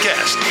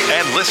podcast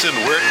and listen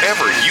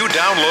wherever you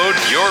download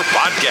your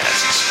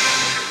podcasts.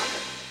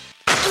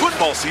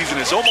 Football season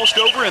is almost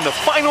over and the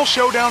final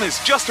showdown is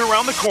just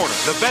around the corner.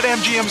 The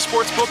BetMGM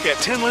Sportsbook at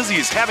Tin Lizzy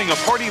is having a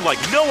party like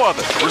no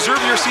other.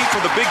 Reserve your seat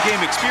for the big game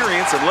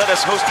experience and let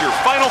us host your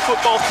final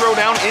football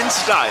throwdown in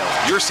style.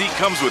 Your seat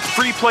comes with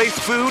free play,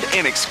 food,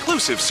 and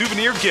exclusive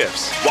souvenir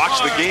gifts.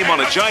 Watch the game on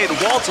a giant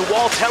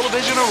wall-to-wall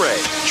television array.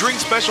 Drink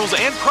specials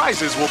and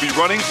prizes will be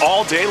running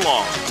all day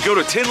long. Go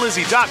to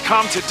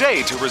tinlizzy.com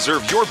today to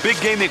reserve your big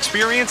game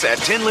experience at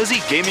Tin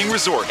Lizzy Gaming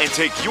Resort and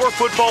take your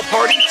football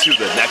party to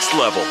the next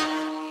level.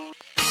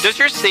 Does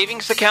your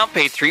savings account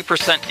pay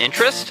 3%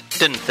 interest?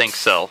 Didn't think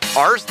so.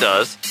 Ours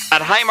does.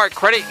 At Highmark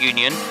Credit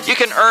Union, you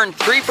can earn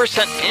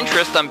 3%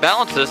 interest on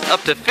balances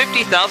up to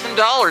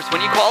 $50,000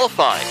 when you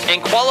qualify.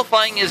 And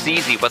qualifying is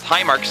easy with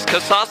Highmark's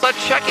Kasasa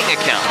checking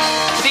account.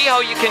 See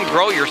how you can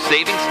grow your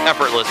savings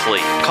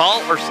effortlessly.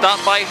 Call or stop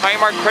by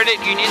Highmark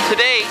Credit Union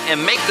today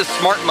and make the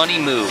smart money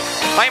move.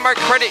 Highmark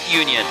Credit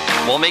Union.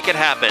 We'll make it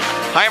happen.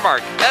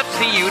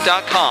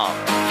 HighmarkFCU.com.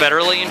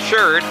 Federally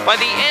insured by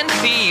the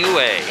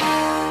NCUA.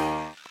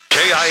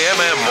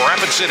 KIMM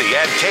Rapid City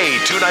and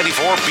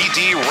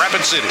K294BT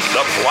Rapid City,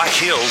 the Black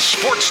Hills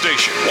Sports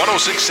Station,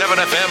 106.7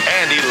 FM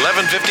and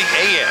 1150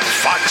 AM,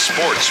 Fox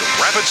Sports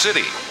Rapid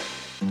City.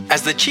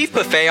 As the chief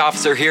buffet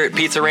officer here at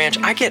Pizza Ranch,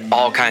 I get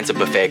all kinds of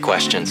buffet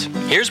questions.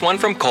 Here's one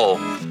from Cole.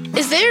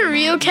 Is there a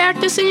real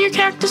cactus in your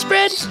cactus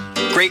bread?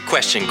 Great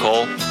question,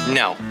 Cole.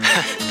 No,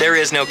 there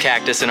is no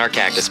cactus in our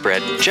cactus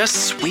bread,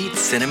 just sweet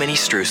cinnamony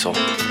streusel.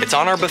 It's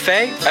on our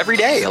buffet every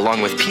day,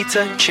 along with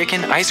pizza,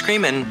 chicken, ice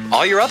cream, and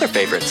all your other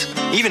favorites.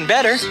 Even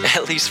better,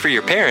 at least for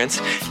your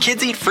parents,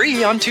 kids eat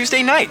free on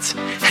Tuesday nights.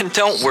 And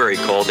don't worry,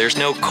 Cole, there's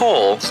no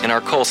coal in our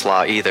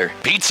coleslaw either.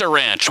 Pizza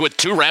Ranch with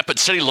 2 Rapid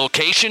City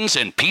locations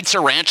and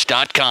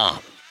pizzaranch.com.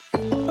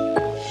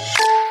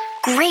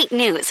 Great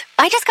news.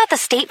 I just got the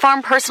State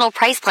Farm personal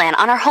price plan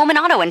on our home and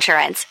auto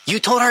insurance. You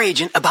told our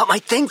agent about my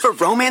thing for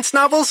romance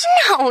novels?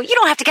 No, you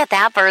don't have to get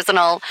that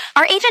personal.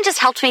 Our agent just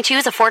helped me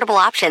choose affordable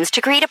options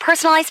to create a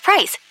personalized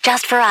price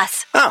just for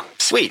us. Oh,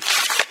 sweet.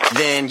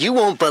 Then you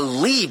won't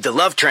believe the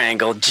love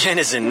triangle Jen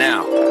is in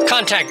now.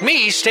 Contact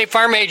me, State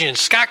Farm agent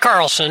Scott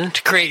Carlson,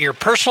 to create your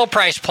personal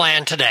price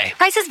plan today.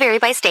 Prices vary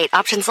by state.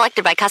 Options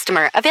selected by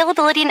customer.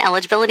 Availability and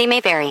eligibility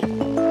may vary.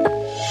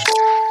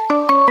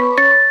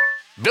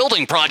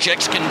 Building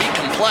projects can be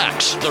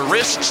complex. The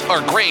risks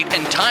are great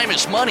and time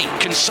is money.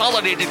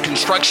 Consolidated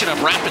Construction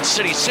of Rapid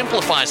City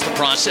simplifies the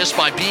process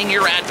by being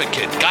your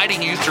advocate,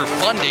 guiding you through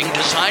funding,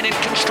 design, and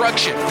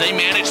construction. They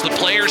manage the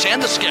players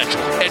and the schedule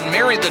and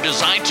marry the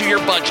design to your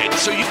budget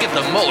so you get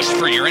the most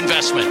for your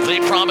investment. They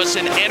promise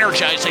an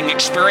energizing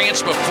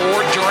experience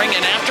before, during,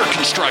 and after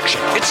construction.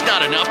 It's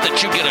not enough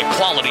that you get a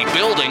quality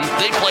building.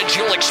 They pledge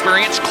you'll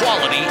experience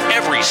quality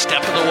every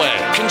step of the way.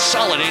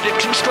 Consolidated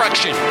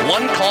Construction.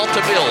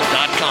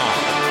 OneCallToBuild.com.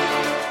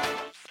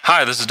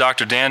 Hi, this is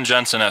Dr. Dan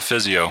Jensen at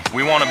Physio.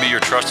 We want to be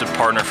your trusted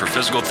partner for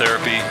physical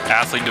therapy,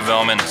 athlete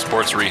development, and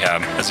sports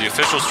rehab. As the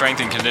official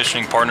strength and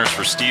conditioning partners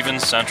for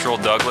Stevens, Central,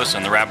 Douglas,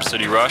 and the Rapid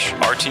City Rush,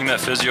 our team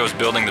at Physio is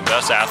building the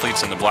best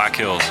athletes in the Black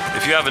Hills.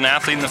 If you have an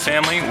athlete in the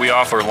family, we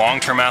offer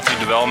long-term athlete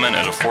development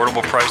at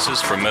affordable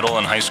prices for middle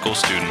and high school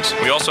students.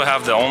 We also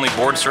have the only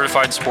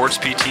board-certified sports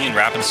PT in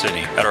Rapid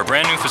City. At our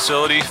brand new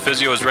facility,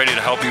 Physio is ready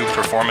to help you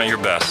perform at your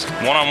best.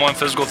 One-on-one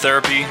physical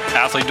therapy,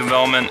 athlete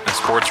development, and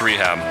sports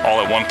rehab,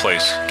 all at one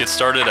place. Get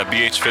started at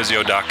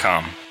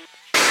bhphysio.com.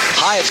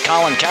 Hi, it's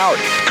Colin Coward.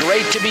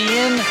 Great to be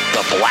in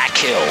the Black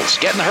Hills.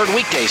 Getting the herd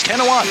weekdays 10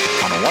 to 1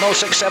 on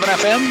 106.7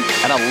 FM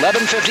and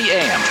 1150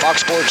 AM.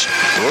 Fox Sports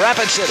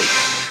Rapid City.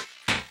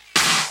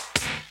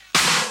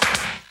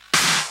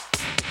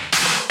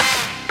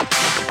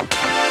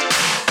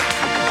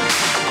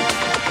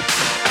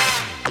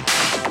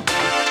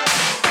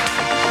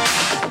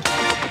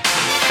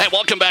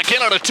 Welcome back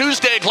in on a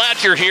Tuesday.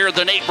 Glad you're here.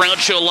 The Nate Brown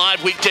Show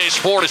live weekdays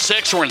 4 to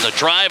 6. We're in the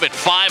Drive at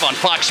 5 on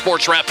Fox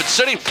Sports Rapid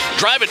City.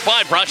 Drive at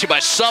 5 brought to you by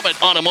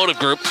Summit Automotive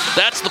Group.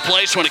 That's the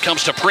place when it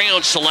comes to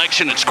pre-owned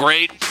selection. It's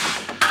great.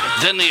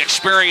 Then the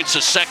experience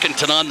is second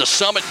to none. The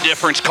Summit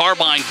difference. Car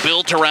buying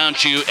built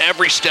around you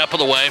every step of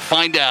the way.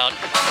 Find out.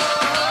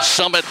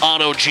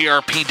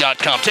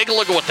 SummitAutoGRP.com. Take a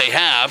look at what they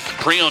have.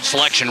 Pre-owned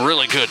selection,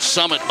 really good.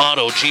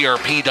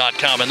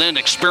 SummitAutoGRP.com. And then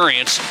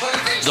experience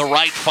the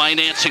right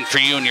financing for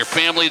you and your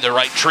family, the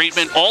right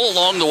treatment, all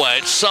along the way.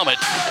 It's Summit.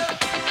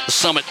 The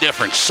Summit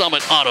difference.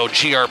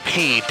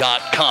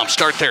 SummitAutoGRP.com.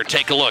 Start there.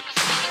 Take a look.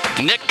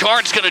 Nick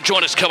Karn's going to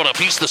join us coming up.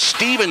 He's the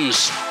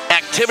Stevens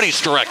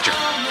Activities Director.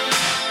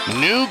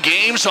 New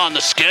games on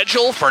the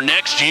schedule for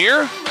next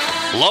year.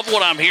 Love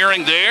what I'm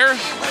hearing there.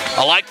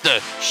 I like the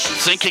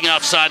thinking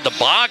outside the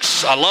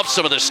box. I love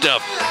some of this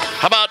stuff.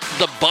 How about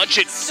the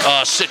budget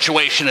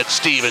situation at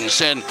Stevens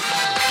and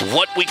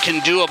what we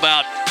can do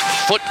about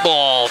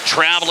football,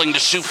 traveling to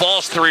Sioux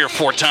Falls 3 or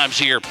 4 times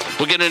a year?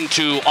 We'll get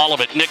into all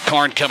of it. Nick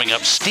Karn coming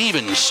up.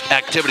 Stevens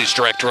Activities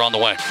Director on the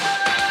way.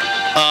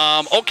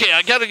 Okay,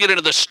 I got to get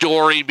into the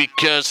story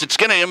because it's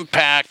going to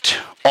impact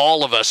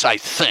all of us, I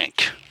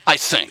think.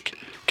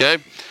 Okay?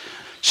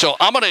 So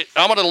I'm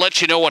gonna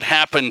let you know what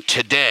happened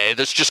today.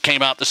 This just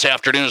came out this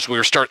afternoon as we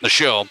were starting the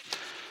show.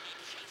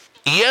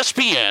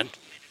 ESPN,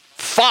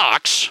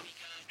 Fox,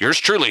 yours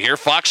truly here,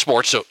 Fox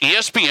Sports, so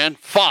ESPN,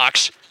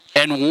 Fox,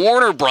 and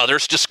Warner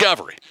Brothers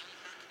Discovery.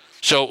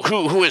 So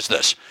who is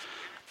this?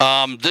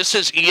 This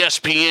is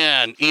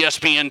ESPN,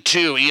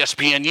 ESPN2,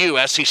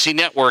 ESPNU, SEC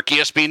Network,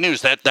 ESPN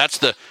News. That's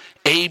the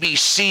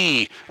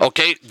ABC,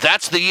 okay?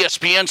 That's the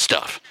ESPN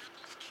stuff.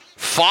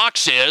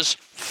 Fox is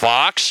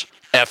Fox,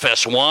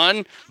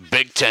 FS1,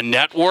 Big Ten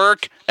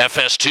Network,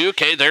 FS2,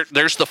 okay?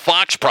 There's the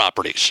Fox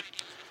properties.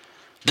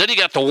 Then you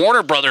got the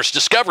Warner Brothers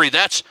Discovery.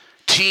 That's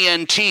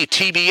TNT,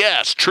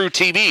 TBS, True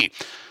TV.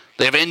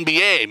 They have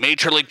NBA,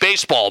 Major League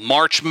Baseball,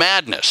 March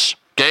Madness.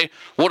 Okay,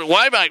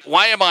 why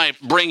am I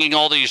bringing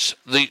all these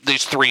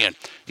three in?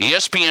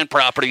 ESPN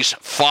properties,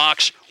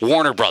 Fox,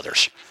 Warner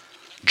Brothers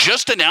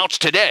just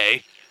announced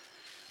today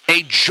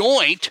a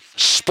joint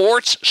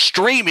sports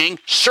streaming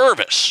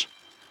service.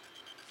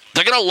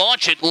 They're going to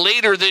launch it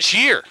later this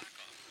year.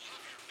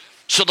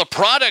 So the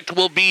product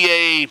will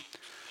be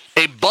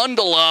a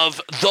bundle of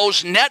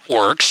those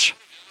networks,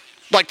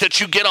 like that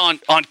you get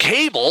on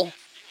cable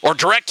or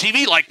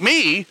DirecTV, like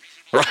me.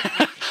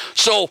 Right?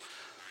 So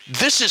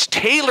this is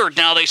tailored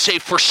now, they say,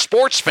 for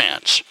sports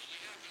fans.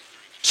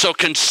 So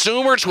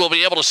consumers will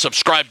be able to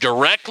subscribe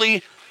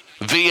directly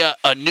via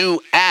a new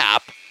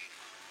app,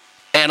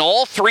 and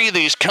all three of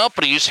these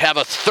companies have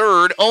a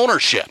third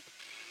ownership.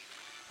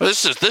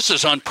 This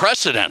is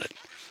unprecedented.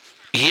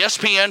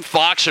 ESPN,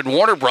 Fox, and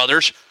Warner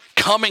Brothers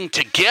coming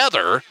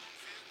together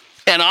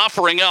and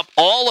offering up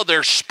all of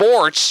their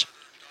sports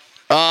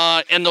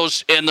and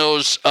those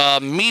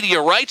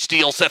media rights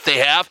deals that they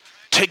have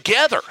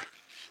together.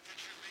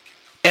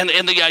 And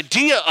the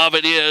idea of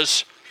it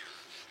is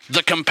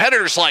the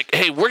competitors like,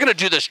 hey, we're going to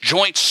do this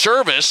joint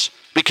service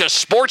because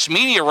sports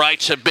media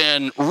rights have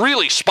been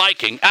really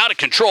spiking, out of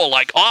control,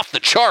 like off the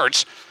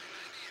charts.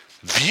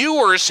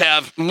 Viewers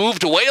have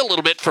moved away a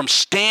little bit from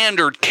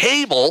standard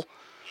cable.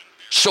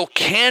 So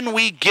can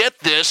we get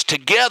this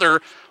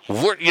together,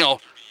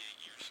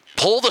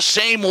 pull the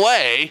same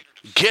way,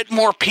 get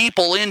more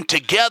people in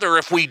together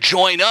if we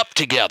join up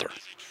together?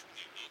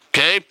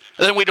 Okay?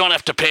 And then we don't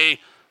have to pay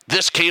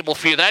this cable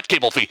fee, that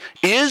cable fee.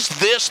 Is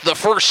this the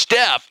first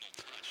step,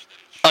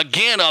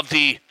 again, of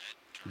the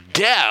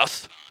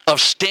death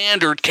of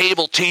standard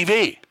cable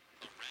TV?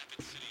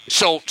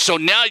 So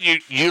now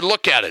you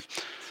look at it.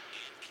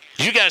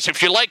 You guys,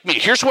 if you're like me,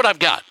 here's what I've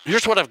got.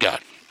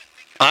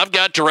 I've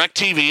got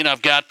DirecTV and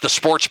I've got the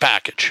sports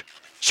package.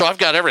 So I've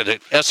got everything.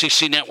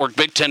 SEC Network,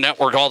 Big Ten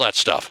Network, all that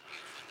stuff.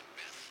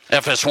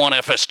 FS1,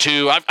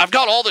 FS2. I've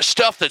got all this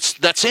stuff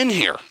that's in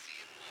here.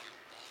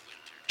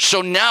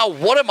 So now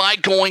what am I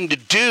going to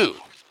do?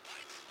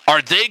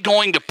 Are they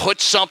going to put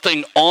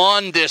something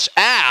on this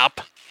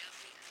app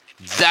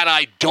that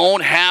I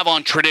don't have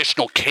on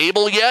traditional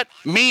cable yet?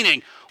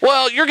 Meaning,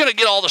 well, you're going to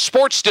get all the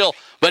sports still,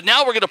 but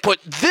now we're going to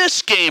put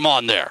this game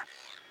on there.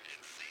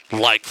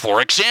 Like,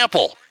 for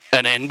example,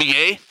 an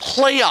NBA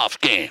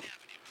playoff game.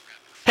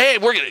 Hey,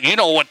 you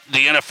know what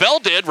the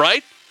NFL did,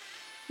 right?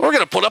 We're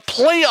going to put a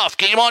playoff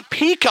game on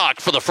Peacock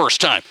for the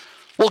first time.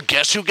 Well,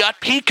 guess who got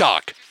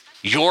Peacock?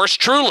 Yours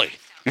truly.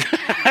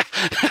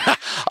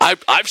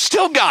 I've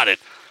still got it.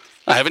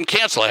 I haven't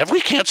canceled it. Have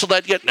we canceled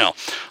that yet? No.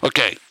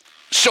 Okay.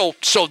 So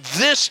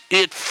this,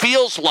 it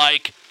feels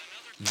like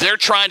they're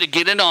trying to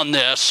get in on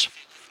this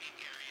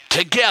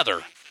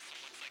together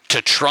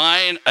to try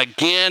and,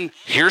 again,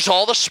 here's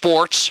all the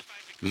sports.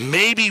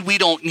 Maybe we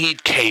don't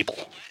need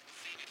cable.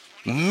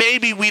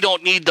 Maybe we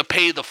don't need to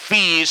pay the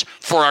fees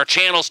for our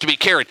channels to be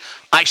carried.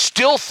 I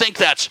still think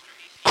that's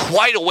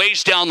quite a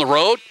ways down the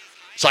road.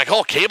 It's like,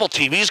 oh, cable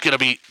TV is going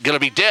to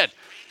be dead.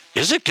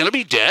 Is it going to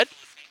be dead?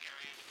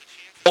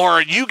 Or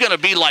are you going to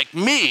be like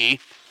me?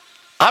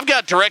 I've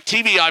got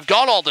DirecTV, I've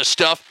got all this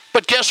stuff,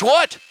 but guess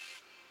what?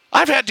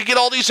 I've had to get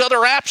all these other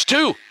apps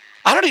too.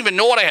 I don't even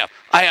know what I have.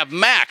 I have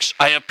Max,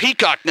 I have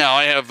Peacock now,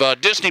 I have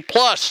Disney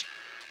Plus.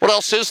 What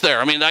else is there?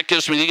 I mean, that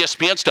gives me the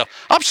ESPN stuff.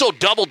 I'm so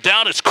doubled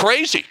down, it's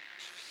crazy.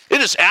 It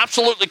is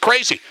absolutely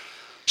crazy.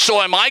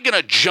 So am I going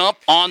to jump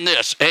on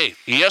this? Hey,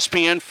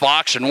 ESPN,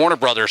 Fox, and Warner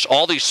Brothers,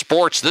 all these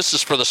sports, this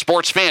is for the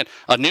sports fan.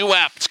 A new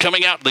app that's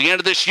coming out at the end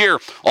of this year.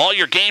 All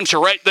your games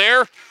are right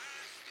there.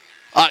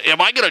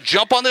 Am I going to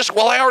jump on this?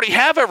 Well, I already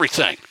have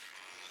everything.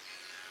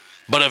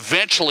 But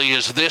eventually,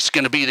 is this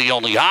going to be the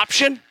only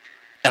option?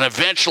 And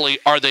eventually,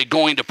 are they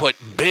going to put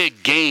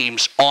big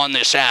games on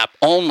this app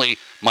only?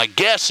 My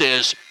guess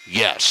is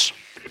yes.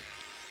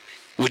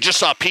 We just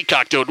saw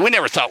Peacock do it. We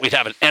never thought we'd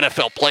have an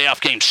NFL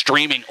playoff game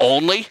streaming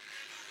only.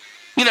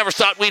 You never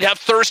thought we'd have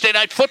Thursday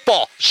Night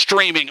Football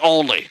streaming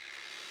only.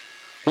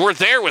 We're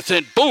there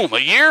within, boom, a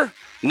year.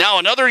 Now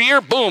another year,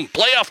 boom,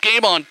 playoff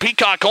game on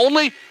Peacock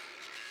only.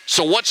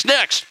 So what's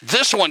next?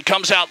 This one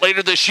comes out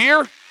later this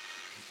year.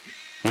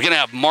 We're going to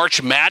have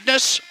March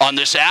Madness on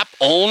this app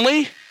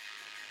only.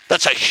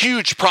 That's a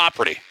huge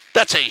property.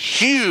 That's a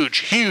huge,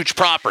 huge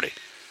property.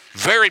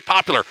 Very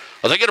popular.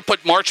 Are they going to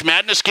put March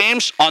Madness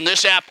games on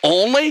this app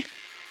only?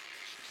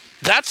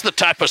 That's the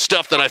type of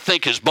stuff that I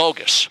think is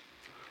bogus.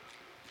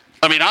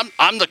 I mean,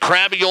 I'm the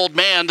crabby old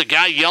man, the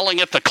guy yelling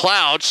at the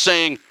clouds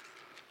saying,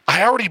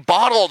 I already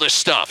bought all this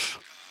stuff,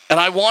 and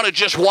I want to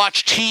just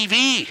watch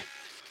TV.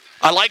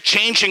 I like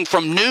changing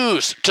from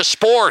news to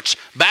sports,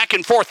 back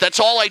and forth. That's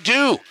all I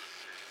do.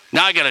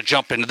 Now I got to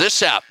jump into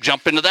this app,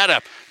 jump into that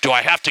app. Do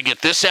I have to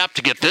get this app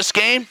to get this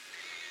game?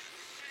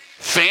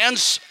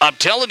 Fans, I'm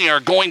telling you, are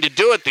going to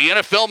do it. The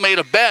NFL made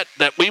a bet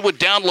that we would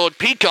download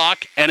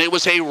Peacock, and it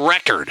was a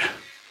record.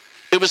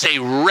 It was a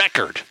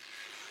record.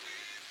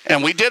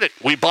 And we did it.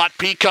 We bought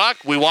Peacock.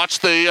 We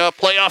watched the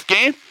playoff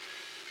game.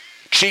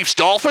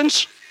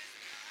 Chiefs-Dolphins.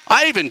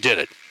 I even did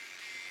it.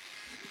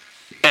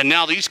 And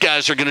now these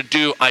guys are going to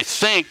do, I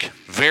think,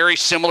 very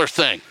similar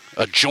thing.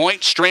 A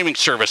joint streaming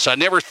service. I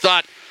never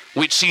thought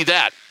we'd see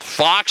that.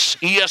 Fox,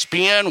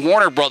 ESPN,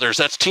 Warner Brothers,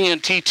 that's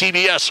TNT,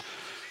 TBS,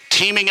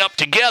 teaming up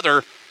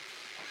together,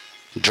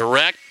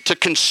 direct to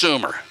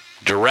consumer.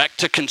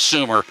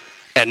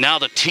 And now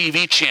the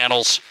TV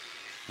channels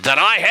that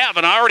I have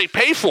and I already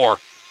pay for,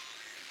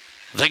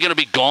 they're going to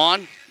be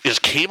gone. Is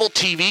cable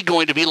TV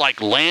going to be like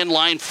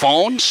landline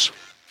phones?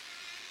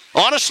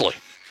 Honestly,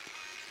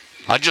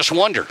 I just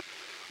wonder.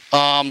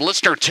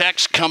 Listener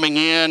text coming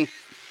in,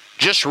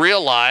 just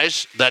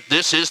realize that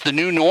this is the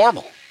new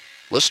normal.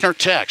 Listener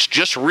text,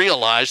 just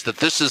realize that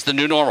this is the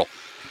new normal.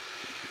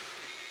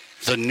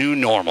 The new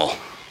normal.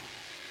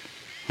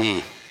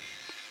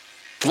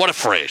 What a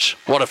phrase.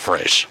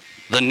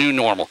 The new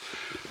normal.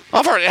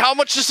 I've heard, how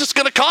much is this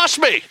going to cost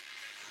me?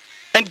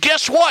 And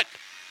guess what?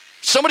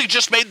 Somebody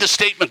just made the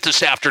statement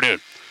this afternoon.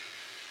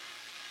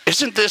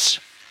 Isn't this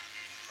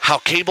how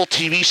cable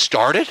TV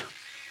started?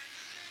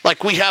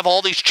 Like, we have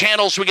all these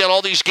channels, we got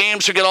all these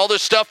games, we got all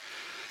this stuff,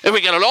 and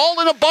we got it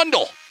all in a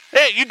bundle.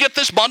 Hey, you get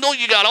this bundle,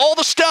 you got all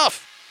the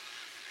stuff.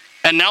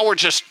 And now we're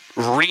just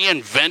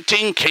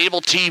reinventing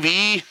cable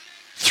TV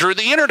through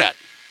the internet.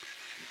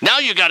 Now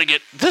you got to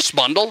get this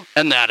bundle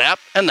and that app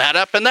and that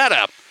app and that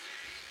app.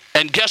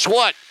 And guess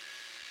what?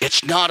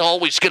 It's not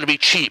always going to be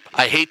cheap.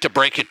 I hate to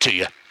break it to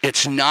you.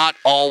 It's not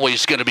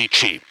always going to be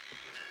cheap.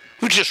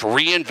 We just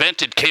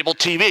reinvented cable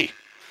TV.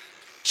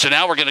 So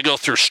now we're going to go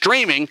through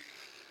streaming,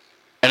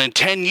 and in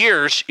 10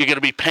 years, you're going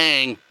to be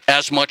paying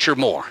as much or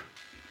more.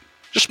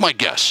 Just my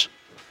guess.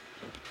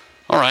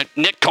 All right,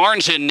 Nick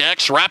Karn's in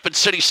next, Rapid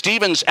City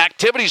Stevens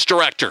Activities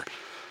Director.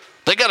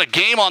 They got a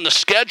game on the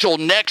schedule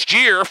next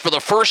year for the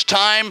first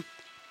time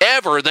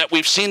ever that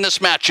we've seen this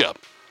matchup.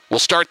 We'll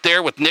start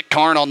there with Nick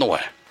Karn on the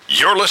way.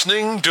 You're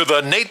listening to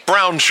The Nate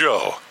Brown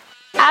Show.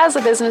 As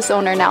a business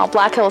owner now,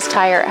 Black Hills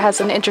Tire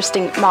has an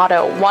interesting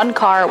motto: one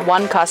car,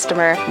 one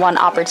customer, one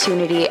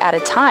opportunity at a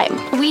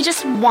time. We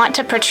just want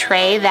to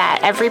portray that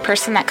every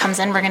person that comes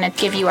in, we're going to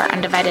give you our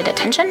undivided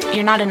attention.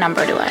 You're not a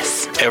number to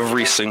us.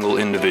 Every single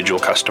individual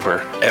customer,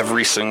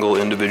 every single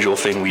individual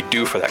thing we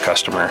do for that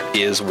customer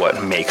is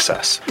what makes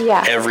us.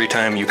 Yeah. Every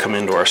time you come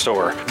into our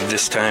store,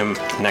 this time,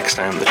 next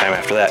time, the time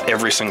after that,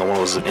 every single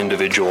one was an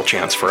individual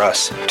chance for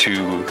us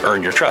to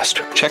earn your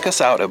trust. Check us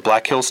out at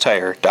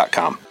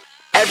blackhillstire.com.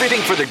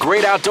 Everything for the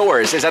great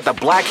outdoors is at the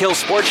Black Hills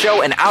Sports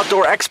Show and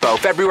Outdoor Expo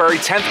February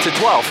 10th to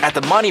 12th at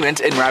the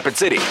Monument in Rapid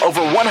City. Over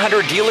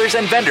 100 dealers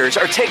and vendors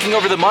are taking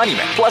over the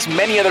Monument, plus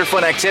many other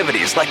fun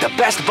activities like the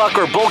Best Buck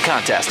or Bull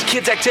Contest,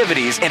 kids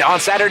activities, and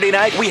on Saturday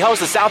night, we host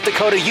the South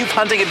Dakota Youth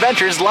Hunting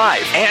Adventures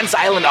live, Ann's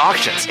Island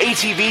Auctions,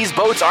 ATVs,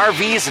 boats,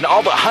 RVs, and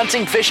all the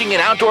hunting, fishing,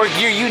 and outdoor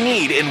gear you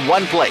need in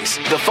one place.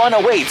 The fun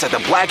awaits at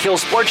the Black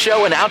Hills Sports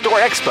Show and Outdoor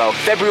Expo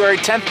February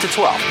 10th to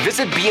 12th.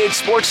 Visit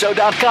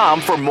bhsportshow.com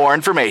for more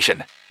information.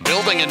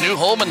 Building a new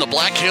home in the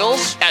Black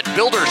Hills? At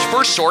Builders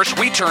First Source,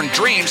 we turn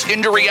dreams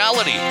into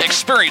reality.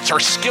 Experience our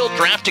skilled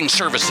drafting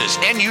services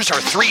and use our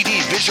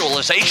 3D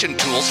visualization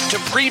tools to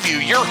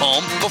preview your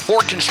home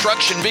before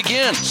construction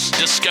begins.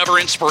 Discover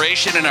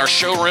inspiration in our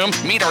showroom,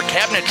 meet our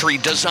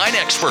cabinetry design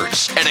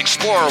experts, and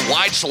explore our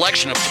wide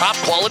selection of top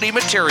quality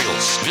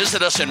materials.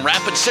 Visit us in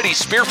Rapid City,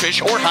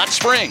 Spearfish, or Hot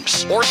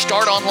Springs, or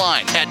start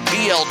online at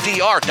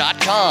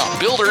bldr.com.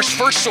 Builders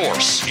First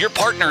Source, your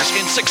partners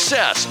in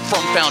success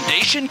from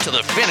foundation to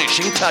the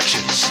finishing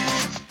touches.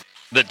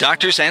 The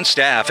doctors and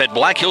staff at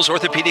Black Hills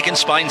Orthopedic and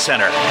Spine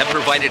Center have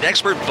provided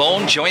expert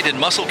bone, joint, and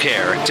muscle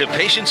care to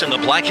patients in the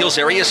Black Hills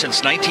area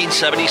since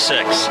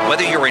 1976.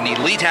 Whether you're an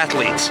elite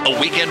athlete, a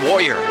weekend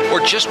warrior, or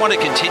just want to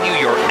continue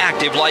your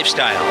active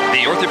lifestyle,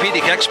 the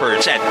orthopedic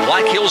experts at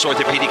Black Hills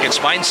Orthopedic and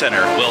Spine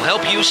Center will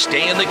help you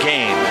stay in the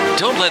game.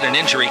 Don't let an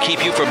injury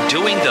keep you from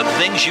doing the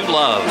things you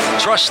love.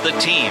 Trust the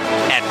team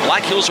at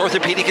Black Hills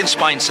Orthopedic and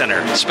Spine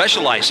Center,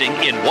 specializing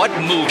in what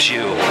moves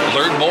you.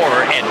 Learn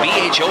more at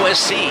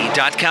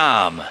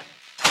bhosc.com. Hey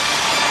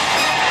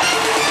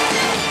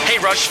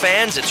Rush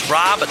fans, it's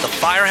Rob at the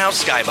Firehouse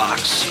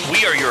Skybox.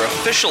 We are your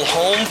official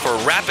home for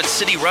Rapid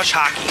City Rush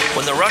hockey.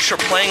 When the Rush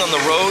are playing on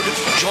the road,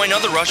 join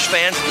other Rush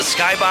fans at the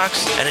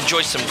Skybox and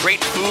enjoy some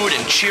great food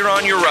and cheer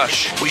on your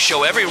Rush. We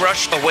show every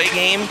Rush away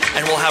game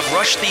and we'll have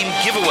Rush-themed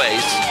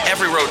giveaways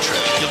every road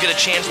trip. You'll get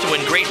a chance to win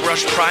great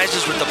Rush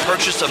prizes with the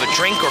purchase of a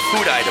drink or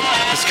food item.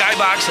 The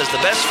Skybox has the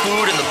best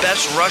food and the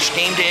best Rush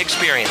game day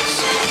experience.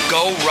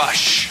 Go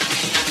Rush!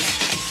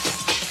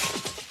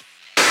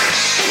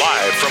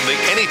 Live from the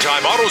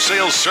Anytime Auto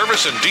Sales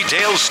Service and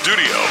Details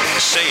Studio.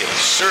 Sales,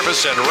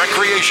 service, and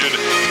recreation.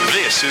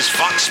 This is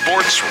Fox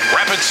Sports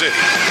Rapid City.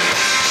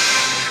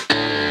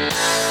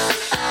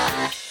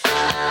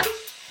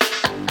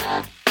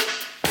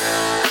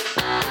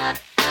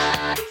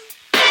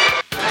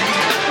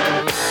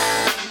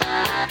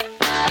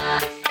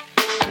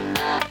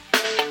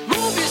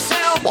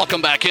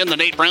 Welcome back in the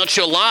Nate Brown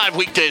Show live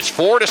weekdays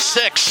 4 to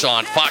 6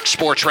 on Fox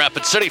Sports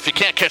Rapid City. If you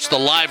can't catch the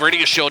live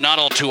radio show, not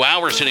all 2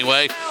 hours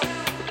anyway,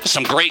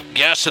 some great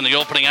guests in the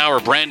opening hour.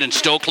 Brandon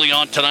Stokley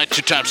on tonight,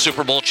 2-time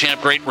Super Bowl champ,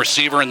 great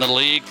receiver in the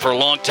league for a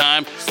long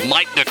time.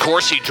 Mike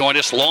DeCourcy joined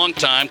us,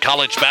 long-time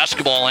college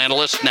basketball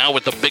analyst, now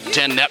with the Big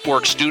Ten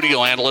Network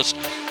studio analyst.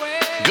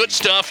 Good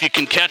stuff you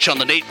can catch on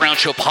the Nate Brown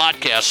Show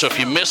podcast. So if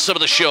you miss some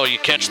of the show, you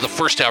catch the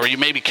first hour, you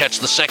maybe catch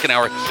the second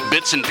hour,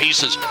 bits and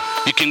pieces.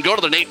 You can go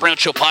to the Nate Brown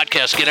Show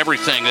podcast, get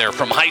everything there,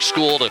 from high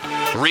school to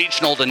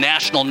regional to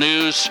national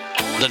news.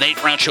 The Nate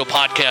Brown Show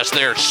podcast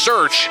there.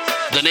 Search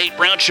the Nate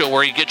Brown Show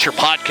where you get your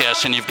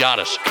podcast, and you've got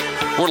us.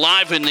 We're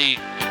live in the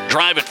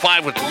Drive at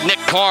 5 with Nick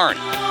Karn.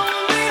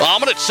 Well,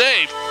 I'm going to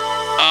say,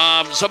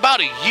 it's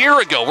about a year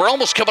ago. We're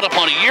almost coming up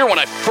on a year when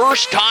I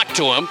first talked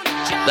to him.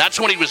 That's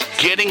when he was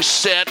getting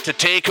set to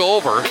take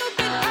over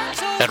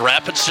at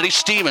Rapid City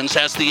Stevens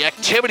as the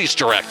activities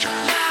director.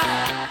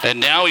 And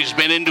now he's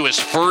been into his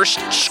first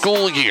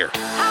school year.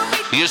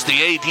 He is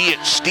the AD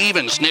at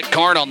Stevens. Nick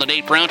Karn on the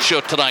Nate Brown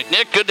Show tonight.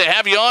 Nick, good to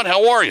have you on.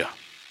 How are you?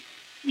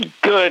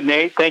 Good,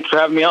 Nate. Thanks for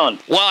having me on.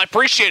 Well, I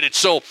appreciate it.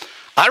 So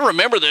I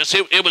remember this.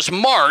 It was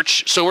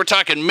March, so we're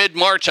talking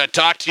mid-March. I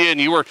talked to you, and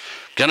you were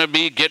going to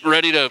be getting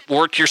ready to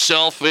work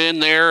yourself in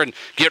there and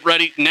get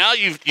ready. Now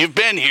you've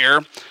been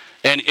here,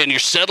 and you're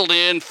settled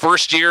in.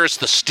 First year as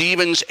the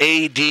Stevens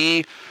AD.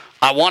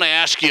 I want to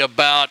ask you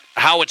about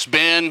how it's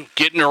been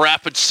getting to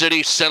Rapid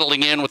City,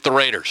 settling in with the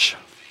Raiders.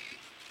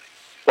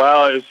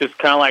 Well, it was just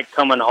kind of like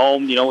coming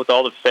home, with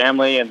all the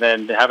family and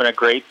then having a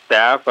great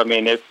staff. I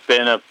mean, it's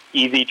been an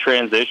easy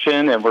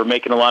transition, and we're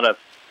making a lot of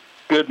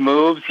good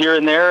moves here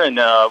and there, and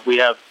we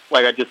have,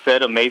 like I just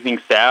said, amazing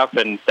staff,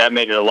 and that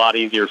made it a lot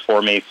easier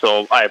for me.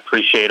 So I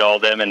appreciate all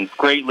of them, and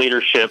great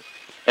leadership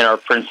in our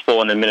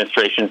principal and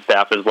administration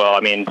staff as well.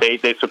 I mean,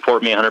 they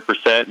support me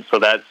 100%, so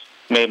that's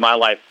made my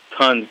life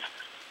tons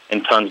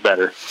and tons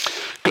better.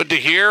 Good to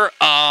hear.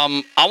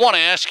 I want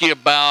to ask you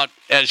about,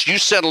 as you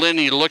settle in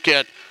and you look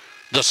at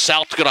the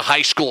South Dakota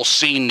high school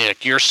scene,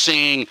 Nick, you're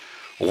seeing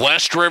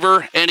West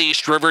River and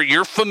East River.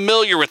 You're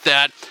familiar with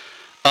that.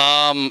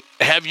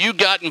 Have you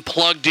gotten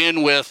plugged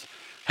in with,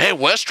 hey,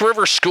 West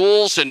River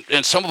schools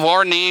and some of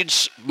our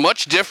needs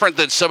much different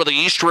than some of the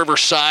East River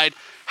side?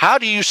 How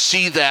do you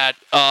see that,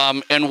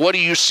 and what do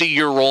you see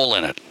your role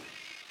in it?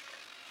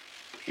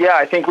 Yeah,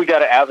 I think we got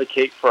to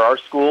advocate for our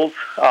schools,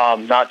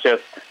 not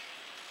just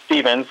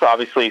Stevens,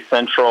 obviously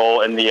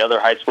Central and the other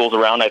high schools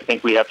around. I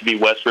think we have to be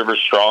West River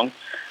strong.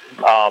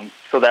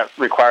 So that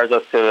requires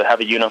us to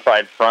have a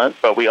unified front,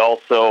 but we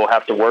also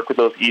have to work with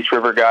those East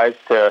River guys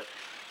to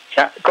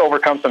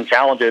overcome some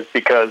challenges,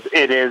 because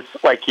it is,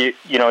 like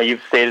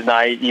you've stated,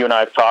 and you and I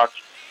have talked,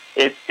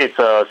 it's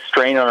a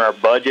strain on our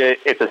budget.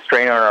 It's a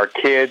strain on our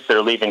kids.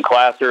 They're leaving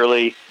class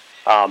early.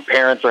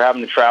 Parents are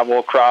having to travel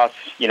across,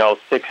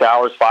 6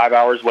 hours, 5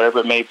 hours, whatever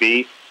it may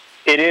be.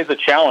 It is a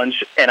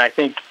challenge, and I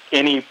think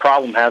any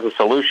problem has a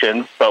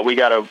solution, but we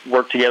got to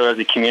work together as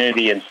a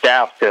community and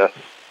staff to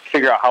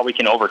figure out how we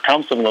can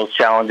overcome some of those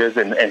challenges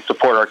and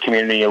support our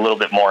community a little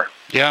bit more.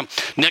 Yeah.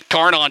 Nick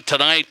Karn on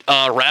tonight,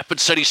 Rapid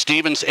City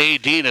Stevens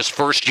AD in his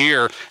first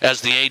year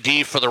as the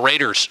AD for the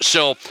Raiders.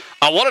 So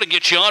I wanted to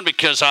get you on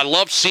because I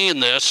love seeing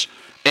this,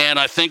 and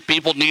I think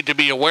people need to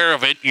be aware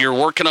of it. You're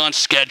working on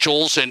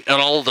schedules and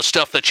all of the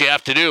stuff that you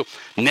have to do.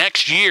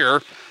 Next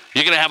year,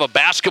 you're going to have a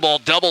basketball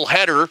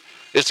doubleheader.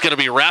 It's going to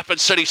be Rapid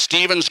City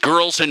Stevens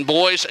girls and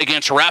boys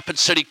against Rapid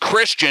City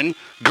Christian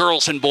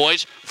girls and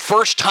boys.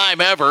 First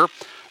time ever.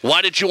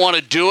 Why did you want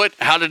to do it?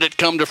 How did it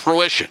come to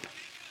fruition?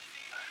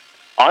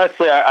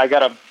 Honestly, I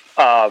got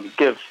to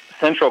give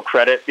Central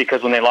credit,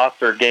 because when they lost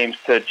their games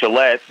to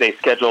Gillette, they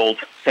scheduled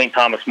St.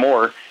 Thomas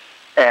More,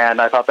 and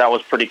I thought that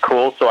was pretty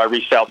cool. So I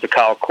reached out to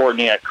Kyle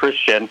Courtney at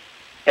Christian,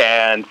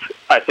 and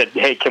I said,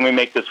 hey, can we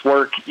make this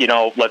work?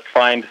 Let's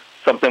find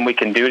something we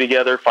can do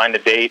together, find a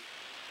date.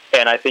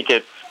 And I think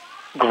it's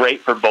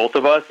great for both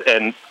of us,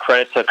 and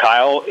credit to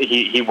Kyle.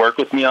 He worked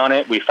with me on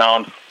it. We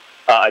found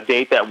a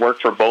date that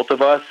worked for both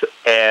of us,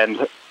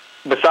 and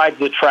besides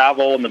the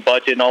travel and the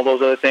budget and all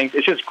those other things,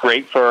 it's just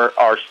great for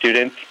our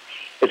students.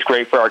 It's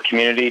great for our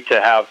community to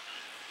have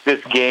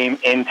this game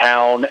in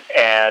town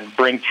and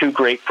bring two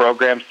great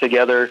programs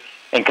together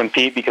and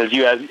compete, because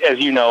as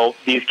you know,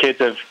 these kids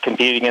have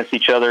competed against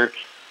each other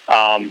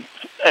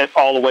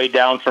all the way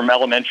down from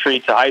elementary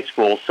to high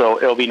school. So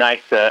it'll be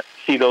nice to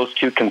see those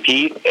two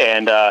compete,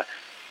 and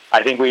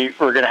I think we're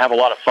going to have a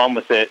lot of fun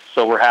with it.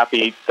 So we're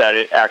happy that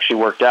it actually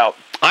worked out.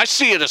 I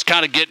see it as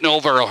kind of getting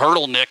over a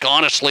hurdle, Nick.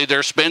 Honestly,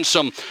 there's been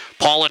some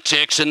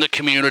politics in the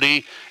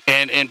community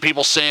and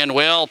people saying,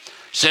 well,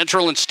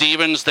 Central and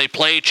Stevens, they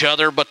play each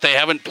other, but they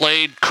haven't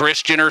played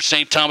Christian or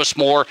St. Thomas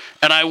More.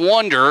 And I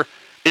wonder,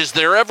 is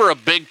there ever a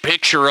big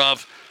picture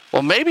of,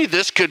 well, maybe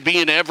this could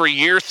be an every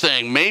year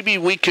thing. Maybe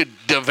we could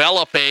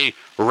develop a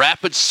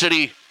Rapid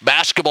City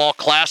basketball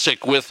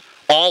classic with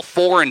all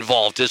 4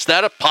 involved. Is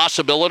that a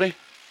possibility?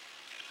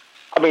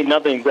 I mean,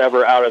 nothing's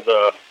ever out of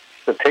the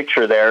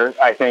picture there.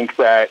 I think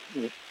that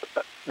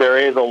there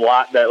is a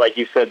lot that, like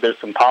you said, there's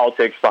some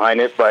politics behind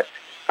it, but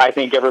I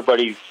think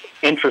everybody's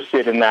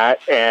interested in that,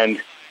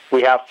 and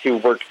we have to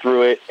work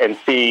through it and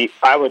see.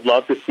 I would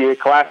love to see a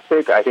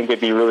classic. I think it'd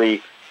be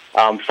really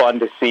fun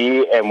to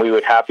see, and we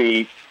would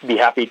be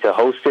happy to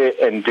host it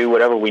and do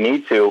whatever we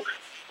need to.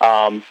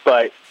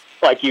 But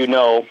like you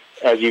know,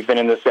 as you've been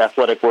in this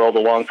athletic world a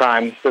long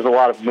time, there's a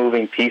lot of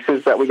moving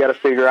pieces that we got to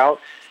figure out.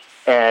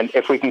 And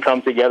if we can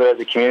come together as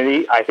a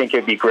community, I think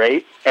it'd be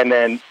great. And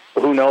then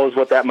who knows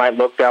what that might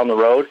look down the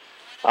road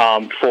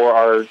for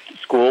our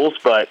schools.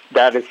 But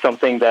that is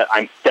something that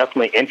I'm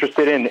definitely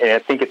interested in, and I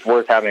think it's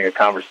worth having a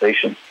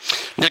conversation.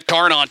 Nick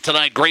Karn on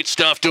tonight. Great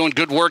stuff, doing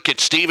good work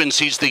at Stevens.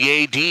 He's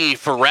the AD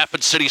for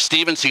Rapid City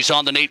Stevens. He's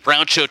on the Nate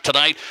Brown Show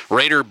tonight.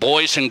 Raider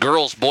boys and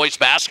girls,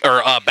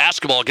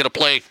 basketball get to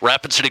play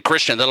Rapid City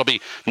Christian. That'll be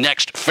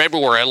next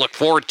February. I look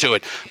forward to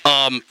it.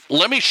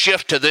 Let me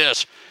shift to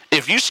this.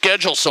 If you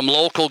schedule some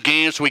local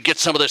games, we get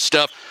some of this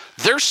stuff.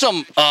 There's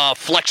some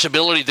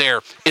flexibility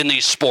there in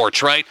these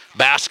sports, right?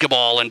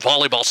 Basketball and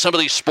volleyball, some of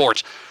these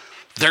sports.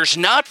 There's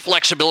not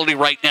flexibility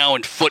right now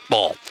in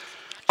football.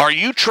 Are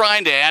you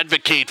trying to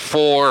advocate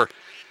for,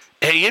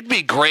 hey, it'd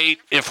be great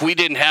if we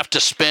didn't have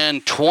to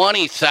spend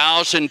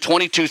 $20,000,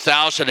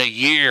 $22,000 a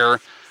year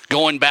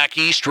going back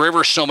East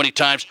River so many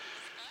times?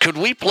 Could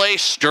we play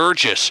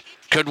Sturgis?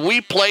 Could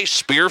we play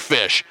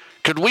Spearfish?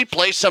 Could we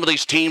play some of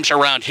these teams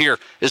around here?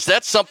 Is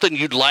that something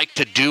you'd like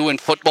to do in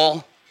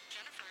football?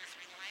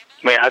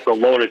 Man, that's a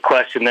loaded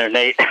question there,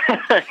 Nate.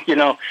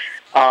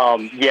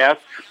 Yes.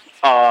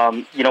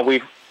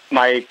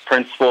 My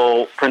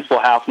principal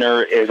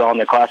Hafner is on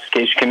the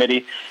classification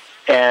committee,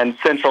 and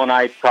Central and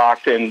I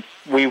talked, and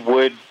we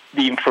would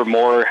be for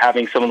more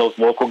having some of those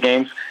local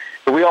games.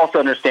 But we also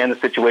understand the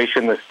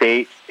situation the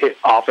state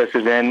office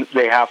is in.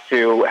 They have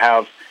to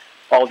have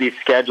all these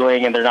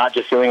scheduling, and they're not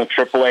just dealing with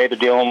AAA, they're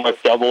dealing with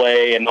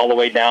AA and all the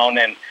way down,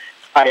 and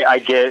I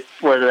get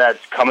where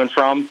that's coming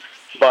from.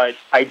 But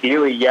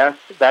ideally, yes,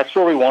 that's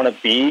where we want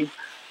to be,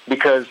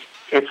 because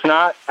it's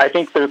not, I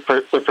think the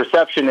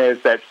perception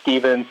is that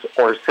Stevens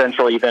or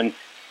Central even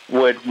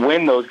would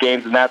win those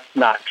games, and that's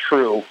not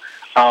true.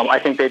 I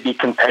think they'd be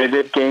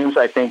competitive games.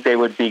 I think they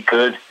would be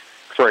good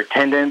for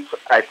attendance.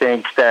 I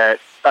think that,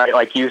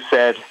 like you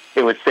said,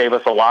 it would save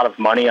us a lot of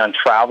money on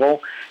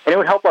travel. And it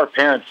would help our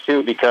parents,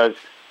 too, because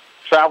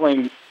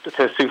traveling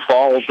to Sioux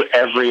Falls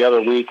every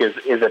other week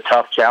is a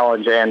tough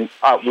challenge. And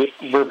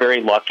we're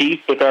very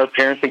lucky with our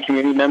parents and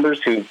community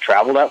members who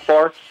travel that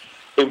far.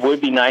 It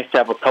would be nice to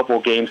have a couple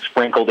of games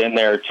sprinkled in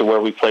there to where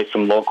we play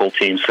some local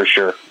teams for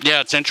sure. Yeah,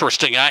 it's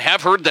interesting. I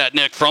have heard that,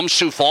 Nick, from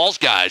Sioux Falls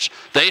guys.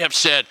 They have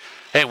said,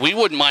 hey, we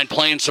wouldn't mind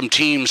playing some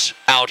teams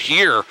out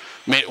here,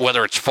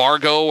 whether it's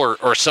Fargo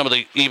or some of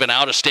the even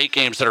out-of-state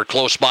games that are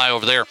close by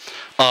over there.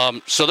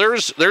 So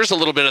there's a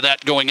little bit of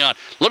that going on.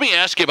 Let me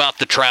ask you about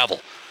the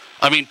travel.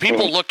 I mean,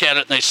 people look at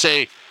it and they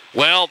say,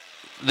 well,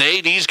 the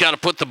AD's got to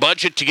put the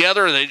budget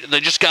together. They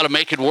just got to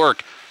make it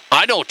work.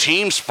 I know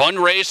teams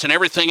fundraise and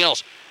everything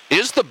else.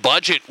 Is the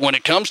budget, when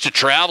it comes to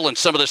travel and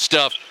some of this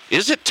stuff,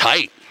 is it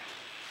tight?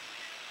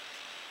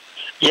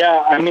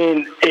 Yeah, I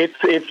mean,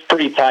 it's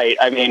pretty tight.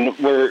 I mean,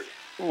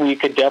 we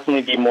could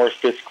definitely be more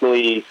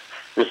fiscally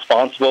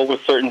responsible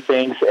with certain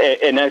things,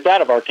 and it's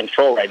out of our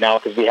control right now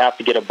because we have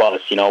to get a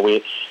bus. And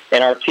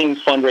our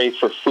teams fundraise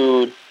for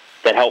food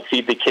that help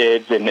feed the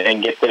kids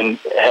and get them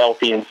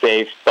healthy and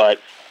safe. But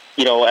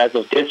as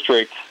a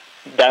district,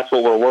 that's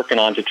what we're working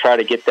on to try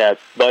to get that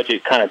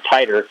budget kind of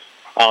tighter,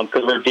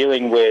 because we're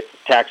dealing with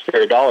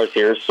taxpayer dollars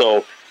here.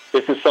 So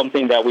this is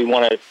something that we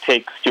want to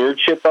take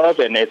stewardship of,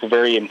 and it's a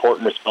very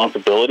important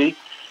responsibility.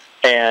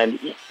 And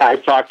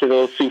I've talked to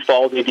those Sioux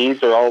Falls ADs.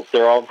 They're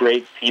all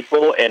great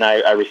people, and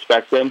I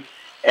respect them.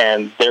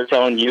 And they're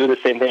telling you the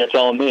same thing they're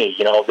telling me.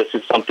 This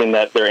is something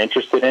that they're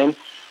interested in.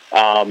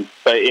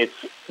 But it's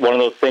one of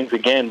those things,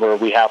 again, where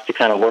we have to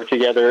kind of work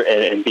together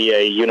and be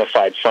a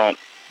unified front.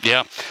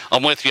 Yeah,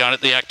 I'm with you on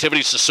it. The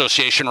Activities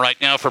Association right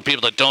now, for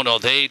people that don't know,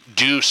 they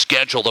do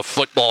schedule the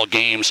football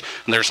games,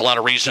 and there's a lot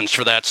of reasons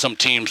for that. Some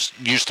teams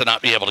used to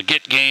not be able to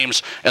get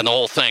games and the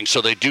whole thing,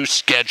 so they do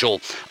schedule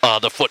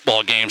the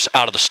football games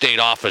out of the state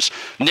office.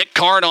 Nick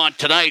Karn on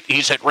tonight.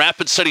 He's at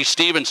Rapid City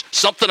Stevens.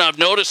 Something I've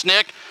noticed,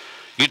 Nick,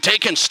 you're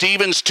taking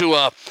Stevens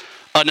to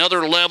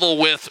another level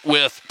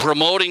with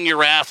promoting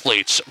your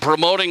athletes,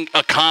 promoting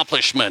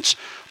accomplishments,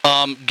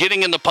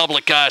 getting in the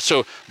public eye.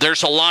 So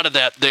there's a lot of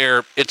that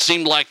there. It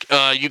seemed like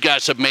you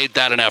guys have made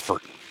that an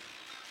effort.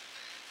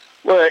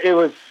 Well, it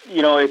was,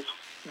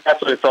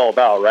 that's what it's all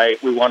about,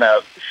 right? We want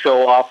to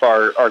show off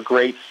our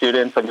great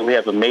students. I mean, we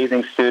have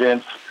amazing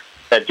students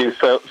that do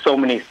so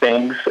many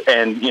things.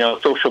 And,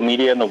 social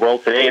media in the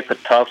world today, it's a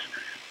tough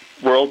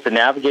world to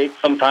navigate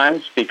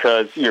sometimes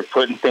because you're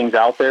putting things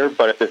out there.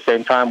 But at the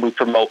same time, we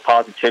promote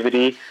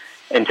positivity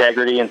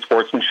integrity and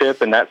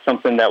sportsmanship, and that's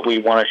something that we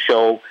want to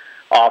show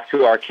off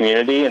to our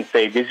community and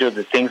say these are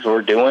the things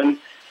we're doing.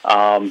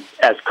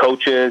 As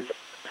coaches,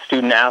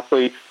 student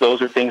athletes,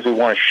 those are things we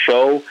want to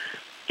show,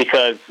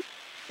 because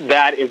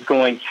that is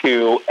going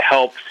to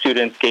help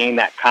students gain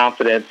that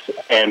confidence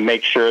and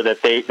make sure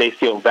that they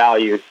feel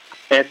valued.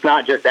 And it's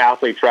not just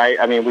athletes, right?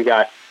 I mean, we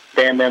got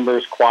band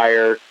members,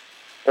 choir,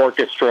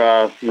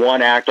 orchestra,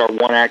 one act. Our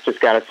one act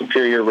just got a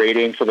superior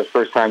rating for the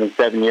first time in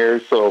 7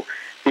 years. So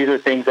these are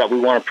things that we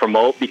want to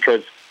promote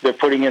because they're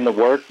putting in the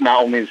work,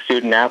 not only the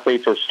student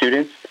athletes or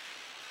students,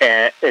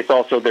 and it's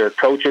also their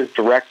coaches,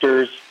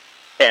 directors,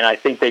 and I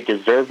think they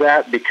deserve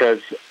that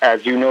because,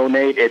 as you know,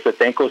 Nate, it's a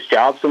thankless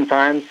job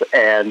sometimes,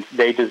 and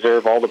they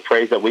deserve all the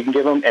praise that we can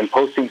give them, and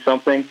posting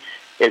something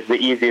is the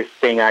easiest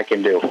thing I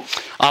can do.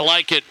 I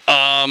like it.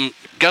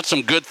 Got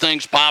some good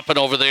things popping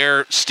over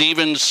there.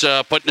 Stevens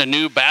putting a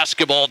new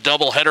basketball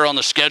doubleheader on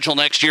the schedule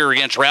next year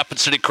against Rapid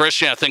City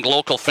Christian. I think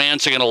local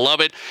fans are going to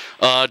love it.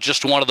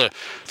 Just one of the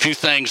few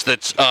things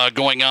that's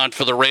going on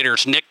for the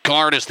Raiders. Nick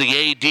Karn is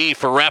the AD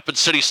for Rapid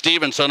City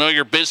Stevens. I know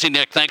you're busy,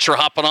 Nick. Thanks for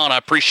hopping on. I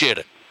appreciate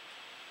it.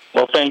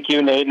 Well, thank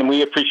you, Nate, and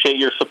we appreciate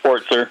your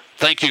support, sir.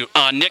 Thank you.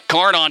 Nick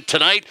Karn on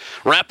tonight,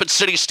 Rapid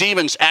City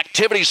Stevens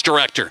Activities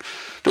Director.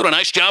 Doing a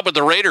nice job with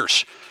the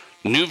Raiders.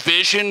 New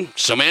vision,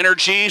 some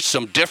energy,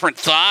 some different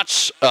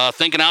thoughts,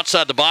 thinking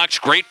outside the box,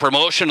 great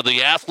promotion of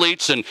the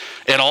athletes and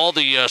all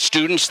the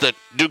students that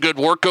do good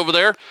work over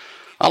there.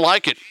 I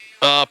like it.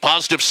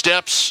 Positive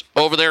steps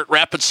over there at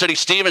Rapid City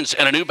Stevens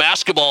and a new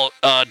basketball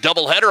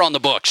doubleheader on the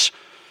books.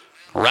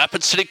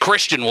 Rapid City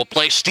Christian will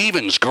play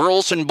Stevens,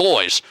 girls and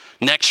boys,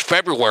 next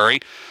February.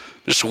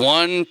 Just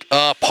one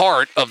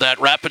part of that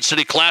Rapid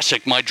City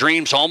Classic. My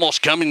dream's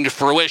almost coming to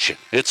fruition.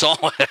 It's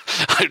all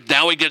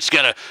now we got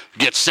to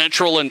get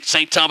Central and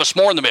St. Thomas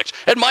more in the mix.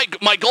 And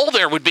my goal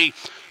there would be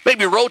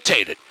maybe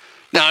rotate it.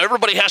 Now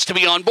everybody has to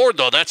be on board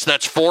though.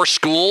 That's 4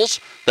 schools.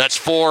 That's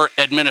 4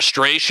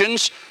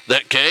 administrations.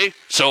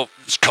 So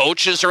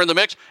coaches are in the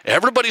mix.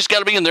 Everybody's got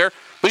to be in there.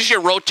 We just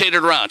get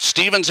rotated around.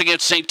 Stevens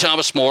against St.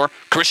 Thomas More,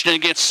 Christian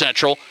against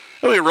Central.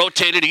 We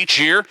rotated each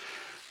year.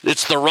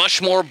 It's the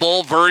Rushmore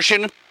Bowl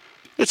version.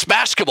 It's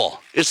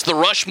basketball. It's the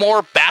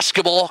Rushmore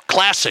Basketball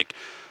Classic.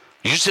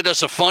 Use it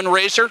as a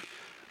fundraiser,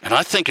 and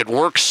I think it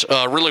works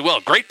really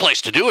well. Great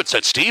place to do it's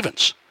at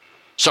Stevens.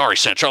 Sorry,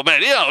 Central.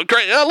 Man,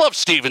 great. I love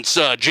Stevens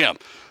Gym.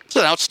 It's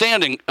an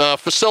outstanding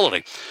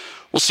facility.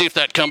 We'll see if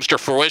that comes to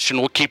fruition.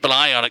 We'll keep an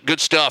eye on it. Good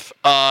stuff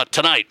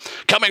tonight.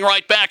 Coming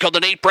right back on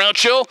the Nate Brown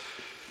Show,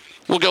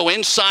 we'll go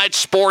inside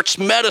sports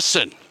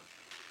medicine.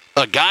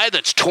 A guy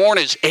that's torn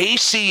his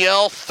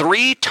ACL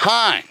 3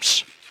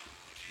 times.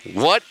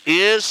 What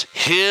is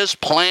his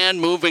plan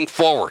moving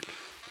forward?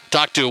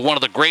 Talk to one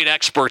of the great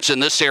experts in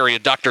this area,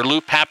 Dr.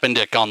 Lou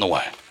Pappendick, on the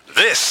way.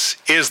 This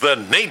is the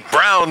Nate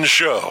Brown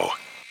Show.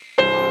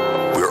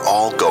 We're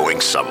all going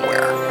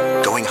somewhere.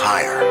 Going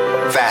higher,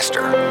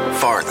 faster,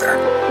 farther.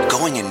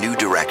 Going in new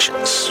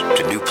directions,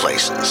 to new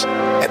places.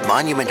 At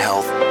Monument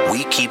Health,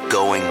 we keep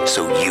going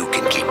so you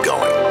can keep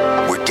going.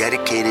 We're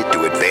dedicated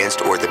to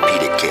advanced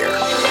orthopedic care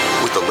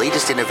with the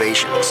latest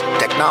innovations,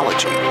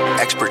 technology,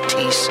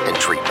 expertise, and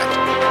treatment.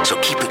 So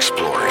keep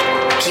exploring,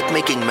 keep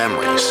making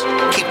memories,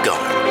 keep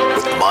going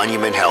with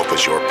Monument Health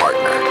as your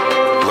partner.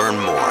 Learn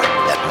more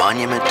at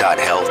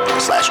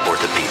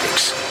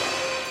monument.health/orthopedics.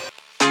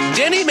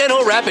 Denny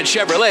Menlo Rapid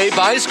Chevrolet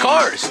buys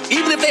cars,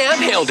 even if they have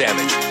hail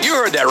damage. You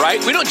heard that right.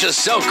 We don't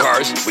just sell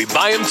cars, we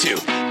buy them too,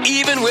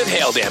 even with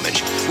hail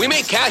damage. We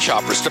make cash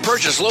offers to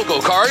purchase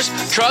local cars,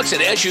 trucks,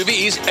 and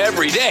SUVs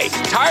every day.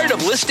 Tired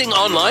of listing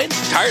online?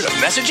 Tired of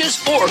messages?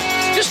 Or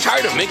just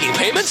tired of making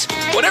payments?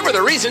 Whatever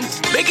the reason,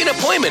 make an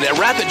appointment at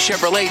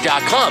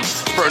rapidchevrolet.com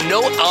for a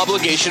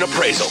no-obligation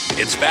appraisal.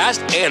 It's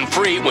fast and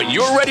free. When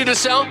you're ready to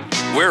sell,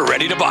 we're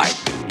ready to buy,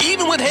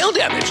 even with hail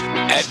damage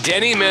at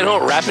Denny Menlo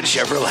Rapid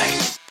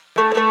Chevrolet.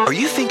 Are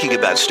you thinking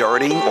about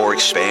starting or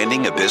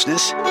expanding a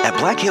business? At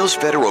Black Hills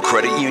Federal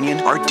Credit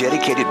Union, our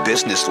dedicated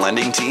business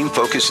lending team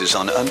focuses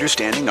on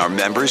understanding our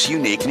members'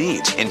 unique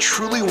needs and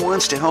truly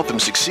wants to help them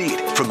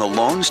succeed. From the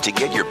loans to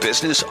get your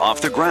business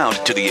off the ground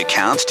to the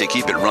accounts to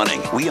keep it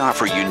running, we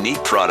offer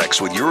unique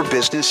products with your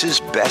business's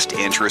best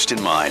interest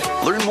in mind.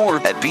 Learn more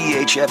at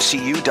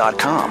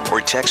bhfcu.com or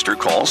text or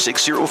call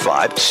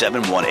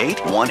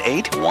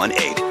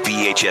 605-718-1818.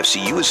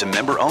 BHFCU is a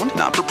member-owned,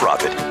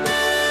 not-for-profit.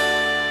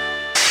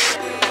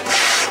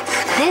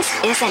 This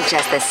isn't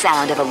just the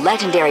sound of a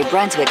legendary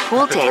Brunswick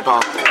pool table.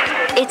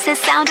 It's the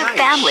sound of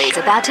families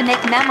about to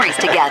make memories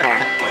together.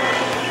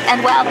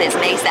 And while this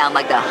may sound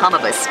like the hum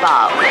of a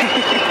spa,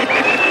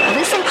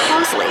 listen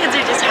closely, and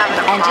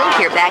you'll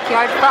hear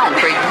backyard fun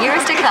for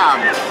years to come.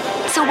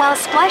 So while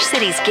Splash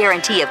City's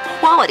guarantee of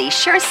quality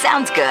sure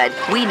sounds good,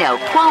 we know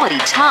quality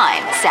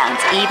time sounds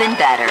even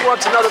better. Who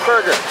wants another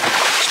burger?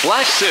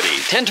 Splash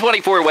City,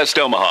 1024 West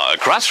Omaha,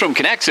 across from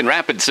Connects in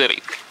Rapid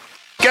City.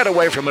 Get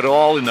away from it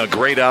all in the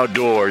great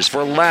outdoors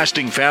for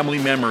lasting family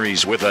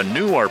memories with a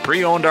new or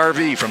pre-owned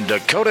RV from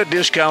Dakota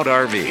Discount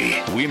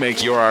RV. We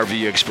make your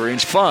RV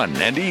experience fun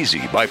and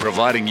easy by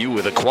providing you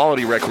with a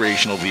quality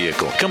recreational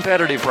vehicle,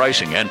 competitive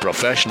pricing, and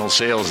professional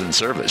sales and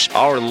service.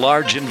 Our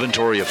large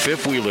inventory of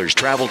fifth-wheelers,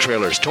 travel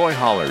trailers, toy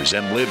haulers,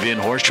 and live-in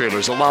horse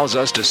trailers allows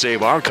us to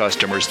save our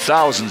customers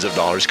thousands of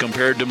dollars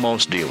compared to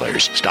most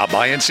dealers. Stop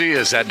by and see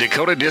us at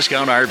Dakota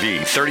Discount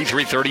RV,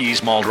 3330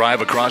 East Mall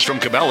Drive across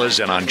from Cabela's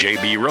and on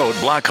JB Road,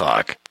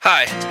 Blackhawk.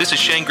 Hi, this is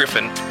Shane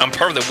Griffin. I'm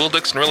part of the Will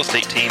Dixon Real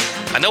Estate team.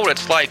 I know what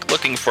it's like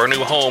looking for a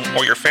new home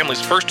or your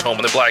family's first home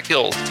in the Black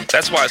Hills.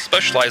 That's why I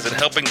specialize in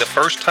helping the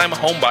first-time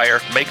home buyer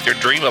make their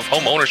dream of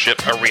home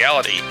ownership a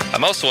reality.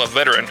 I'm also a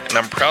veteran, and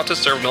I'm proud to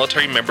serve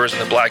military members in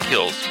the Black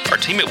Hills. Our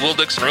team at Will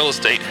Dixon Real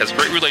Estate has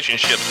great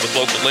relationships with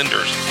local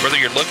lenders. Whether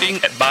you're looking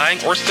at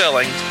buying or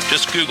selling,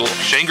 just Google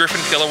Shane Griffin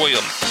Keller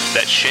Williams.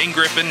 That's Shane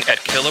Griffin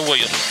at Keller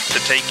Williams to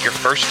take your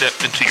first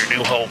step into your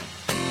new home.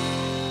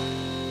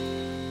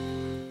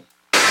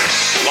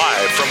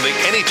 Live from the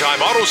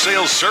Anytime Auto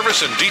Sales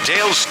Service and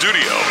Details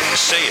Studio,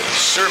 sales,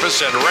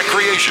 service, and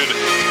recreation,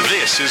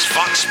 this is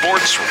Fox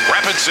Sports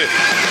Rapid City.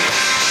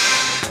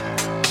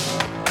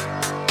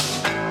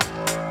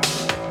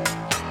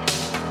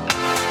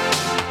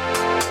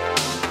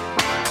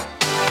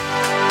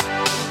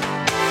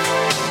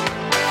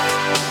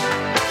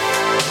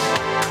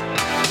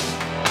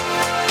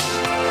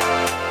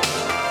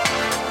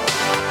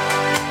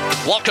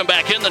 Welcome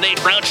back in. The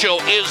Nate Brown Show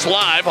is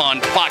live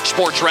on Fox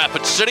Sports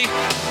Rapid City,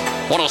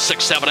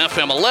 106.7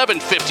 FM,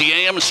 1150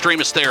 AM. Stream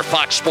us there,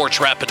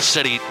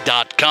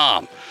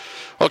 foxsportsrapidcity.com.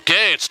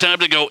 Okay, it's time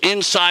to go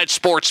inside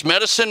sports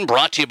medicine,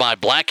 brought to you by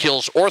Black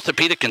Hills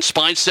Orthopedic and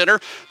Spine Center,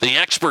 the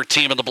expert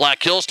team in the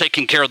Black Hills,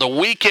 taking care of the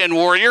weekend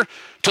warrior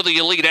to the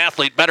elite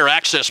athlete. Better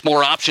access,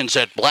 more options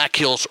at Black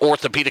Hills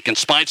Orthopedic and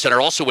Spine Center.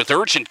 Also with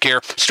urgent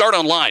care, start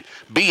online,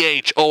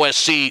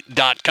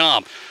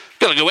 bhosc.com.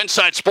 Going to go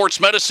inside sports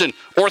medicine.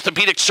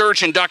 Orthopedic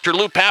surgeon Dr.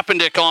 Lou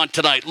Papendick on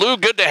tonight. Lou,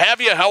 good to have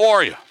you. How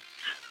are you?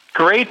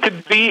 Great to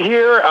be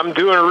here. I'm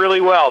doing really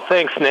well.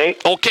 Thanks,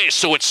 Nate. Okay,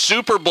 so it's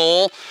Super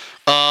Bowl.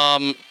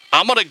 I'm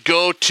going to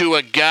go to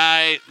a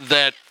guy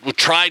that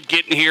tried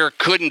getting here,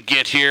 couldn't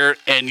get here,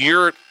 and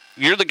you're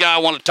the guy I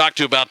want to talk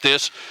to about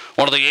this,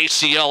 one of the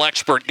ACL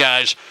expert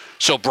guys.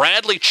 So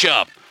Bradley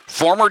Chubb,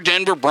 former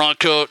Denver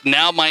Bronco,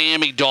 now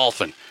Miami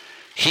Dolphin.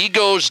 He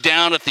goes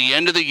down at the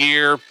end of the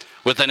year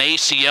with an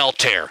ACL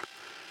tear.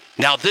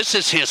 Now, this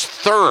is his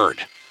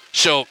third.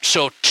 So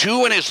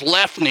 2 in his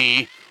left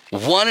knee,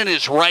 1 in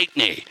his right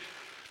knee.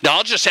 Now,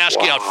 I'll just ask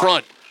you out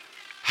front,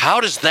 how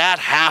does that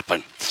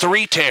happen?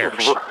 3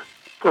 tears.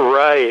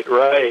 Right.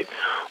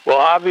 Well,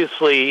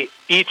 obviously,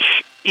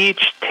 each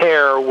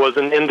tear was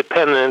an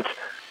independent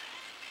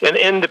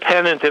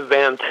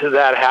event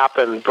that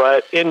happened.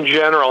 But in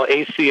general,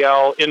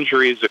 ACL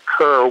injuries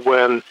occur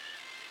when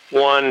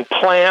one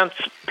plants,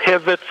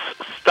 pivots,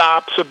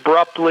 stops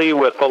abruptly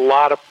with a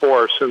lot of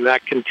force, and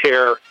that can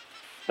tear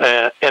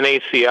an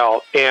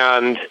ACL.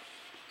 And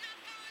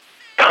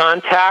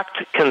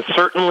contact can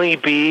certainly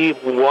be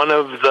one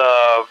of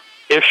the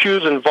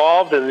issues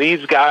involved, and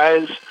these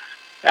guys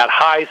at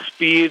high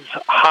speeds,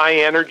 high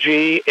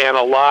energy, and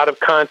a lot of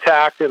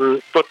contact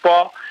in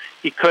football,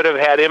 he could have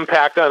had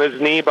impact on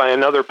his knee by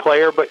another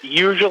player, but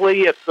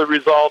usually it's the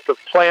result of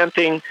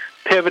planting,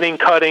 pivoting,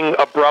 cutting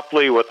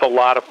abruptly with a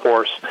lot of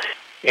force.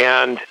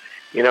 And,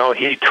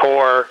 he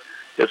tore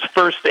his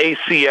first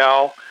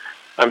ACL.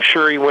 I'm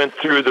sure he went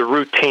through the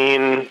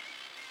routine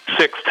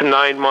 6 to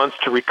 9 months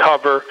to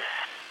recover,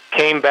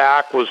 came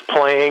back, was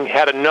playing,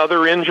 had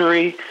another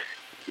injury,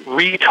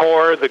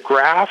 retore the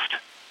graft,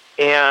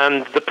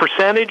 and the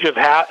percentage of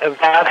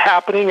that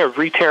happening, of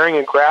re-tearing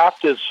a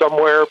graft, is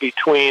somewhere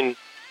between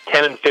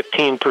 10 and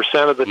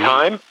 15% of the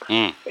time.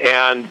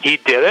 And he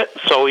did it,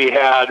 so he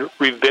had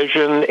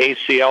revision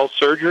ACL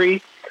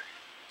surgery.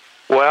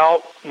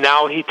 Well,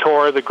 now he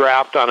tore the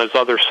graft on his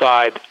other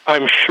side.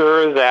 I'm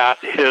sure that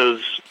his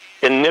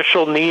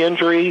initial knee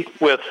injury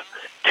with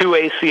 2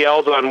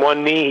 ACLs on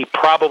one knee, he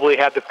probably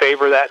had to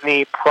favor that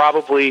knee,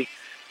 probably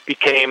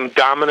became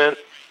dominant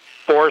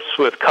force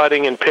with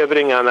cutting and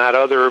pivoting on that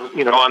other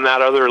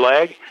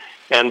leg,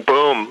 and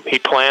boom, he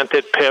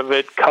planted,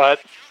 pivot,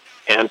 cut,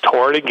 and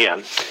tore it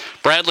again.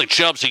 Bradley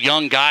Chubb's a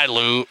young guy,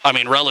 Lou,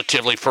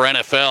 relatively for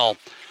NFL.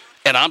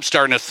 And I'm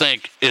starting to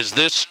think, is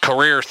this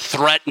career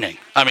threatening?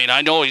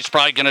 I know he's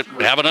probably going to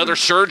have another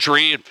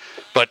surgery,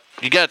 but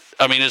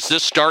is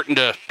this starting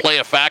to play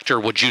a factor,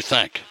 would you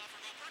think?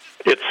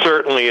 It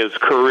certainly is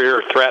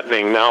career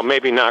threatening. Now,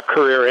 maybe not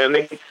career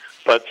ending,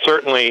 but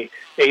certainly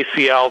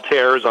ACL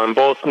tears on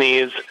both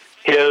knees.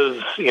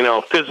 His,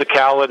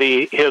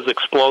 physicality, his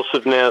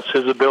explosiveness,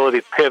 his ability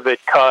to pivot,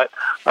 cut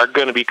are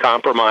going to be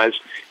compromised.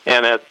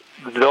 And at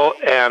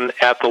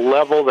the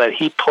level that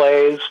he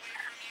plays,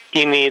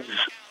 he needs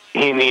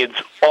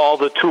all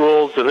the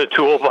tools in the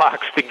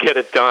toolbox to get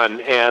it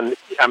done, and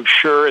I'm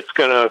sure it's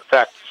going to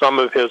affect some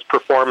of his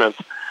performance.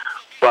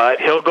 But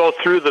he'll go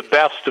through the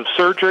best of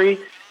surgery,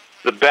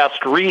 the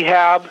best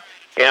rehab,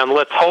 And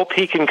let's hope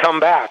he can come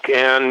back.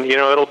 And,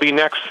 it'll be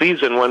next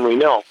season when we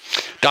know.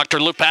 Dr.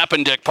 Lou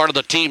Pappendick, part of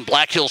the team,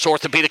 Black Hills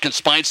Orthopedic and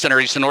Spine Center.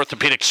 He's an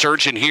orthopedic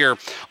surgeon here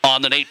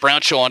on the Nate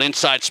Brown Show on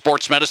Inside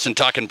Sports Medicine,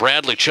 talking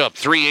Bradley Chubb.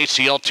 3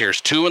 ACL tears,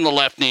 2 in the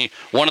left knee,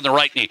 1 in the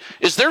right knee.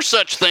 Is there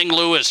such thing,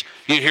 Lou, as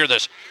you hear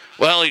this?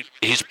 Well,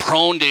 he's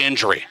prone to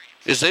injury.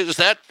 Is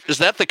that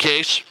the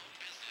case?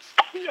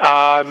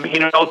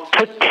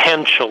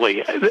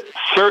 Potentially.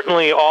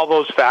 Certainly all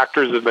those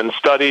factors have been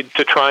studied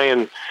to try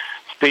and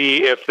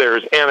see if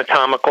there's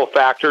anatomical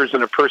factors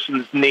in a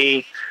person's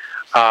knee,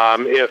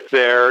 if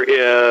there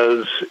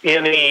is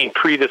any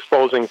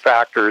predisposing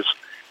factors.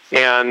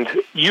 And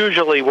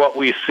usually what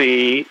we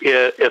see,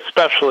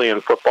 especially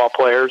in football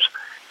players,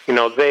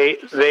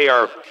 they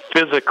are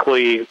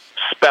physically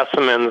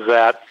specimens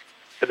that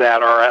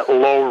are at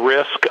low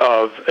risk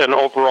of an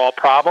overall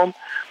problem.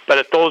 But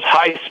at those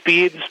high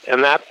speeds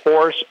and that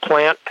force,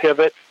 plant,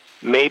 pivot,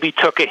 maybe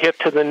took a hit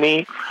to the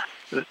knee,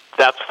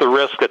 that's the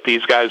risk that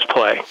these guys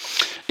play.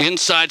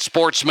 Inside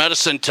Sports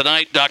Medicine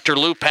tonight, Dr.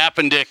 Lou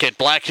Pappendick at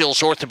Black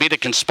Hills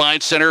Orthopedic and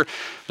Spine Center.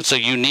 It's a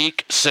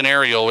unique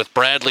scenario with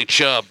Bradley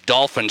Chubb,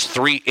 Dolphins,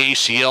 3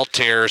 ACL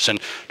tears, and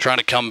trying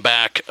to come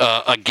back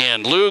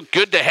again. Lou,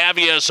 good to have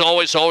you as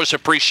always. Always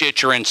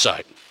appreciate your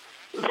insight.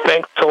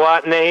 Thanks a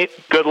lot, Nate.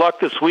 Good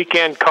luck this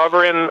weekend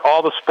covering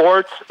all the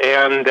sports,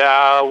 and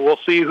we'll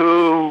see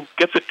who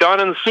gets it done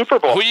in the Super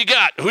Bowl. Who you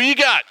got in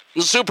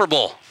the Super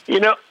Bowl?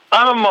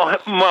 I'm a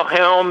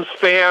Mahomes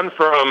fan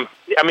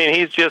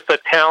he's just a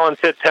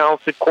talented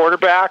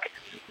quarterback.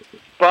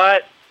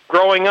 But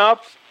growing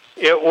up,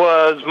 it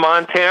was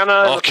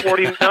Montana and the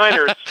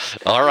 49ers.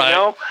 All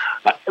right.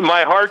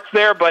 My heart's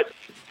there, but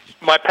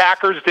my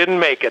Packers didn't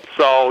make it,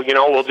 so,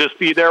 we'll just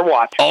be there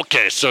watching.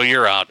 Okay, so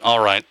you're out. All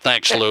right.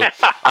 Thanks, Lou.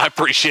 I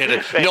appreciate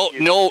it.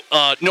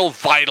 No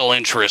vital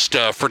interest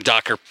for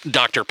Dr.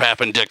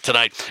 Pappendick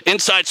tonight.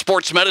 Inside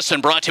Sports Medicine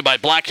brought to you by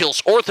Black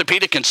Hills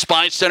Orthopedic and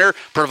Spine Center,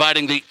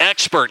 providing the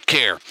expert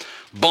care,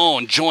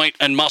 bone, joint,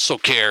 and muscle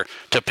care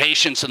to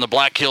patients in the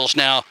Black Hills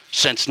now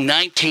since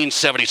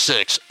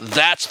 1976.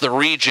 That's the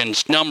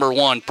region's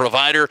 #1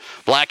 provider,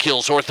 Black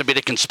Hills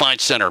Orthopedic and Spine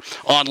Center.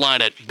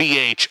 Online at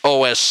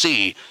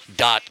bhosc.com.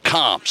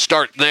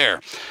 Start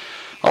there.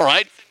 All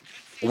right.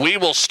 We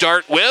will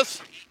start with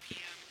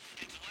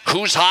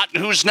who's hot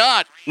and who's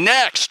not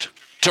next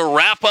to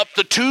wrap up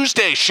the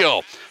Tuesday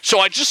show. So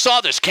I just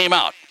saw this came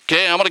out.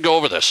 Okay, I'm going to go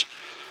over this.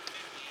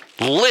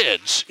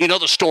 Lids. You know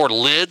the store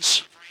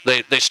Lids?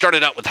 They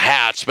started out with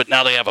hats, but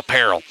now they have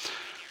apparel.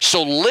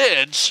 So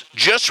Lids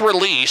just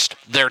released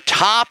their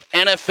top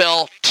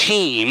NFL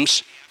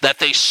teams that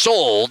they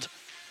sold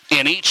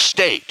in each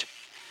state.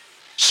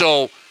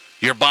 So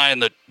you're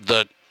buying the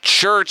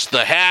shirts,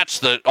 the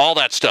hats, all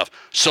that stuff.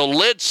 So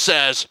Lids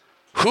says,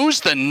 who's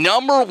the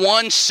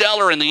 #1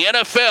 seller in the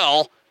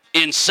NFL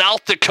in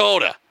South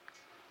Dakota?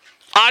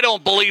 I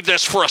don't believe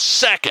this for a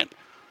second.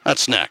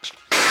 That's next.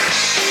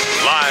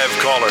 Live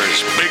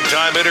callers,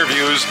 big-time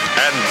interviews,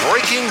 and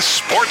breaking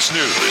sports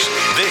news.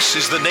 This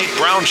is the Nate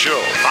Brown Show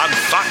on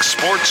Fox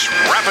Sports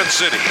Rapid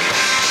City.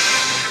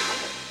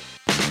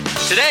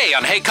 Today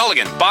on Hey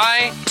Culligan,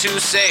 buy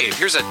to save.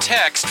 Here's a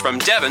text from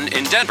Devin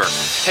in Denver.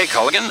 Hey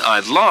Culligan,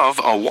 I'd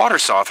love a water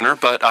softener,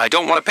 but I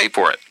don't want to pay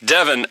for it.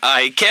 Devin,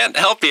 I can't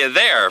help you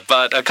there,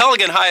 but a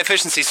Culligan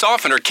high-efficiency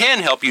softener can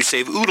help you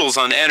save oodles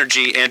on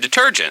energy and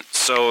detergent,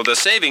 so the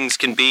savings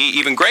can be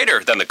even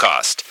greater than the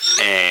cost.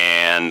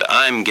 And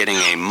I'm getting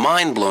a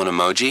mind-blown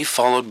emoji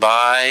followed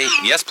by,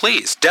 yes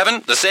please.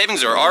 Devin, the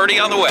savings are already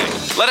on the way.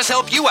 Let us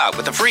help you out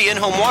with a free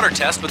in-home water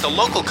test with the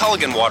local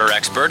Culligan water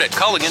expert at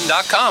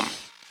Culligan.com.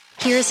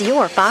 Here's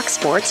your Fox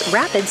Sports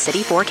Rapid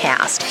City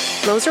forecast.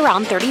 Lows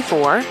around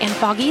 34 and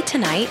foggy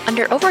tonight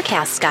under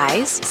overcast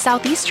skies,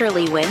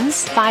 southeasterly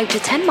winds 5 to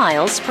 10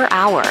 miles per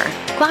hour.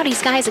 Cloudy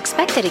skies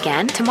expected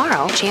again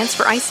tomorrow, chance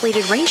for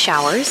isolated rain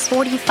showers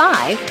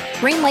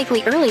 45. Rain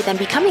likely early then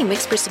becoming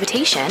mixed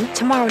precipitation.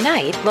 Tomorrow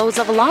night, lows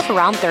level off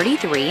around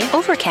 33,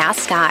 overcast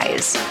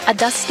skies. A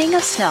dusting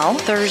of snow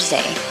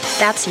Thursday.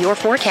 That's your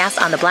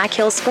forecast on the Black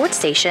Hills Sports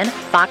Station,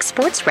 Fox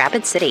Sports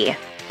Rapid City.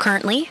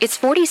 Currently, it's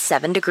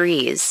 47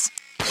 degrees.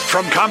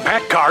 From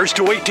compact cars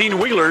to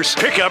 18-wheelers,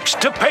 pickups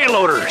to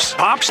payloaders,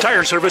 Pops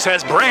Tire Service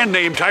has brand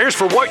name tires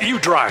for what you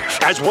drive.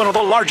 As one of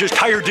the largest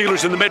tire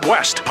dealers in the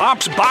Midwest,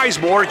 Pops buys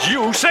more,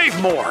 you save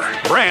more.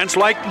 Brands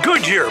like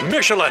Goodyear,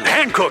 Michelin,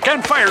 Hankook,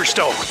 and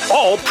Firestone,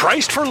 all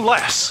priced for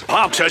less.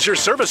 Pops has your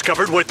service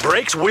covered with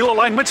brakes, wheel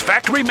alignments,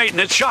 factory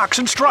maintenance, shocks,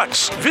 and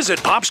struts. Visit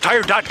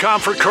PopsTire.com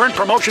for current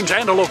promotions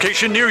and a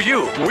location near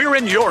you. We're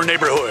in your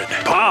neighborhood.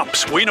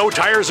 Pops, we know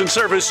tires and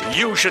service.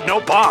 You should know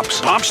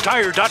Pops.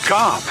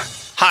 PopsTire.com.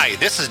 Hi,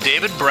 this is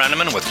David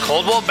Brenneman with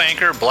Coldwell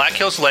Banker Black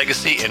Hills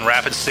Legacy in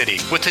Rapid City.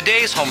 With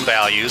today's home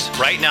values,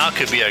 right now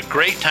could be a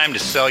great time to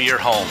sell your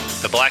home.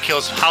 The Black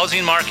Hills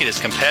housing market is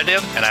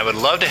competitive, and I would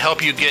love to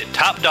help you get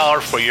top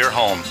dollar for your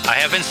home. I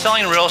have been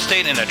selling real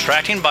estate and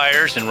attracting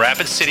buyers in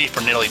Rapid City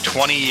for nearly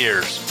 20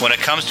 years. When it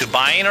comes to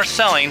buying or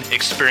selling,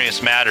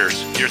 experience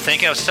matters. You're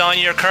thinking of selling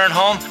your current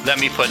home? Let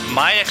me put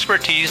my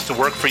expertise to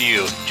work for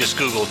you. Just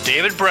Google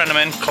David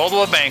Brenneman,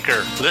 Coldwell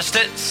Banker. List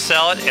it,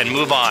 sell it, and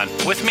move on.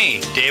 With me,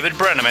 David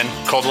Brenneman,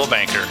 Coldwell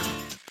Banker.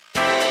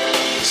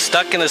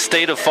 Stuck in a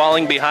state of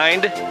falling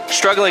behind?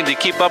 Struggling to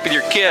keep up with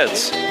your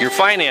kids, your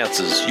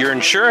finances, your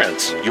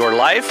insurance, your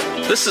life?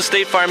 This is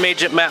State Farm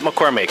Agent Matt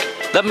McCormick.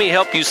 Let me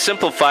help you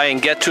simplify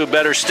and get to a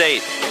better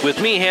state.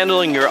 With me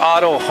handling your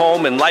auto,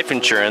 home, and life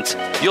insurance,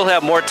 you'll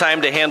have more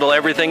time to handle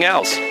everything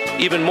else.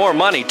 Even more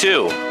money,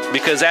 too.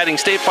 Because adding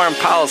State Farm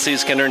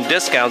policies can earn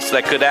discounts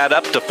that could add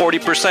up to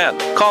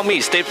 40%. Call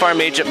me, State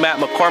Farm Agent Matt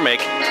McCormick,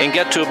 and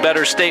get to a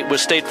better state with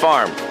State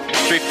Farm.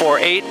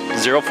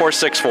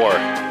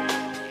 348-0464.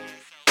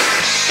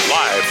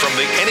 Live from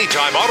the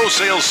Anytime Auto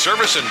Sales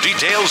Service and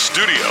Details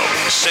Studio.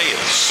 Sales,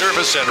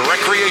 service, and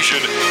recreation.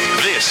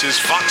 This is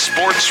Fox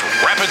Sports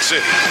Rapid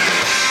City.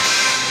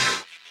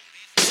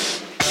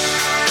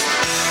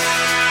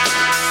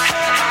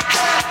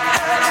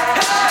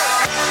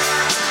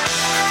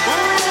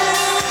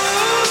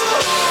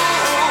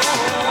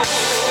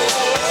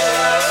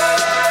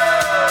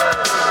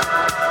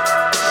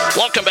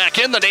 Welcome back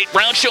in the Nate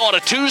Brown Show on a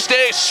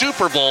Tuesday,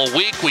 Super Bowl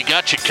week. We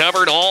got you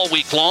covered all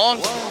week long.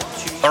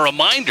 A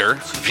reminder,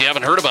 if you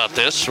haven't heard about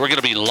this, we're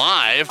going to be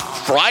live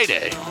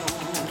Friday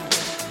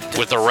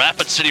with the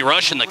Rapid City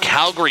Rush and the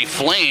Calgary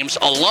Flames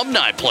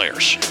alumni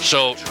players.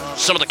 So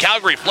some of the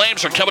Calgary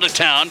Flames are coming to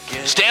town.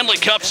 Stanley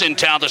Cup's in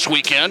town this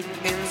weekend,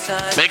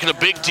 making a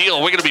big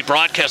deal. We're going to be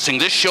broadcasting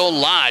this show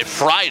live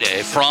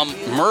Friday from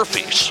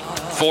Murphy's,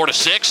 4 to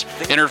 6,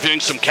 interviewing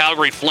some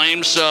Calgary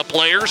Flames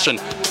players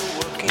and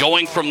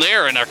going from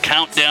there in our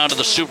countdown to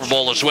the Super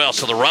Bowl as well.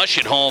 So the Rush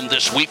at home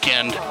this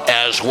weekend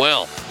as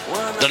well.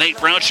 The Nate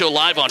Brown Show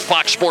live on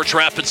Fox Sports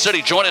Rapid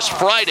City. Join us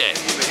Friday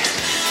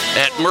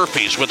at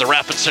Murphy's with the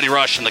Rapid City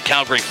Rush and the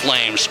Calgary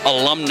Flames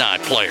alumni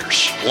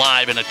players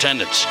live in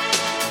attendance.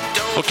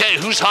 Okay,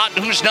 who's hot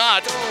and who's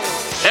not?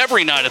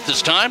 Every night at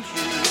this time.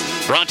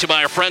 Brought to you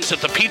by our friends at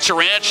the Pizza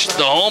Ranch,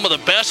 the home of the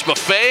best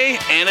buffet,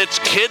 and it's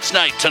Kids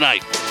Night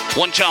tonight.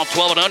 One child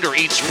 12 and under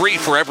eats free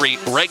for every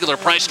regular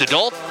priced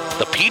adult.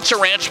 The Pizza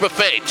Ranch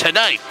Buffet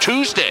tonight,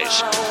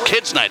 Tuesdays.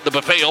 Kids Night, the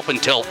buffet open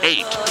till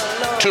 8.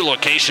 2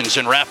 locations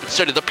in Rapid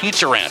City, the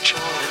Pizza Ranch.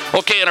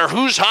 Okay, in our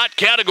Who's Hot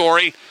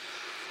category,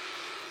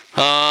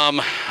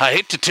 I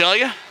hate to tell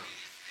you,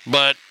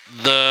 but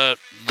the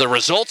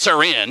results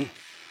are in.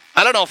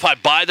 I don't know if I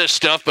buy this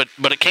stuff, but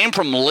it came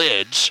from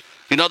Lids.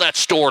 You know that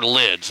store,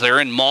 Lids? They're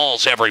in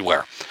malls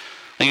everywhere.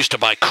 I used to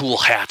buy cool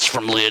hats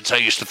from Lids. I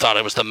used to thought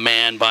I was the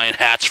man buying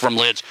hats from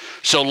Lids.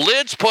 So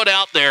Lids put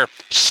out their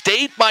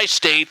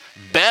state-by-state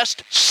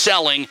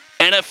best-selling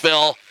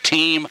NFL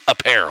team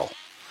apparel.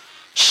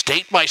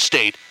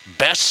 State-by-state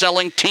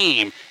best-selling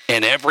team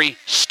in every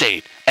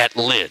state at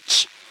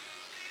Lids.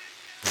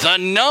 The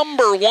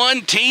number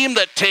one team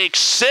that takes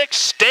 6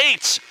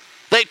 states.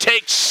 They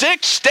take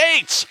 6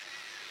 states.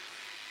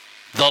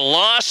 The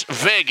Las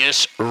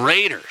Vegas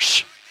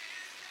Raiders.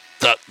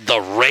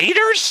 The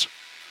Raiders?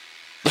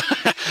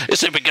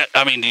 Is it?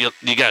 I mean, do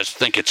you guys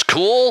think it's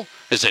cool?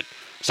 Is that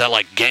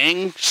like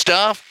gang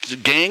stuff,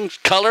 gang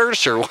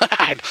colors, or what?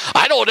 I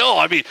don't know.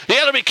 I mean, you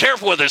got to be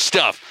careful with this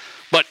stuff.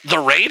 But the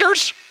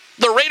Raiders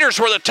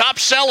were the top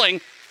selling,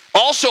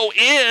 also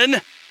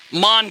in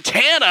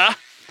Montana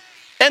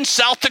and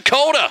South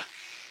Dakota.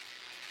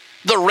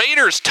 The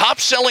Raiders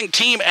top selling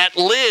team at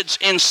Lids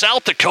in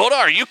South Dakota.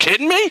 Are you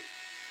kidding me?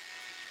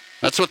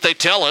 That's what they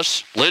tell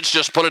us. Lids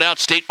just put it out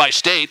state by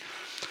state.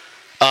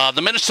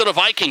 The Minnesota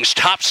Vikings,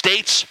 top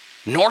states,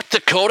 North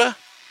Dakota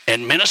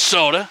and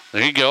Minnesota.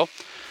 There you go.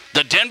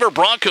 The Denver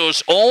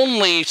Broncos,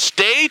 only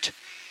state,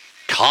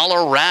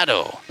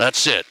 Colorado.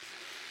 That's it.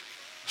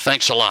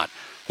 Thanks a lot.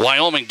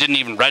 Wyoming didn't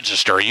even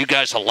register. Are you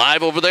guys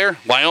alive over there?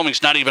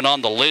 Wyoming's not even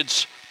on the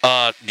Lids.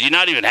 Do you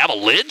not even have a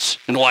Lids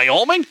in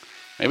Wyoming?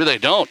 Maybe they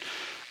don't.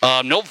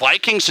 No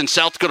Vikings in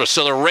South Dakota.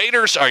 So the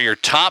Raiders are your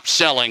top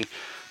selling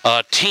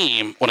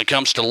team when it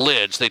comes to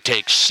Lids. They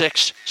take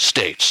 6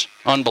 states.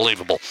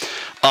 Unbelievable.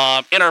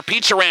 In our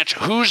Pizza Ranch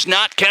Who's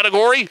Not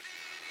category,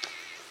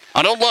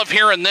 I don't love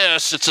hearing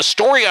this. It's a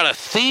story out of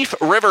Thief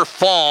River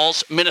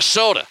Falls,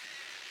 Minnesota.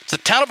 It's a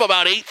town of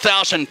about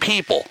 8,000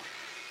 people.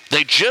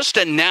 They just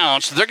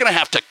announced they're going to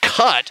have to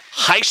cut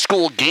high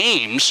school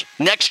games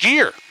next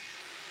year.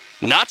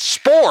 Not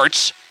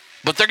sports,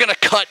 but they're going to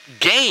cut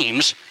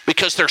games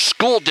because their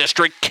school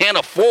district can't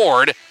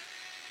afford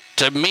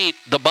to meet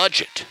the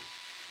budget.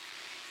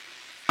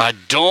 I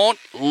don't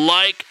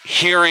like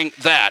hearing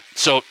that.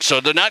 So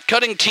they're not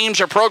cutting teams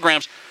or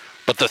programs,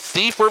 but the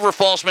Thief River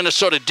Falls,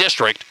 Minnesota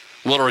district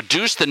will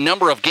reduce the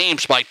number of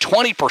games by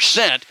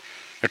 20%.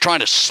 They're trying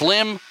to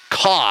slim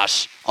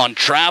costs on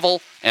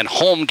travel and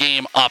home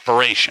game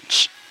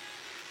operations.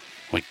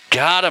 We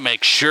got to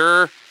make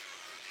sure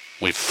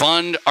we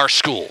fund our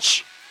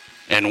schools.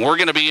 And we're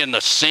going to be in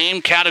the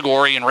same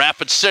category in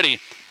Rapid City.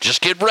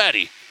 Just get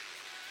ready.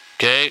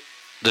 Okay?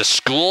 The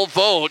school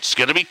vote's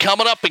going to be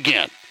coming up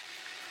again.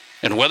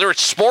 And whether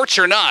it's sports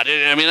or not,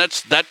 I mean,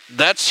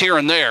 that's here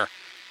and there.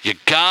 You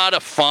got to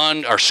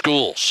fund our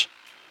schools.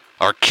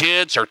 Our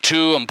kids are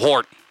too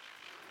important.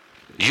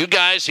 You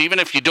guys, even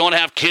if you don't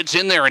have kids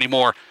in there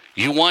anymore,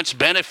 you once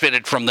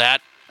benefited from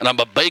that, and I'm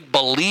a big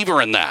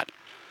believer in that.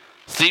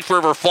 Thief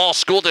River Falls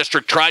School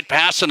District tried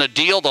passing a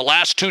deal the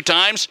last 2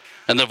 times,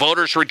 and the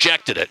voters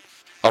rejected it.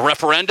 A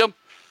referendum,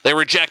 they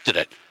rejected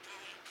it.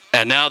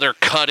 And now they're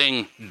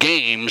cutting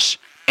games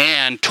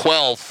and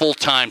 12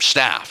 full-time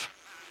staff.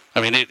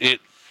 I mean,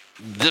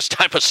 this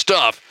type of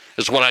stuff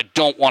is what I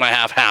don't want to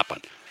have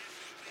happen.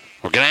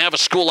 We're going to have a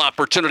school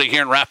opportunity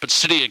here in Rapid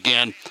City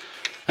again,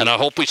 and I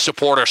hope we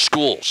support our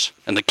schools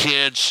and the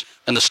kids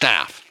and the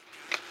staff.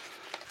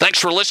 Thanks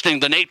for listening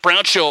to the Nate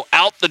Brown Show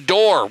out the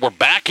door. We're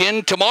back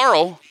in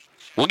tomorrow.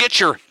 We'll get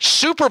your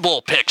Super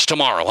Bowl picks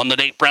tomorrow on the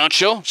Nate Brown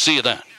Show. See you then.